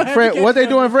 What, You gonna have to Fred? catch What they up.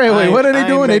 doing, Fred? I Wait, ain't- what are I they ain't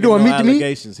doing? They making doing no meat to meat.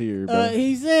 allegations here, bro.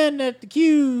 He's saying that the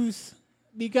Q's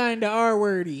be kind of R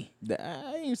wordy.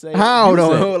 I ain't say How you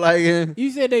though? said- Like,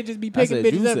 You said they just be picking said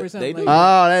bitches you up said or something they like do.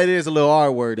 that. oh, that is a little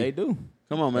R wordy. They do.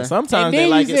 Come on, man. Sometimes And they then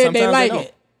like you it. said Sometimes they they like don't.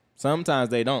 it. Sometimes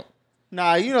they don't.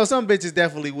 Nah, you know some bitches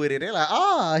definitely with it. They're like,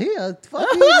 oh, he a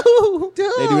fucking dude.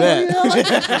 They do that. Yeah, I like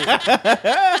that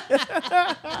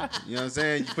shit. You know what I'm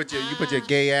saying? You put your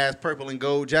gay ass purple and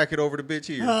gold jacket over the bitch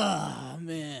here. Oh,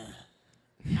 man.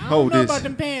 I don't Hold know this. about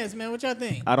them pants, man. What y'all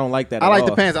think? I don't like that. I at like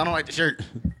the all. pants. I don't like the shirt.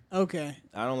 Okay.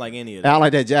 I don't like any of I that. don't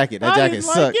like that jacket. That I jacket didn't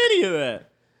sucks. like any of that.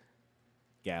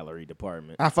 Gallery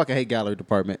department. I fucking hate gallery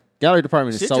department. Gallery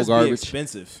department is Shit so just be garbage.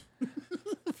 expensive.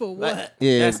 For what? Like,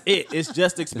 Yeah. that's it. It's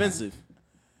just expensive.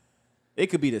 It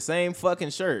could be the same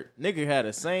fucking shirt. Nigga had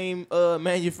the same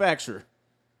manufacturer.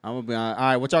 I'm gonna be all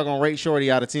right. What y'all gonna rate Shorty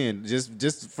out of 10?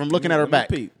 Just from looking at her back.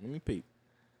 Let me peep.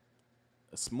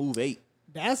 A smooth 8.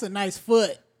 That's a nice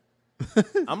foot.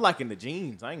 I'm liking the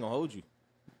jeans. I ain't gonna hold you.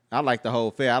 I like the whole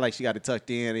fit. I like she got it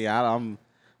tucked in. Yeah, I'm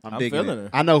digging feeling it. her.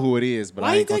 I know who it is, but Why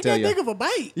I you ain't gonna take tell that you. nigga for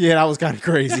bite? Yeah, that was kind of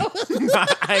crazy.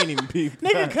 I ain't even peep.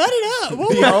 Nigga, cut it up. What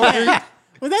was that?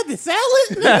 Was that the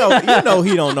salad? You know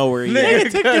he don't know where he is.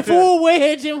 Nigga took the full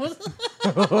wedge and was.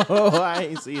 Oh, I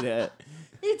ain't see that.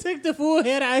 He took the full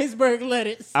head of iceberg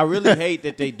lettuce. I really hate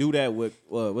that they do that with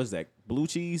what's that? Blue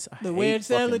cheese? I The hate wedge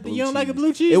fucking salad? blue You don't like a cheese.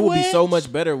 blue cheese It would be wedge? so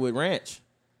much better with ranch.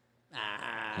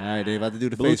 All right, they about to do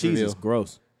the Blue face cheese reveal. is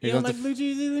gross. You Here don't comes like blue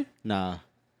cheese either? Nah,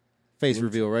 face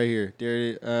reveal right here. There it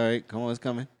is. All right, come on, it's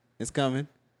coming. It's coming.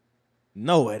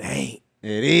 No, it ain't.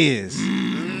 It is.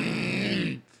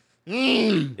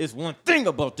 It's one thing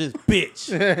about this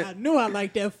bitch. I knew I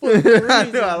liked that foot. For a reason, I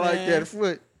know I like man. that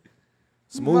foot.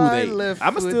 Smooth My 8. left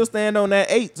I'ma foot. still stand on that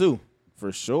 8 too.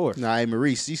 For sure. Nah, hey,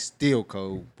 Maurice, she's still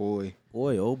cold, boy.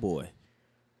 Boy, oh boy.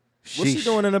 What's she Sheesh.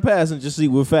 doing in the passenger seat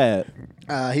with Fab?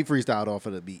 He freestyled off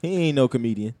of the beat. He ain't no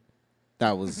comedian.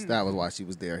 That was why she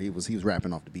was there. He was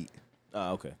rapping off the beat.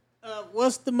 Oh, okay.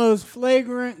 What's the most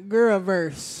flagrant girl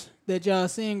verse that y'all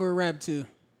sing or rap to?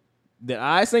 Did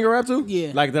I sing a rap too?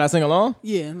 Yeah. Like, did I sing along?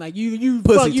 Yeah, like you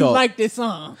Pussy talk. like this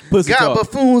song. Pussy Got talk.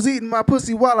 buffoons eating my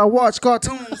pussy while I watch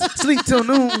cartoons. Sleep till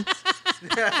noon.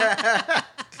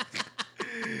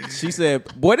 She said,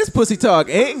 boy, this pussy talk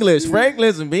English,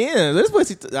 Franklin's and beans. This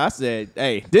pussy I said,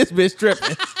 hey, this bitch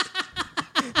tripping.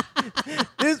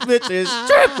 This bitch is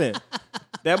tripping.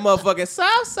 That motherfucking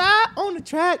south side on the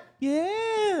track.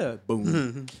 Yeah.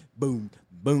 Boom. Boom.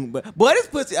 Boom. Boy, this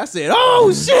pussy. I said,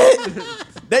 oh shit.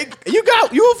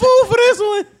 You a fool for this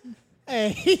one?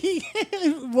 Hey,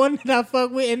 one that I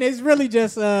fuck with, and it's really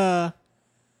just no,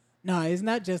 it's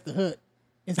not just the hook.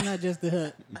 It's not just the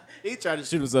hook. He tried to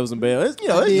shoot himself some bail. It's just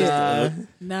a hook.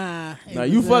 Nah. Nah,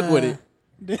 you fuck with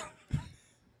it.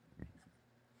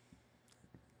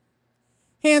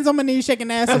 Hands on my knees, shaking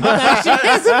ass. On my ass, shaking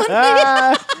hands on my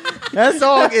knees. That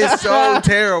song is so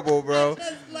terrible, bro. I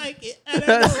just like it. I don't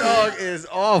That know. song is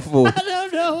awful. I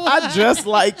don't know. I just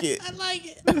like it. I like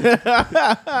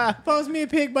it. Post me a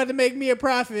pic, but to make me a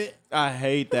profit. I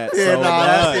hate that Yeah, so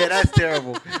nah, much. that's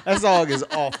terrible. That song is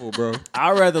awful, bro.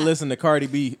 I'd rather listen to Cardi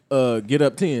B Get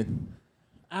Up 10.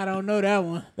 I don't know that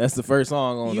one. That's the first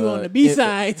song on You on the B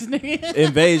sides, nigga.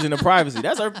 Invasion of Privacy.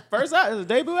 That's her first album, her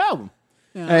debut album.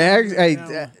 No,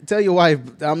 Hey, tell your wife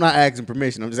I'm not asking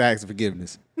permission. I'm just asking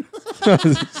forgiveness.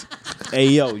 Hey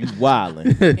yo, you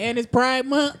wildin'. and it's Pride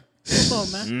Month. Come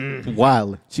on, man.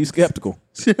 Wildin'. She's skeptical.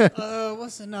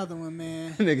 What's another one,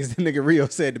 man? Nigga Rio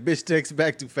said the bitch texts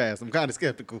back too fast. I'm kind of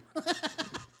skeptical.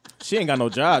 She ain't got no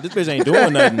job. This bitch ain't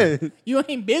doing nothing. You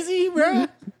ain't busy, bro?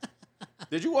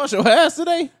 Did you wash your ass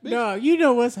today? No, you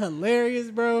know what's hilarious,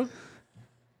 bro?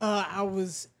 I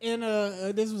was in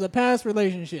this was a past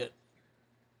relationship.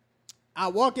 I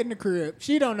walk in the crib.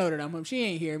 She don't know that I'm home. She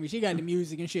ain't hear me. She got the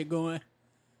music and shit going.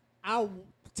 I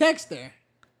text her.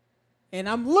 And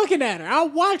I'm looking at her. I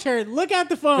watch her look at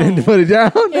the phone and Put it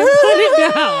down. put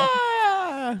it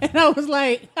down. And I was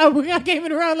like, I came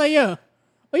in around like, yo,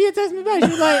 you text me back? She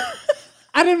was like,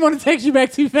 I didn't want to text you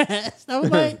back too fast. I was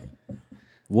like,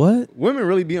 What? Women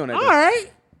really be on that. all right.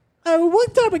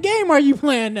 What type of game are you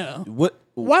playing though? What?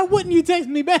 Why wouldn't you text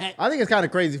me back? I think it's kind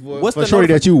of crazy for What's the shorty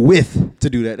that you with to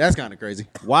do that. That's kind of crazy.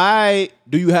 Why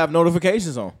do you have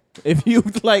notifications on? If you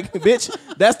like, bitch,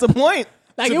 that's the point.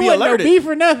 Like to it be wasn't alerted. no beef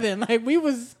or nothing. Like we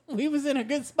was in a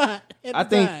good spot at I the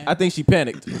think time. I think she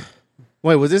panicked.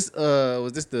 Wait, was this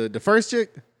the first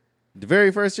chick? The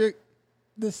very first chick?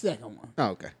 the second one. Oh,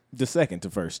 okay. The second to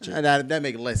first chick. That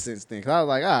makes less sense then. 'Cause I was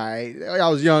like, all right, I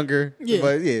was younger. Yeah.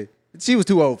 But yeah, she was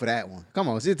too old for that one. Come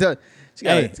on. She gotta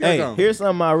Hey, go. here's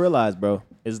something I realized, bro,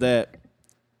 is that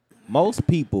most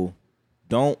people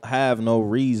don't have no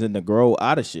reason to grow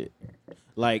out of shit.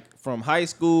 Like from high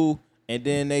school, and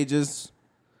then they just,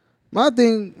 My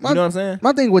thing, you know what I'm saying?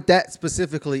 My thing with that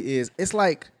specifically is, it's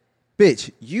like, bitch,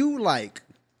 you like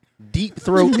deep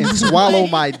throat and swallow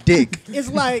my dick. It's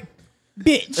like,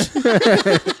 bitch.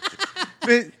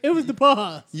 Bitch, It was the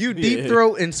pause. you deep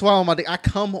throat and swallow my dick. I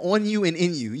come on you and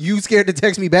in you. You scared to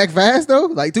text me back fast though?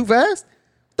 Like too fast?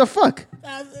 The fuck?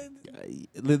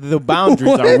 The boundaries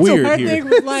What? are So weird Her here. thing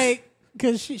was like,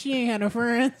 because she ain't had no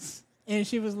friends, and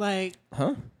she was like,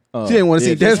 Huh? She didn't wanna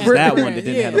see just desperate. That one that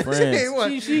didn't Yeah. have no She friends. ain't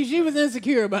want- she was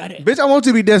insecure about it. Bitch, I want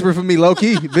you to be desperate for me, low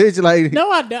key. Bitch, like No,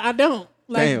 I don't.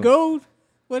 Like Damn. go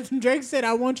What Drake said,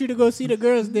 I want you to go see the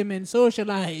girls them and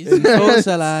socialize.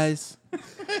 Socialize.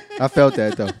 I felt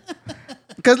that though.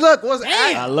 Cause look,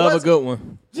 I love a good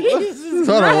one. Jesus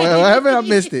Hold on, Christ. what happened? I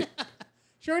missed it.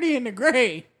 Shorty in the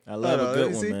gray. I love Hold on, a let good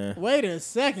me one, see. man. Wait a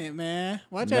second, man.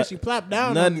 Watch how No- she plopped down.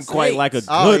 on Nothing the quite like a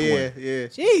stakes. good Oh yeah, one. yeah.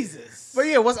 Jesus. But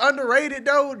yeah, what's underrated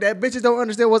though, that bitches don't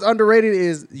understand what's underrated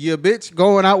is your bitch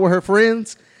going out with her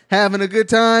friends, having a good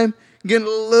time, getting a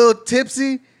little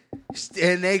tipsy,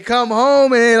 and they come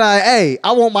home and they like, hey,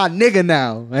 I want my nigga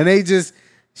now. And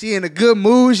she in a good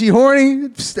mood, she horny.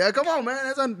 Come on,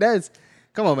 man.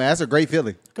 Come on, man. That's a great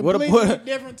feeling. Completely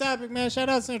different topic, man. Shout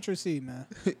out Central C, man.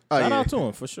 Oh, Shout yeah. out to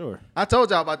him for sure. I told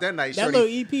y'all about that night, That Shorty.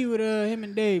 little EP with him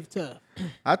and Dave, tough.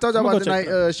 I told y'all I'ma about go the check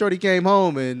night Shorty came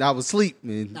home and I was asleep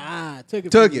and Nah, took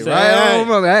it. took from it, you.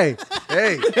 right?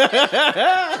 Hey.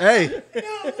 Hey, hey.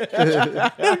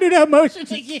 Don't do that motion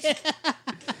again.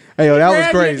 Hey, yo, that was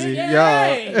Grab your crazy. nigga,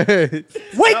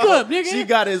 Y'all. Wake up, nigga. She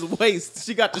got his waist.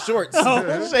 She got the shorts.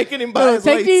 Shaking him by Yo, his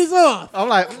take waist. these off. I'm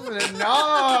like,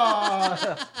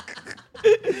 no.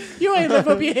 You ain't lift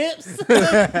up your hips.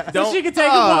 Don't. She can take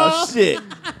them oh, off. shit.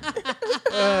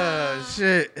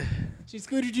 Shit. She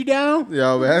scooted you down.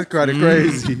 Yo, man, that's kind of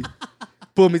crazy.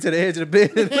 Pull me to the edge of the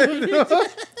bed.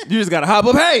 You just got to hop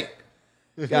up. Hey.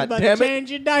 God About damn to it. change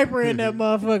your diaper in that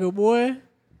motherfucker, boy.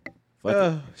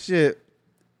 Shit.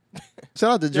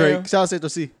 Shout out to Drake. Damn. Shout out to Central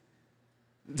C.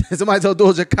 Somebody told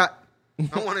Doja Cat.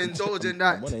 I want to indulge in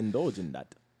I that. want to indulge in that.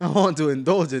 I want to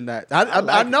indulge in that. I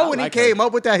like know it. when I like he came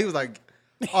up with that, he was like,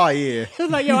 oh, yeah. He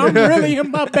was like, yo, I'm really in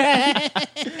my bag.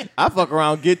 I fuck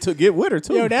around, get with her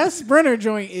too. Yo, that Sprinter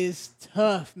joint is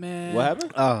tough, man. What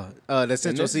happened? The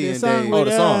Central this- C The and song Dave. Oh, with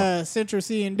the song. Central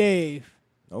C and Dave.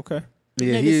 Okay.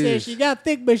 Yeah, Nigga he said is. she got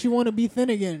thick, but she want to be thin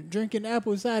again. Drinking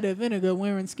apple cider vinegar,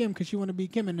 wearing skim because she want to be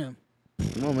Kim and them.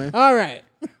 Come on, man. All right.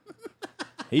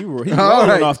 He rolling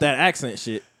right. off that accent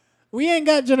shit. We ain't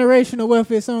got generational wealth.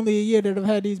 It's only a year that I've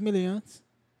had these millions.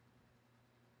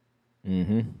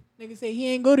 Mm-hmm. Nigga say he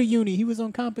ain't go to uni. He was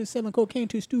on campus selling cocaine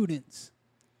to students.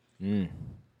 He And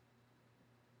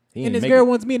ain't this make girl it.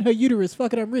 wants me and her uterus.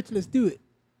 Fuck it, I'm rich. Let's do it.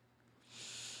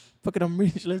 Fuck it, I'm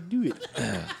rich. Let's do it.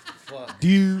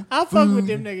 Dude. I fuck with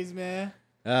them niggas, man.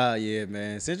 Yeah,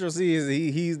 man. Central C is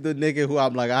he's the nigga who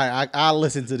I'm like, I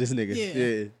listen to this nigga.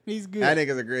 Yeah. He's good. That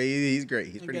nigga's a great. He's great.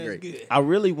 He's That pretty guy's great. good. I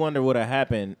really wonder what would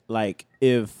happen, like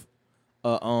if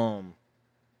an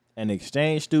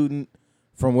exchange student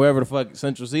from wherever the fuck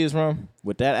Central C is from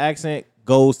with that accent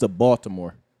goes to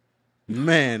Baltimore.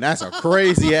 Man, that's a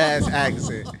crazy ass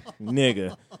accent.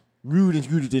 Nigga. Rude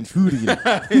and rooted and rooted.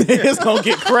 It's gonna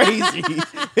get crazy.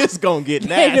 It's gonna get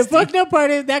nasty. Hey, the fucked up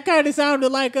part is that kind of sounded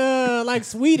like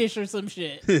Swedish or some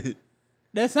shit.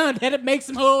 That makes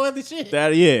some whole other shit. That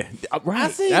right. I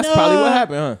seen, That's probably what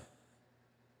happened, huh?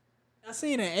 I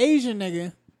seen an Asian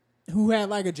nigga who had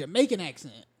like a Jamaican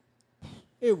accent.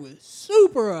 It was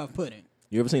super off-putting.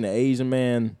 You ever seen an Asian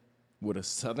man with a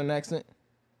Southern accent?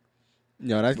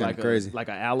 Yo, that's kind Like of crazy. like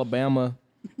an Alabama.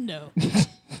 No.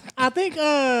 I think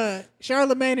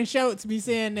Charlamagne and Schultz be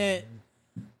saying that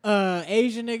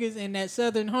Asian niggas and that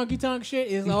Southern honky tonk shit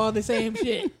is all the same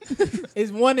shit.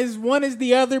 One is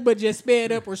the other, but just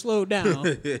sped up or slowed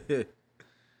down.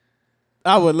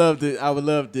 I would love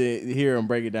to hear him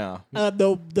break it down.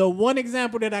 The one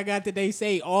example that I got that they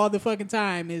say all the fucking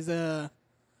time is the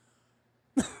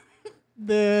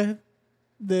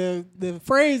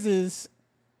phrase is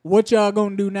 "What y'all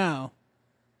gonna do now?"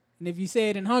 And if you say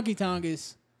it in honky tonk,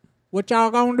 it's "What y'all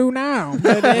gonna do now?"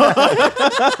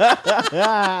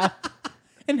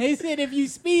 And they said if you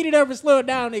speed it up or slow it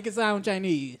down, it can sound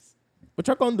Chinese. What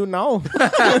y'all gonna do now?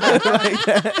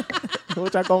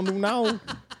 What y'all gonna do now?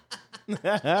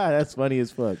 That's funny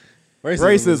as fuck.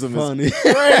 Racism funny. is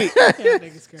great. Yeah,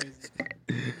 nigga's crazy.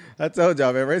 I told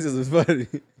y'all, man, racism is funny.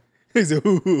 He said,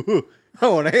 ooh, I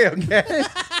want a Hellcat.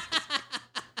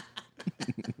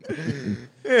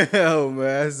 Oh,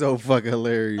 man, that's so fucking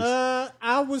hilarious.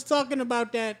 I was talking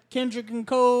about that Kendrick and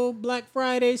Cole Black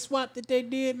Friday swap that they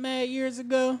did mad years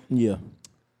ago. Yeah.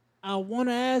 I want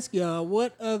to ask y'all,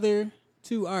 what other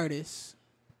two artists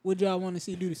would y'all want to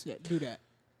see do that?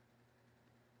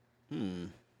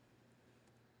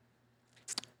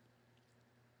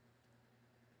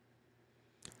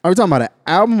 Are we talking about an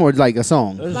album or like a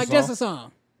song? Like just a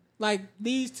song. Like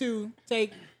these two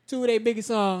take two of their biggest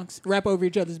songs, rap over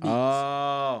each other's beats.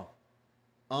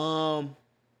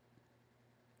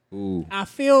 Ooh. I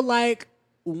feel like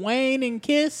Wayne and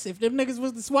Kiss, if them niggas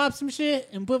was to swap some shit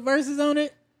and put verses on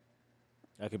it,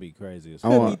 That could be crazy as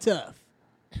could fuck. be tough.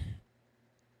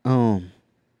 Damn.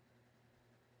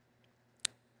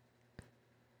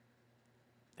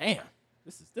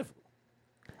 This is difficult.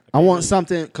 I want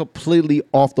something completely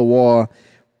off the wall,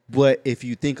 but if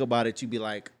you think about it, you'd be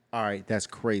like, all right, that's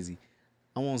crazy.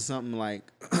 I want something like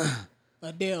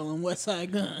Adele and West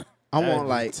Side Gun. I That'd want be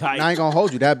like tight. I ain't gonna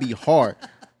hold you. That'd be hard.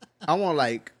 I want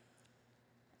like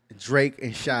Drake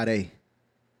and Sade.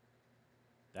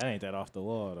 That ain't that off the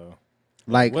wall though.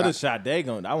 Like What is Sade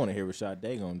gonna? I want to hear what Sade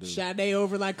gonna do. Sade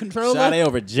over like Controller. Sade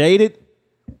over Jaded.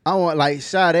 I want like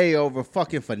Sade over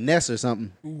fucking Finesse or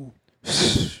something.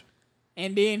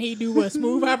 And then he do a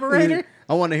Smooth Operator.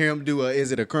 I want to hear him do a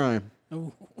Is It a Crime?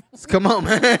 Ooh. Come on,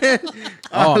 man.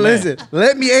 Oh, Listen,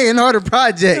 let me A&R the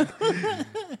project.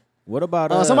 What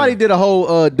about Somebody did a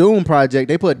whole Doom project.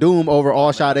 They put Doom over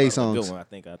all Sade Good songs. one, I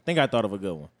think I thought of a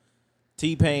good one.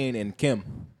 T-Pain and Kim,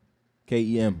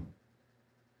 K-E-M.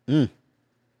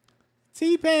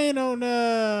 T-Pain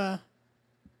on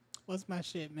what's my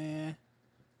shit, man?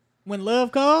 When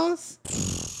Love Calls.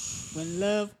 When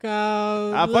love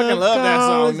calls. I fucking love that song,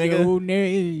 calls nigga. your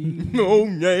name. No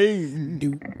name.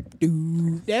 Do,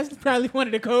 do. That's probably one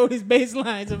of the coldest bass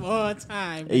lines of all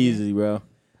time. nigga. Easy, bro.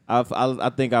 I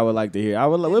think I would like to hear. I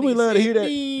would. Would we Nigga love to say, hear that?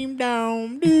 Beam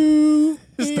down, do.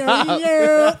 Stop.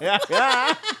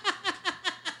 Yeah.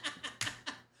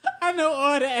 I know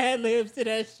all the ad libs to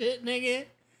that shit, nigga.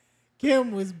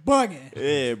 Kim was bugging.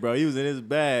 Yeah, bro. He was in his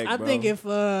bag. I bro. think if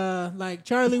like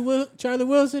Charlie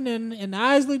Wilson and the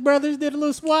Isley brothers did a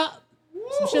little swap,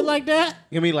 some shit like that.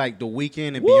 Give me like The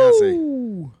Weeknd and Beyonce.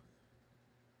 Woo.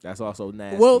 That's also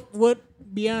nasty. What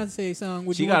Beyonce song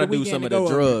would She you got to want the do Weeknd some to of the go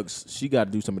over? drugs. She got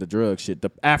to do some of the drug shit.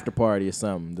 The after party or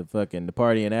something. The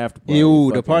party and after party. Ew,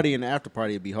 the Fucking- party and the after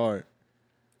party would be hard.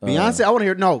 Beyonce, I want to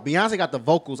hear. No, Beyonce got the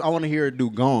vocals. I want to hear her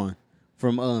do "Gone"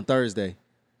 from Thursday.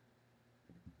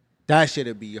 That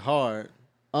shit'd be hard.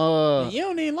 You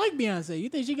don't even like Beyonce. You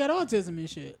think she got autism and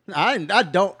shit. I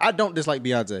don't dislike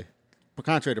Beyonce.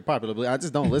 Contrary to popular belief, I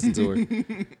just don't listen to her.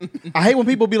 I hate when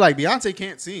people be like, Beyonce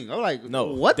can't sing. I'm like,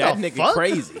 No, what that the nigga fuck?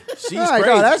 crazy. She's Like,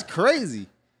 crazy. no, that's crazy.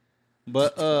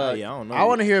 But Yeah, I don't know. I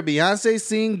want to hear Beyonce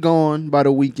sing "Gone" by The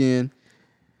Weeknd,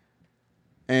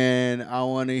 and I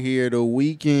want to hear The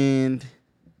Weeknd.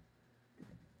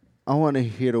 I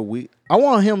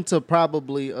want him to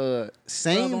probably Love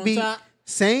same on beat, Top.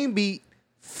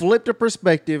 flip the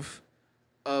perspective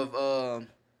of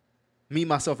Me,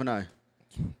 Myself, and I.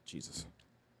 Jesus.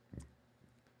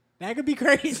 That could be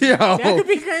crazy. Yo. That could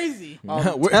be crazy.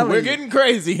 we're telling you. getting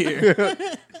crazy here.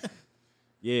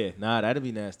 Yeah, nah, that'd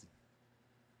be nasty.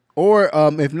 Or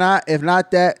if not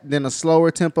that, then a slower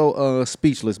tempo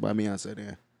 "Speechless" by Beyonce.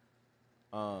 Then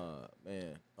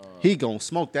Man. he gonna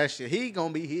smoke that shit. He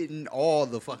gonna be hitting all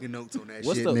the fucking notes on that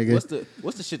shit, nigga.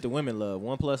 What's the shit the women love?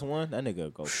 1+1? That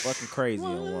nigga go fucking crazy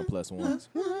on 1+1.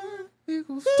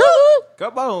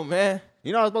 Come on, man.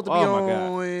 You know, I was supposed to be Oh, my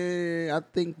on. I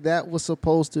think that was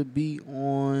supposed to be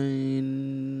on.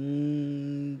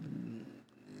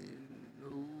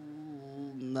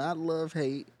 Not Love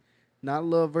Hate, not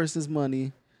Love versus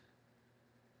Money.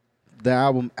 The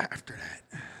album after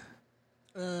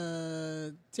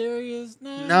that. Terry is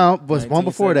not. No, but one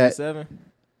before that. 1977?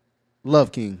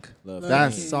 Love King. Love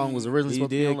That King. song was originally He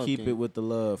supposed to be on did Love keep King. it with the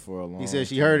love for a long time. He said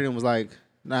she heard it and was like,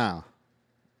 "Nah,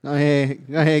 go ahead,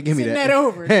 give me Send that." that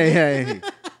over. Hey.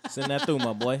 Send that through,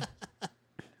 my boy.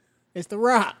 It's The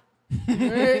Rock.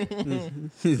 Right?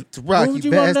 It's Rock, Who would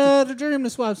you you want bastard. the Dream to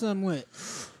swap something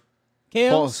with? Kels?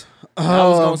 Pause. I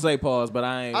was gonna say pause, but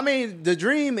I ain't. I mean, the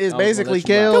Dream is I was gonna basically let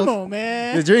you rock. Come Kels. on,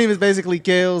 man. The Dream is basically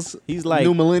Kels. He's like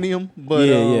New Millennium, but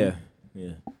yeah.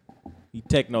 He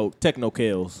techno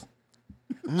kills.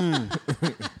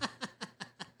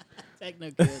 Techno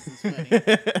Kels is funny. I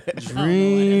don't know why that's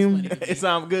funny to me. It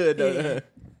sounds good though.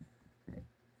 Yeah.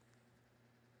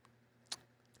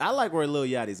 I like where Lil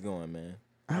Yachty's going, man.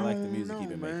 I like the music he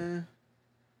been making. man.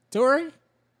 Tory?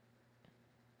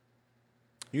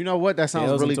 You know what? That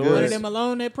sounds Kels really and One of Tory. good. them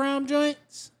alone at prom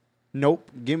joints? Nope.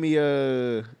 Give me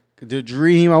the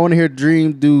Dream. I want to hear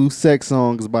Dream do "Sex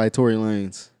Songs" by Tory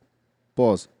Lanez.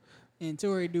 Pause. And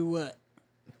Tory do what?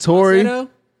 Tory. Falsetto?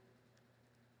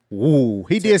 Ooh,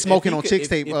 he did If "Smoking he on could-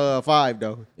 Chicks" if- tape 5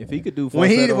 though. If he could do When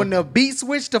falsetto, the beat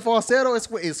switched to falsetto, it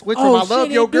switched Oh, from "I Love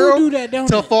shit, Your they do Girl" do that, don't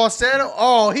to they? falsetto.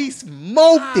 Oh, he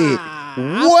smoked Ah, it.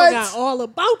 I What? forgot all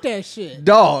about that shit.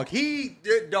 Dog,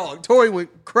 Tory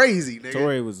went crazy, nigga.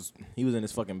 Tory was in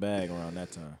his fucking bag around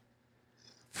that time.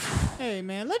 Hey,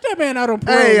 man, let that man out on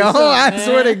parole. Hey, or oh, something, I man.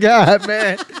 swear to God,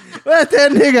 man. Let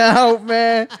that nigga out,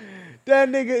 man. That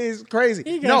nigga is crazy.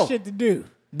 He got No, shit to do.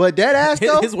 but that ass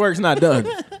though, His work's not done.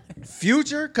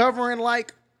 Future covering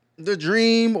like The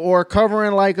Dream or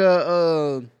covering like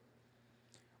or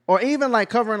Or even like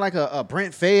covering like a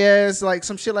Brent Fayez, like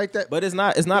some shit like that. But it's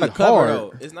not a Be cover hard.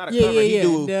 though. It's not a Yeah, cover. yeah, He yeah.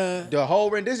 do The whole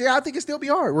rendition, I think it still be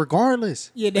hard,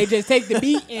 regardless. Yeah, they just take the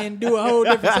beat and do a whole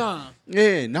different song.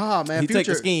 Yeah, nah, man. he Future, take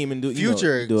the scheme and do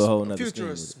Future, do a whole nother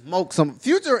Future scheme. smoke some.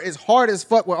 Future is hard as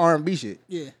fuck with R&B shit.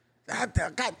 Yeah.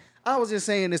 God, I was just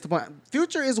saying this to point.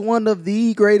 Future is one of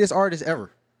the greatest artists ever.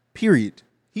 Period.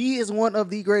 He is one of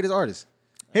the greatest artists.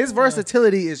 His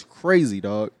versatility is crazy,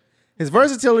 dog. His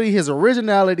versatility, his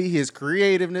originality, his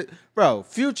creativeness. Bro,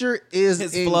 Future is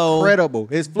His flow. incredible.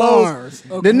 His flows. Bars.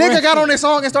 The nigga got on this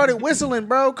song and started whistling,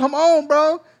 bro. Come on,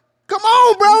 bro. Come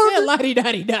on, He said bro.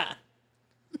 la-di-da-di-da.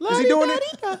 Is he doing it?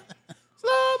 Love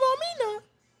on me now.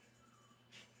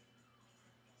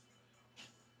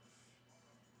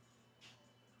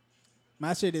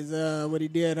 My shit is what he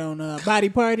did on Body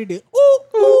Party. Did ooh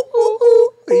ooh ooh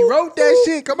ooh. He wrote that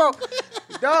shit. Come on.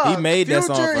 Dog, He made that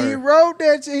song Future, for he her. wrote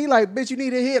that shit. He like, bitch, you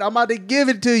need a hit. I'm about to give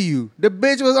it to you. The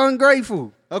bitch was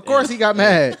ungrateful. Of course he got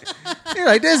mad. He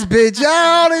like, this bitch, y'all,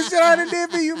 all this shit I done did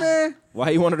for you, man.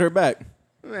 Why he wanted her back?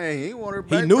 Man, he want her He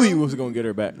back. knew bro. he was gonna get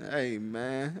her back. Hey,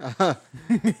 man.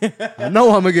 I know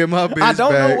I'm gonna get my bitch I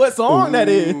don't know back. what song that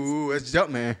is. Ooh, that's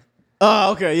Jumpman.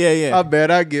 Oh, okay, yeah. I bet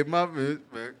I get my bitch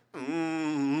back.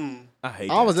 Mm. I hate.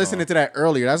 I was that listening to that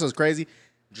earlier. That's what's crazy.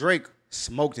 Drake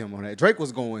smoked him on that. Drake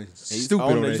was going stupid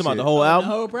on that You shit. talking about the whole The album?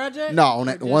 whole project? No, on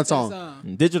that Or just one that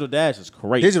song. Digital Dash is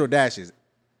crazy. Digital Dashes.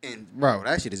 And bro,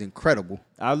 that shit is incredible.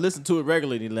 I listen to it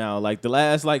regularly now. Like the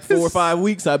last 4 or 5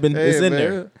 weeks, I've been. It's Hey, in man,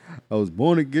 there. I was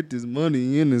born to get this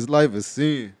money in this life of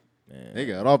sin. They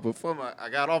got off before I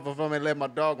got off before me and let my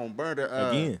dog on murder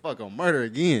Again. Fuck on murder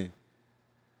again.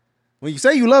 When you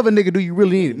say you love a nigga, do you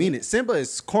really need it? Mean it. Simba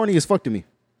is corny as fuck to me.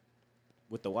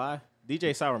 With the Y,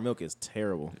 DJ Sour Milk is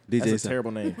terrible. DJ That's a Sour-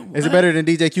 terrible name. Is it better than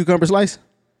DJ Cucumber Slice?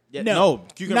 Yeah, No, no,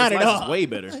 Cucumber not at Slice all. is way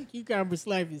better. Cucumber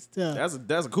Slice is tough.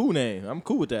 That's a cool name. I'm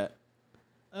cool with that.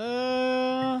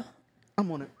 Uh,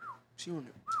 I'm on it. She on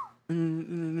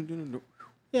it.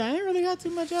 yeah, I ain't really got too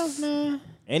much else, man.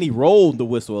 And he rolled the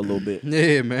whistle a little bit.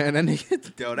 Yeah, man. That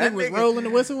nigga, yo, that Nigga was nigga. rolling the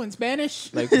whistle in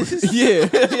Spanish. Like, yeah,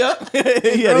 yeah,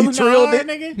 he Rolling the trilled R, it.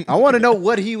 nigga. I want to know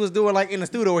what he was doing, like in the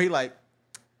studio, where he like,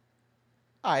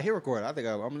 all right, hit record. I think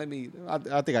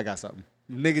I think I got something.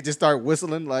 Nigga just start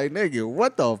whistling, like, nigga,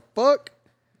 what the fuck?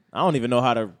 I don't even know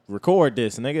how to record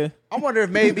this, nigga. I wonder if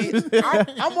maybe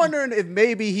I'm wondering if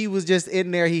maybe he was just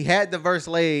in there. He had the verse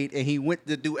laid and he went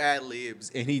to do ad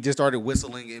libs and he just started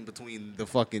whistling in between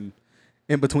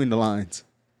the lines.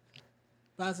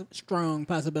 Strong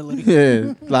possibility.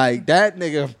 Yeah, like that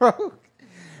nigga, bro.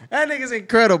 That nigga's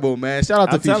incredible, man. Shout out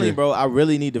to I'm Future. telling you, bro, I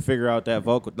really need to figure out that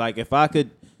vocal. Like, if I could,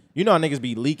 you know how niggas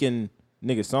be leaking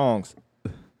niggas songs.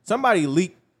 Somebody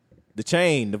leak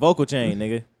the vocal chain,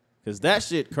 nigga. Cause that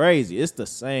shit crazy. It's the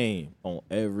same on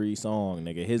every song,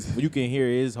 nigga. You can hear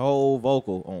his whole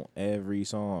vocal on every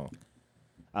song.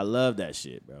 I love that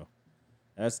shit, bro.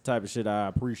 That's the type of shit I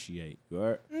appreciate.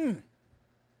 Right? You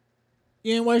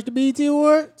didn't watch the BET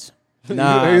Awards?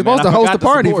 Nah, He was supposed man, to I host forgot a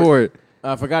party support for it.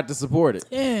 I forgot to support it.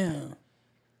 Damn.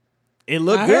 It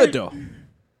looked I good heard- though.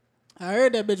 I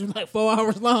heard that bitch was like 4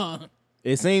 hours long.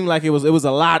 It seemed like it was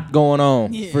a lot going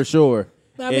on Yeah. for sure.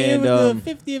 I mean, And, it was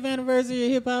the 50th anniversary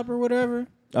of hip hop or whatever.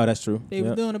 oh, that's true. They was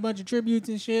Yep. doing a bunch of tributes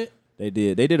and shit. They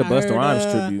did a I Busta heard, Rhymes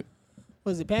tribute.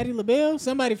 Was it Patti LaBelle?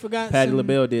 Somebody forgot. Patty some-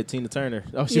 LaBelle did Tina Turner.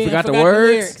 Oh, she Yeah, forgot the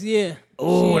lyrics. words. Yeah. She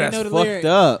Oh, didn't that's know the fucked lyrics.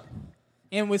 up.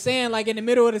 And was saying like in the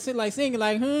middle of the shit, like singing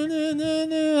like,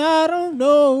 I don't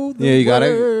know the Yeah, you gotta-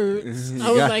 words. you I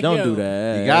was got- like, Don't yo, do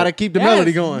that. You gotta keep the that's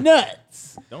melody going.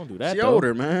 Nuts. Don't do that. She though.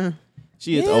 older, man.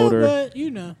 She is yeah, older. but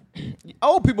you know,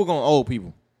 Old people gonna old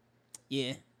people.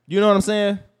 yeah, You know what I'm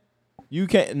saying? You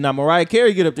can't. Now Mariah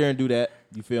Carey get up there and do that.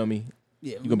 You feel me?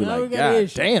 yeah. You gonna be now we like, got an God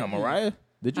issue. damn, Mariah,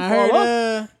 did you I fall off?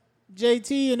 heard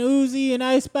JT and Uzi and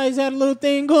Ice Spice had a little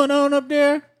thing going on up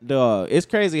there. Dog, it's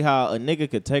crazy how a nigga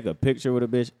could take a picture with a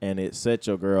bitch and it set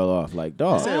your girl off. Like, They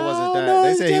dog. said it wasn't Oh, that. no, They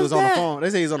it's said he just was on the that. phone. They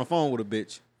said he was on the phone with a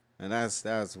bitch, and that's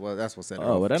what said it.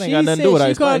 Oh, off. well, that ain't She got nothing to said do with she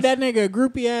Ice called Spice. that nigga a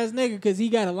groupie ass nigga because he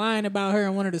got a line about her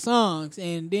in one of the songs,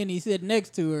 and then he sit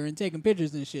next to her and taking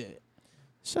pictures and shit.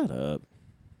 Shut up.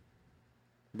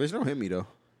 Bitch, don't hit me though.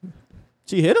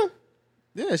 She hit him?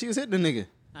 Yeah, she was hitting the nigga.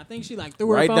 I think she like threw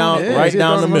her Right phone down- at Yeah, him. right she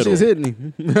down was the talking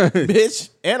about middle. She was hitting him. Bitch.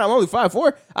 And I'm only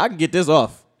 5'4". I can get this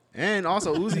off. And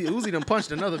also, Uzi done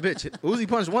punched another bitch. Uzi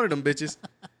punched one of them bitches.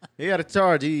 He got a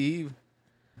charge. Yeah.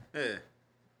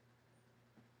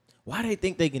 Why they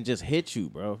think they can just hit you,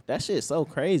 bro? That shit's so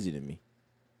crazy to me.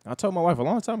 I told my wife a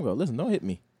long time ago, listen, don't hit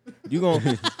me. You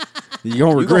gonna You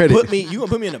gonna you regret gonna it. put me you gonna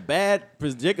put me in a bad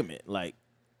predicament. Like,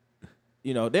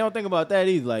 you know, they don't think about that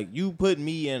either. Like, you put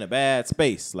me in a bad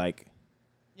space. Like,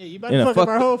 Yeah, you about And to I fuck up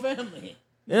our fucked- whole family.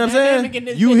 You know what I'm Dynamic in saying?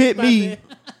 this You bitch hit about me.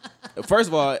 to- First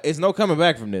of all, it's no coming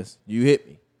back from this. You hit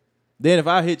me. Then if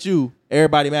I hit you,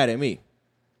 everybody mad at me.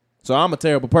 So I'm a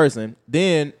terrible person.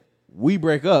 Then we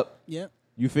break up. Yep.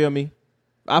 You feel me?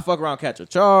 I fuck around, catch a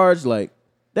charge. Like,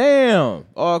 damn.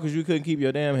 All because you couldn't keep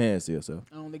your damn hands to yourself.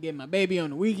 I only get my baby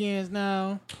on the weekends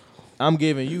now. I'm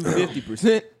giving you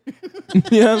 50%.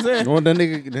 You know what I'm saying? What the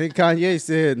nigga Kanye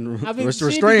said, I mean,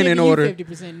 restraining order.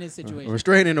 50% in this situation.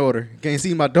 Restraining order. Can't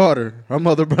see my daughter. Her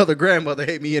mother, brother, grandmother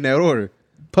hate me in that order.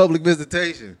 Public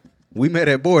visitation. We met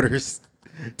at Borders.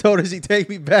 Told her she take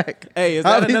me back. Hey, is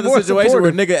I'll that be another more situation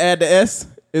where supportive. nigga add the S?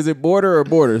 Is it border or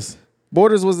borders?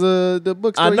 Borders was the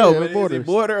bookstore. I know, yeah, but Borders. is it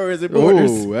border or is it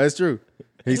borders? Ooh, that's true.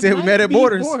 He It said we might met at be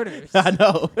Borders. I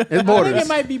know. It's I think Borders. it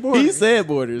might be borders. He said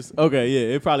borders. Okay,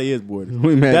 yeah, it probably is borders.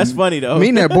 We met. That's funny though.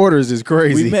 Meeting at Borders is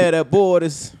crazy. We met at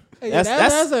borders. Hey, That's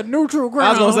that's a neutral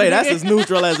ground. I was gonna say that's nigga. as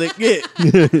neutral as it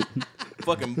get.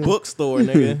 Fucking bookstore,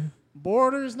 nigga.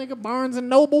 Borders, nigga. Barnes and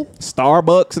Noble.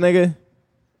 Starbucks, nigga.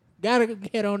 Gotta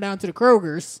head on down to the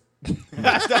Kroger's.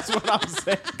 That's what I'm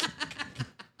saying.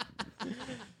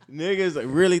 Niggas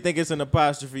really think it's an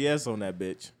apostrophe S on that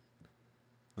bitch.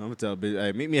 I'm gonna tell bitch,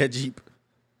 hey, meet me at Jeep.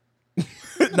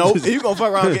 Nope, if you gonna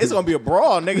fuck around, it's gonna be a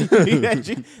brawl, nigga.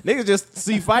 Niggas just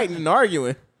see fighting and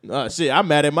arguing. Oh shit, I'm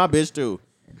mad at my bitch too.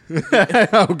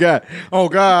 Oh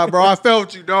God, bro, I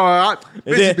felt you, dog.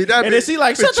 And then she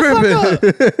like, shut the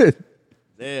fuck up.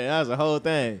 Yeah, that was a whole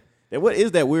thing. And what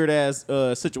is that weird ass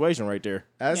situation right there?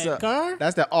 That's That car?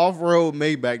 That's the off-road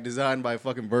Maybach designed by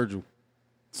fucking Virgil.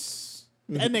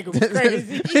 That nigga was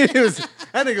crazy.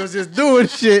 That nigga was just doing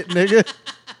shit, nigga.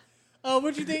 Oh,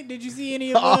 what you think? Did you see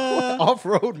any of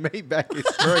Off-road Maybach is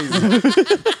crazy.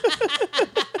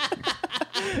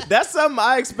 That's something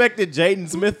I expected Jaden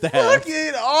Smith to have.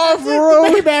 Fucking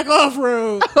off-road, Maybach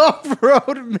off-road?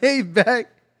 off-road Maybach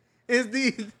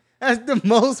that's the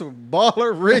most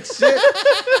baller rich shit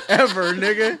ever,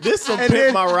 nigga. This some And pimp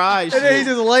then- my ride And then he's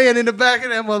shit. just laying in the back of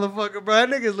that motherfucker, bro. That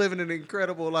nigga's living an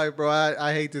incredible life, bro.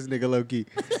 I hate this nigga low key.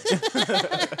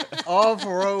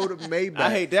 Off-road Maybach.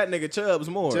 I hate that nigga Chubbs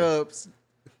more. Chubbs.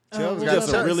 Chubbs Just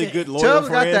a Chubbs- really good loyal Chubbs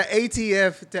got friend. the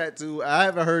ATF tattoo. I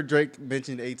haven't heard Drake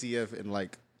mention ATF in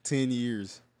like 10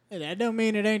 years. Hey, that don't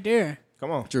mean it ain't there. Come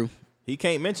on. True. He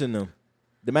can't mention them.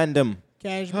 Demand them.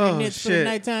 Cash Oh, magnets for the shit.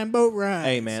 nighttime boat ride.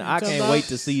 Hey man, I can't wait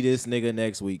to see this nigga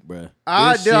next week, bruh.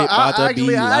 I This shit about to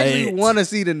be actually lit. want to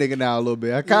see the nigga now a little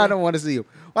bit. I kind of want to see him.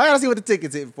 Well, I gotta see what the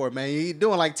tickets hitting for, man. He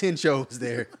doing like 10 shows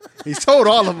there. He's sold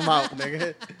all of them out,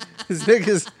 nigga. This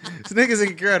nigga's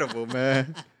incredible,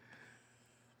 man.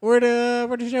 Where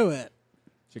the show at?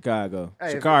 Chicago.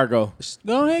 Hey, Chicago.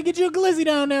 Go ahead and get you a glizzy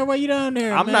down there while you down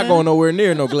there. I'm man. not going nowhere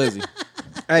near no glizzy.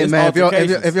 Hey, It's man,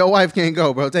 altercations. if your wife can't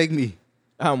go, bro, take me.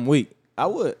 I'm weak. I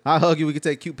would. I'll hug you. We can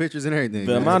take cute pictures and everything.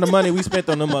 The man. amount of money we spent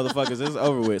on them motherfuckers is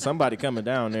over with. Somebody coming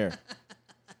down there.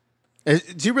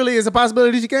 She really is a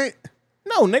possibility she can't?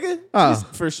 No, nigga. Oh.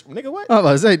 Nigga, what? I was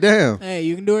about to say, damn. Hey,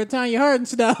 you can do it Tanya Hardin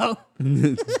style.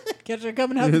 Catch her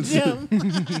coming out the gym.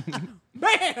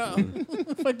 Bam!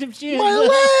 Fuck them shins. My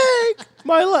leg.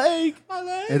 My leg. My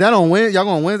leg. Is that on Wednesday? Y'all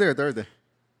going Wednesday or Thursday?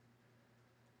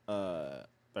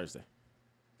 Thursday.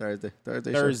 Thursday.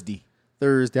 Sure.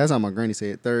 Thursday. That's how my granny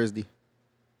said. Thursday.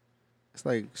 It's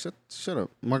like shut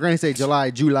up. My granny said July.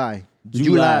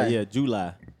 Yeah,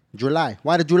 July. July.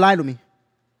 Why did you lie to me?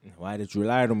 Why did you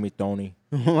lie to me, Tony?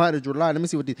 Why did you lie? Let me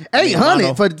see what these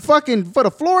 800 for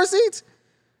the floor seats.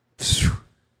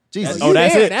 Jesus. Oh,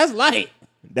 that's there. it? That's light.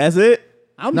 That's it?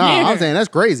 I'm No, there. I'm saying that's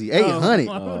crazy. 800.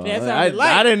 That's I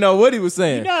light. didn't know what he was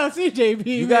saying. No, CJB.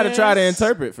 You got to try to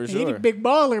interpret for He the sure. big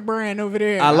baller brand over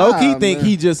there. I low key Nah, think man.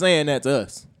 he just saying that to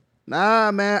us.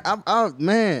 Nah, man.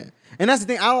 Man. And that's the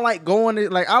thing. I don't like going to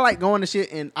I like going to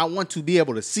shit and I want to be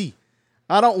able to see.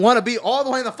 I don't want to be all the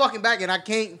way in the fucking back and I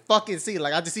can't fucking see.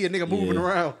 Like I just see a nigga moving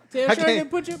around. Tell I Shirley to can't.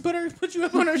 put you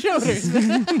up on her shoulders.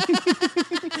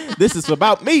 This is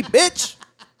about me, bitch.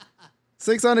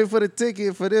 600 for the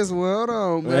ticket for this one. Hold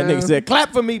on, That man. nigga said,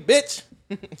 clap for me, bitch.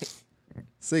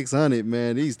 600,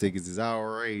 man. These tickets is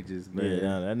outrageous, Yeah, man.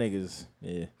 nah, that nigga's,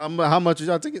 yeah. How much is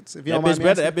y'all tickets? If you That don't mind bitch, me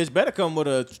better, asking? that bitch better come with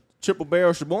a triple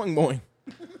barrel shaboing boing.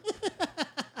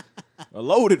 A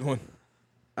loaded one.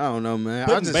 I don't know, man.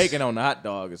 Putting bacon on the hot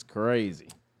dog is crazy.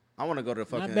 I want to go to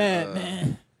fucking. Not bad,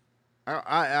 man.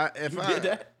 If You I did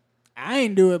that? I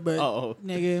ain't do it, but Uh-oh.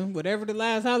 nigga, whatever the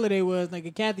last holiday was,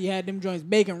 nigga, Kathy had them joints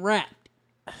bacon wrapped.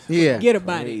 Yeah. Get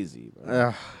about it. Crazy,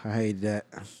 bro. I hate that.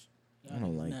 I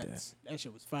don't like Nuts. That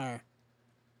shit was fire.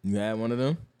 You had one of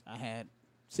them? I had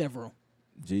several.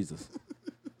 Jesus.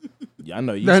 Yeah, I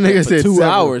know you That slept nigga for said 2 several.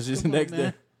 hours just the Come on, next man.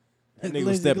 day. That nigga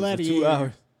was Glizzy stepping for 2 Gladiator.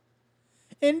 hours.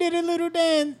 and did a little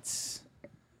dance.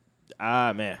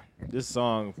 Ah, man.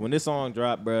 When this song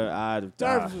dropped, bro,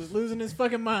 Tarvis was losing his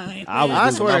fucking mind. I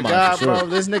swear to my God, mind for sure. bro,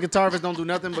 this nigga Tarvis don't do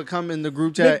nothing but come in the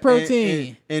group chat Big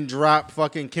protein. and drop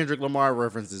fucking Kendrick Lamar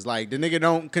references. Like, the nigga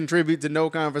don't contribute to no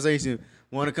conversation.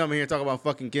 Want to come in here and talk about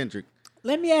fucking Kendrick.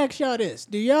 Let me ask y'all this.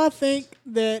 Do y'all think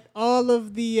that all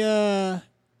of the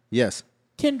Yes.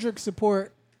 Kendrick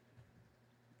support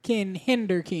can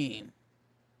hinder Keem?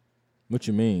 What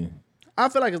you mean? I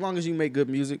feel like as long as you make good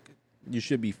music, you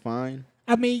should be fine.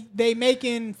 I mean, they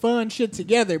making fun shit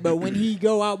together, but when he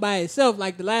go out by himself,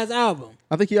 like the last album,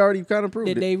 I think he already kind of proved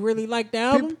did it. they really like the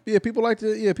album? People like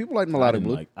Melodic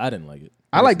Blue. I didn't like it.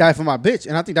 I like Die For My Bitch,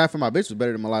 and I think Die For My Bitch was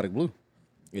better than Melodic Blue.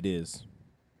 It is.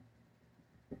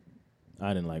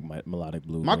 I didn't like my Melodic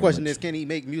Blue. My very question much. is, can he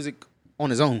make music on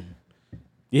his own?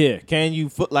 Yeah, can you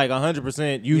foot like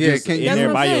 100%? You Yeah, just can in you- That's there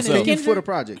what by I'm saying. yourself. Is Can you Kendrick foot a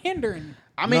project? hindering?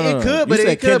 I mean, No, it could, but you it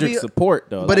said could Kendrick be. support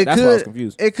though. But Like, it that's why I was could.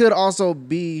 confused. It could also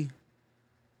be.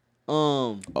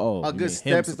 Oh, A you good mean him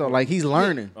stepping stone. support. Like, he's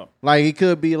learning. Oh. Like, he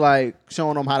could be like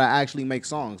showing them how to actually make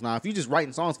songs. Now, if you just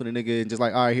writing songs for the nigga and just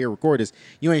like, all right, here, record this,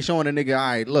 you ain't showing the nigga, all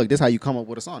right, look, this is how you come up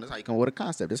with a song. This is how you come up with a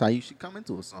concept. This is how you should come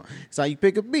into a song. This is how you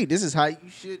pick a beat. This is how you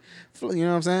should, you know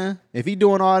what I'm saying? If he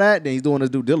doing all that, then he's doing his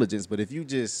due diligence. But if you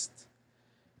just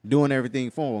doing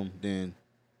everything for him, then, you know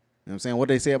what I'm saying? What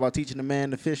they say about teaching the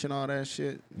man to fish and all that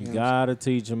shit. You know what I'm gotta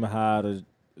teach him how to.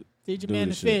 Teach a Do man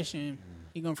the to shit. fish, and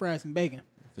he gonna fry some bacon. saying?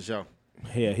 For sure.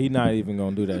 Yeah, he not even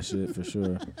gonna do that shit for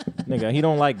sure. Nigga, he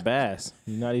don't like bass.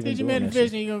 He's not even Teach a doing man to that fish,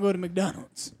 shit. and he gonna go to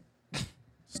McDonald's.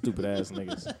 Stupid ass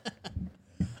niggas.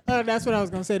 That's what I was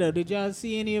gonna say though. Did y'all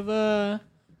see any of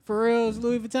Pharrell's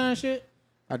Louis Vuitton shit?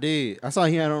 I did. I saw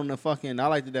he had on the fucking. I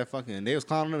liked that fucking. They was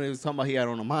clowning him. They was talking about he had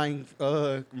on a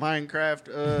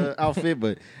Minecraft outfit,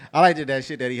 but I liked that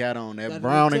shit that he had on. That That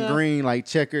brown looked and tough. green, like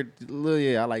checkered.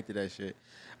 Yeah, I liked that shit.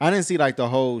 I didn't see like the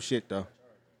whole shit though.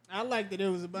 I liked that it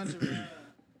was a bunch of.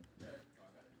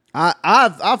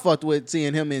 I fucked with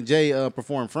seeing him and Jay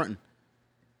perform fronting.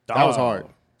 That was hard.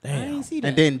 I didn't see that.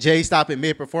 And then Jay stopping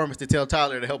mid performance to tell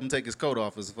Tyler to help him take his coat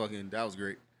off. Was fucking. That was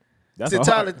great. That's He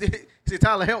said, hard. Tyler, he said,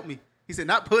 Tyler, help me. He said,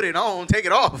 not put it on, take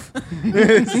it off.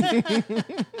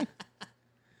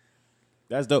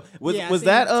 That's dope. Was I was seen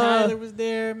that Tyler was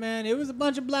there, man. It was a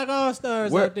bunch of black all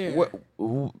stars out there.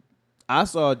 I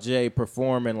saw Jay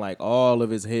performing like all of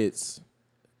his hits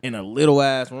in a little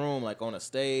ass room, like on a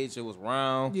stage. It was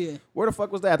round. Yeah. Where the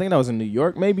fuck was that? I think that was in New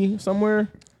York, maybe somewhere.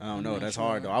 I don't know. That's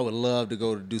hard though. I would love to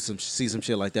go to see some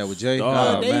shit like that with Jay.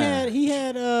 Dog. He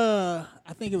had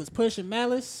I think it was Push and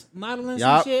Malice modeling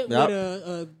Yup, some shit yup. with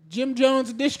a Jim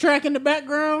Jones diss track in the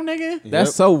background, nigga.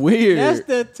 That's so weird. That's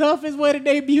the toughest way to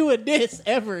debut a diss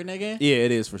ever, nigga. Yeah,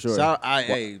 it is for sure.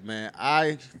 Hey man,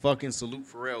 I fucking salute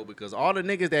Pharrell because all the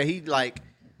niggas that he like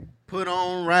put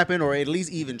on rapping or at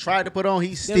least even tried to put on,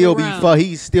 he still be around.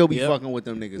 Yep. fucking with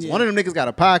them niggas. Yeah. One of them niggas got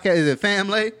a podcast. Is it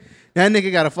Family? That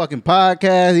nigga got a fucking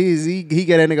podcast. He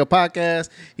got that nigga podcast.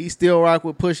 He still rock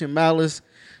with Push and Malice.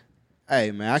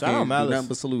 Hey man, I Shout out can't do Malice. nothing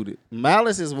but salute it.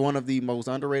 Malice is one of the most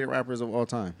underrated rappers of all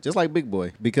time, just like Big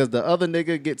Boy. Because the other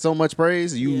nigga gets so much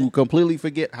praise, you Yeah. completely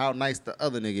forget how nice the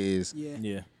other nigga is. Yeah.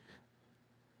 Yeah.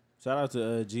 Shout out to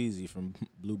Jeezy from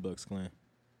Blue Bucks Clan.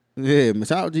 Yeah, man,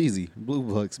 shout out Jeezy, Blue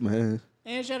Bucks, man.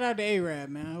 And shout out to A-Rab,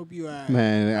 man. I hope you all right.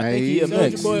 Man, I think he up Soldier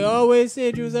next. Boy always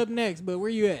said you was up next, but where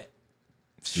you at?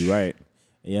 You right.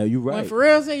 Yeah, you When right.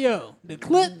 Pharrell said, yo, the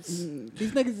clips,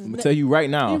 these niggas is I'm gonna tell you right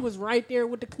He now, was right there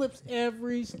with the clips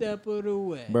every step of the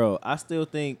way. bro. I still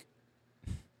think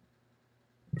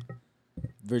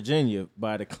Virginia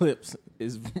by the Clips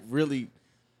is really.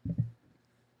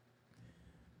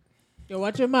 Yo,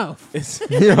 watch your mouth. It's,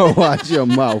 Yo, watch your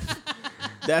mouth.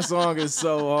 that song is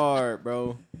so hard,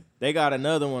 bro. They got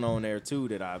another one on there too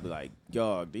that I'd be like,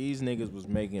 dog, these niggas was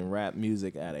making rap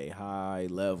music at a high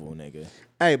level, nigga.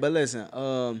 Hey, but listen,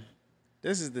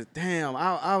 this is the damn.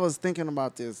 I was thinking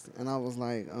about this, and I was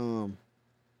like,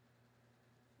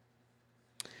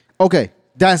 okay,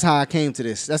 that's how I came to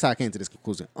this. That's how I came to this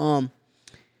conclusion. In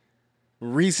the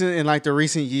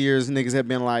recent years, niggas have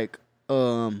been like,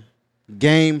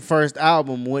 Game first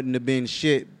album wouldn't have been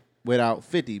shit without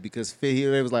 50 because 50,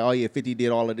 it was like, oh yeah, 50 did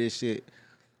all of this shit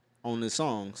on the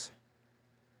songs.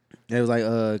 It was like,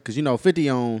 cause you know 50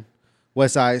 on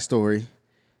West Side Story,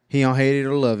 he on Hate It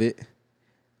or Love It,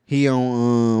 he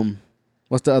on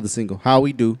what's the other single? How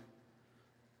We Do,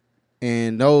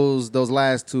 and those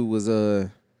last two was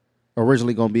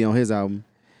originally gonna be on his album,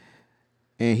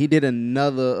 and he did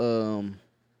another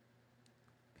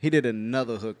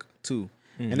hook too.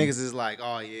 And niggas is like,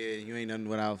 oh yeah, you ain't nothing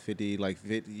without 50. Like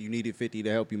 50, you needed 50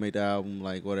 to help you make the album.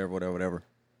 Like whatever.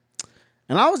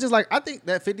 And I was just like, I think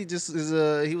that 50 just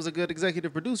is he was a good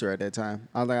executive producer at that time.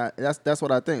 I was like, that's what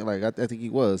I think. Like, I think he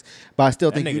was. But I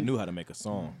still That think nigga knew how to make a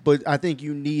song. But I think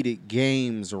you needed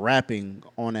Games rapping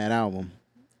on that album.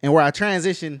 And where I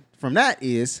transitioned from that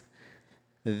is,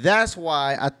 that's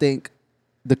why I think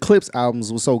the Clips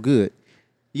albums was so good.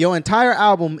 Your entire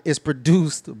album is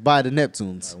produced by the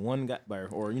Neptunes. Like one guy,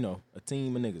 or a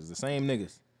team of niggas, the same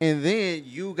niggas. And then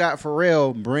you got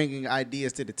Pharrell bringing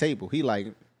ideas to the table. He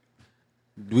like,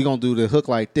 we gonna do the hook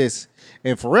like this.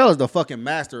 And Pharrell is the fucking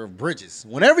master of bridges.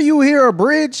 Whenever you hear a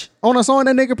bridge on a song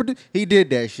that nigga produced, he did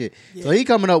that shit. Yeah. So he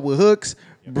coming up with hooks,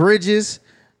 bridges.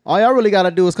 All y'all really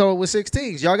gotta do is come up with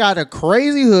 16s. Y'all got a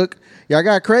crazy hook. Y'all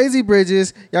got crazy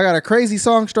bridges. Y'all got a crazy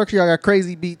song structure. Y'all got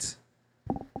crazy beats.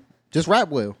 Just rap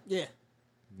well. Yeah.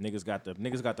 Niggas got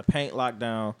the paint locked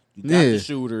down. You got the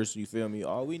shooters. You feel me?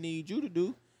 All we need you to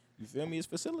do, you feel me, is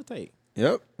facilitate.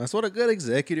 Yep. That's what a good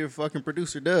executive fucking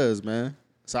producer does, man.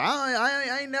 So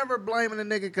I ain't never blaming a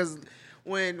nigga because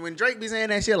when Drake be saying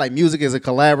that shit, like music is a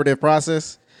collaborative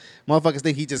process, motherfuckers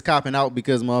think he just copping out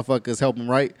because motherfuckers help him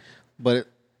write. But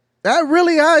that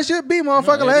really how it should be,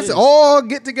 motherfucker. No, Let's all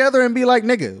get together and be like,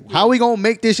 nigga, how we gonna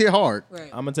make this shit hard? Right.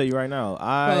 I'm gonna tell you right now.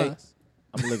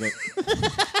 I'm looking.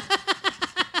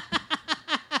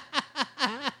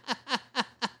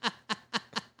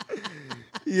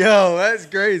 Yo, that's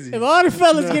crazy. If all the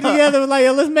fellas get together and like,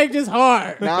 yo, let's make this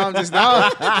hard. Now I'm just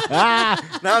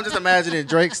imagining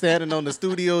Drake standing on the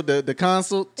studio, the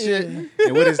console shit, and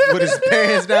with his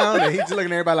pants down, and he's just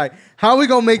looking at everybody like, how we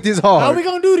gonna make this hard? How we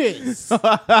gonna do this?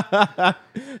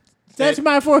 Touch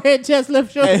my forehead, chest,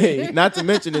 left shoulder. Hey, not to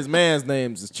mention his man's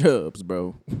names is Chubbs,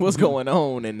 bro. What's going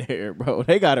on in there, bro?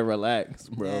 They gotta relax,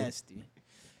 bro. Nasty.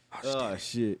 Oh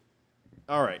shit.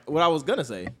 All right. What I was gonna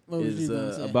say is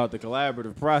about the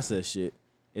collaborative process shit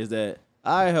is that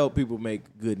I help people make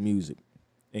good music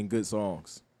and good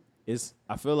songs.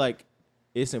 I feel like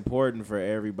it's important for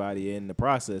everybody in the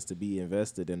process to be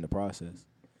invested in the process.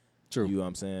 True. You know what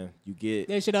I'm saying?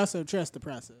 They should also trust the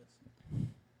process.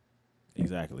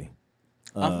 Exactly.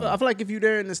 I feel like if you're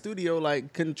there in the studio,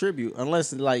 like, contribute,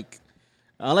 unless the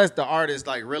artist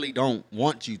like really don't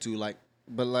want you to, like.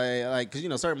 But like,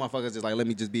 cause certain motherfuckers just like, let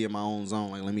me just be in my own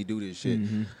zone, like let me do this shit.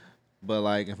 Mm-hmm. But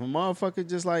like, if a motherfucker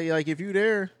just like if you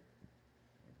there,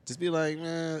 just be like,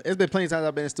 man. It's been plenty of times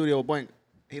I've been in the studio with Boink.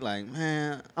 He like,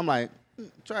 man, I'm like,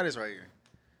 try this right here.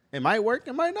 It might work,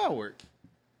 it might not work.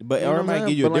 But or it might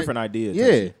give you a different idea.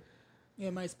 Yeah. Yeah,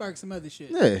 it might spark some other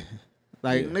shit. Yeah,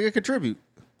 like nigga contribute.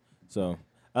 So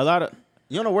a lot of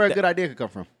you don't know where a good idea could come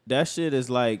from. That shit is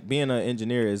like being an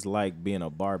engineer is like being a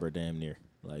barber, damn near.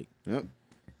 Like. Yep.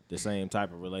 The same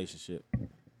type of relationship. You know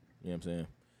what I'm saying?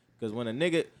 Because when a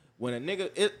nigga,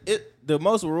 the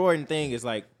most rewarding thing is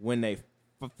like when they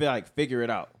figure it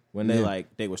out. When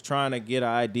they was trying to get an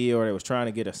idea or they was trying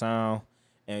to get a sound,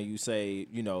 and you say,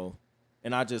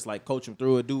 and I just like coach them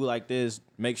through it, do it like this,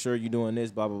 make sure you're doing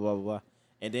this, blah blah blah blah blah,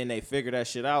 and then they figure that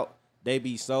shit out. They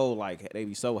be so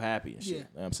happy and shit. You know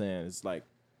what I'm saying? It's like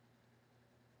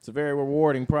it's a very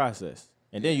rewarding process.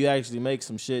 And then you actually make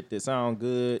some shit that sound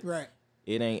good. Right.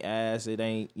 It ain't ass. It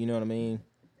ain't, you know what I mean?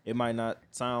 It might not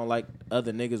sound like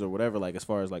other niggas or whatever, like as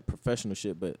far as like professional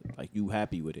shit, but like you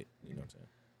happy with it. You know what I'm saying?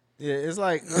 Yeah, it's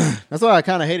like, that's what I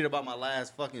kind of hated about my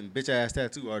last fucking bitch ass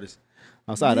tattoo artist.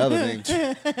 Outside of other things.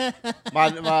 my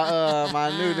new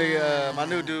nigga, my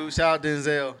new dude, shout out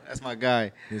Denzel. That's my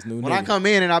guy. When I come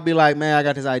in and I'll be like, man, I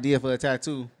got this idea for a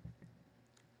tattoo.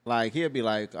 Like, he'll be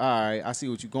like, all right, I see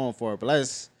what you're going for,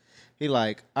 but he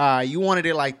like, you wanted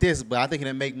it like this, but I think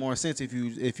it'd make more sense if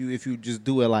you just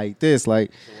do it like this.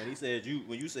 Like,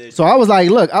 so I was like,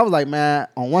 look, man,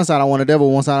 on one side I want a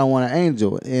devil, one side I want an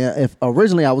angel. And if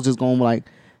originally I was just gonna like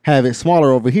have it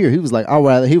smaller over here, he was like, I'm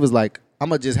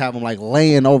gonna just have him like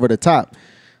laying over the top.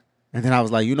 And then I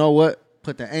was like, you know what?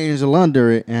 Put the angel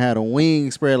under it and had a wing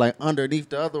spread like underneath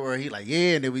the other one. He like,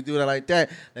 yeah, and then we do that like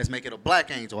that. Let's make it a black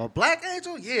angel. A black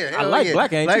angel? Yeah. I like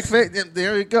black angels.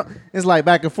 There we go. It's like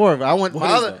back and forth. I want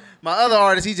my other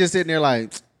artist, he's just sitting there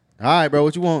like, all right, bro,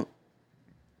 what you want?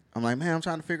 I'm like, man, I'm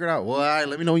trying to figure it out. Well, all right,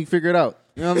 let me know when you figure it out.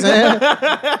 You know what I'm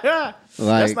saying?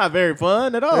 Like, that's not very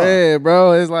fun at all. Yeah,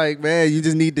 bro. It's like, man, you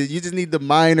just need the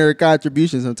minor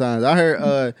contribution sometimes. I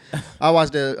heard I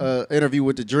watched a interview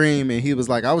with The Dream, and he was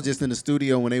like, I was just in the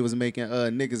studio when they was making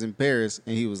Niggas in Paris,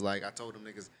 and he was like, I told them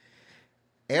niggas,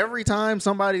 every time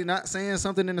somebody not saying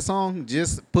something in the song,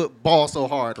 just put ball so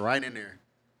hard right in there.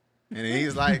 And then he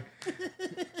was like,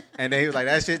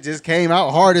 that shit just came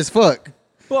out hard as fuck.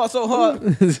 Ball so hard.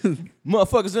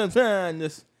 Motherfuckers in time.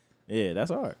 This. Yeah,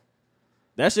 that's hard.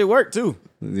 That shit worked too.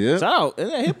 Yeah. Shout out.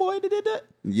 Isn't that Hit Boy that did that?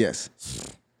 Yes.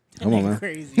 Come on, man.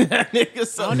 Crazy. That nigga I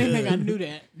so don't even think I good. knew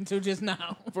that until just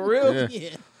now. For real? Yeah. Yeah.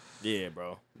 Yeah,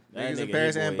 bro. That Niggas in nigga,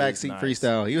 Paris Hit and Boy, backseat is nice.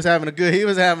 freestyle. He was having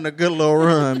a good little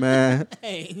run, man.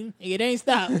 Hey, it ain't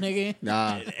stopped, nigga.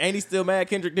 Nah. Ain't he still mad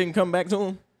Kendrick didn't come back to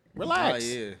him? Relax. Oh,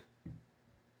 yeah.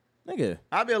 Nigga.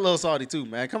 I'll be a little salty too,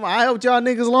 man. Come on. I helped y'all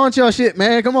niggas launch y'all shit,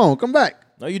 man. Come on. Come back.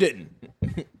 No, you didn't.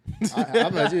 I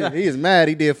bet you. He is mad.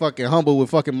 He did fucking Humble with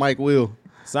fucking Mike Will.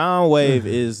 Soundwave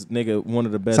is, nigga, one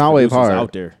of the best Soundwave producers hard.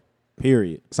 out there.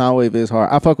 Period. Soundwave is hard.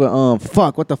 I fuck with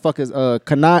what the fuck is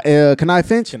Kanai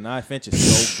Finch? Kanai Finch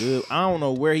is so good. I don't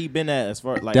know where he been at as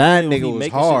far like That still, he nigga was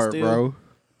making shit hard, still. bro.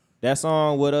 That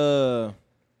song with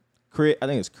Crit, I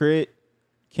think it's Crit,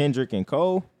 Kendrick and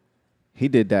Cole. He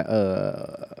did that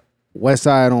West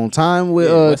Side on Time with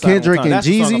West Side on Kendrick Time. and That's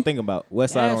the song I'm Jeezy. thinking about.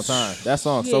 West Side on That's Time. That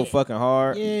song's so shit. fucking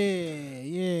hard.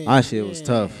 Yeah. My shit was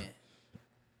tough.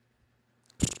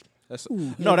 That's,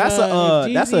 Ooh, no, if, that's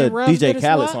if that's Jeezy a and Ruff DJ did a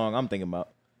Khaled swap? song I'm thinking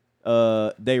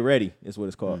about. They Ready is what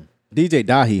it's called. DJ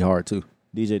Dahi hard too.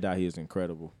 DJ Dahi is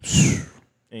incredible.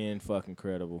 And fucking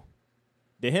incredible.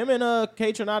 Did him and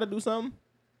K Tronada do something?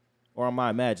 Or am I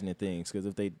imagining things? Because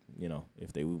if they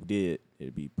did,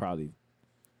 it'd be probably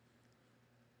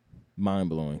mind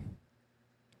blowing.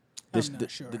 I'm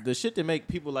not sure. The shit that make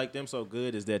people like them so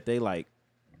good is that they like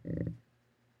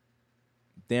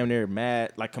damn near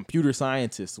mad like computer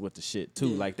scientists with the shit too.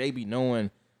 Yeah. Like they be knowing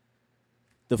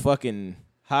the fucking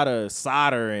how to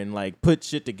solder and like put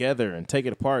shit together and take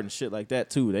it apart and shit like that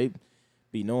too. They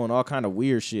be knowing all kind of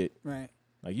weird shit. Right.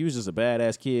 Like you was just a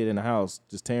badass kid in the house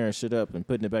just tearing shit up and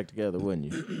putting it back together,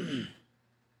 wasn't you?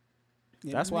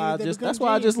 Yeah, That's them why niggas that become that's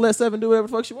why I just geniuses. let Seven do whatever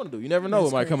the fuck she want to do. You never know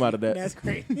what might come out of that. That's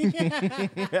crazy.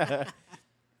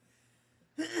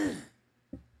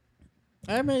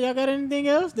 All right, man. Y'all got anything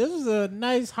else? This was a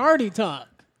nice hearty talk.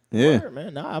 Yeah. Word,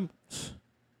 man. Nah, I'm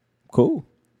cool.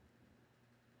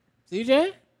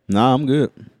 CJ? Nah, I'm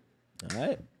good. All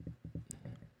right.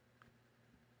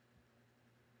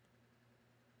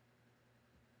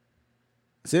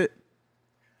 That's it.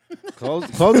 Close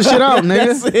the shit out, nigga.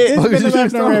 That's it. It's Fuck been is the you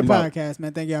Left No talking Red about? podcast,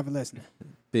 man. Thank y'all for listening.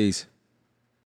 Peace.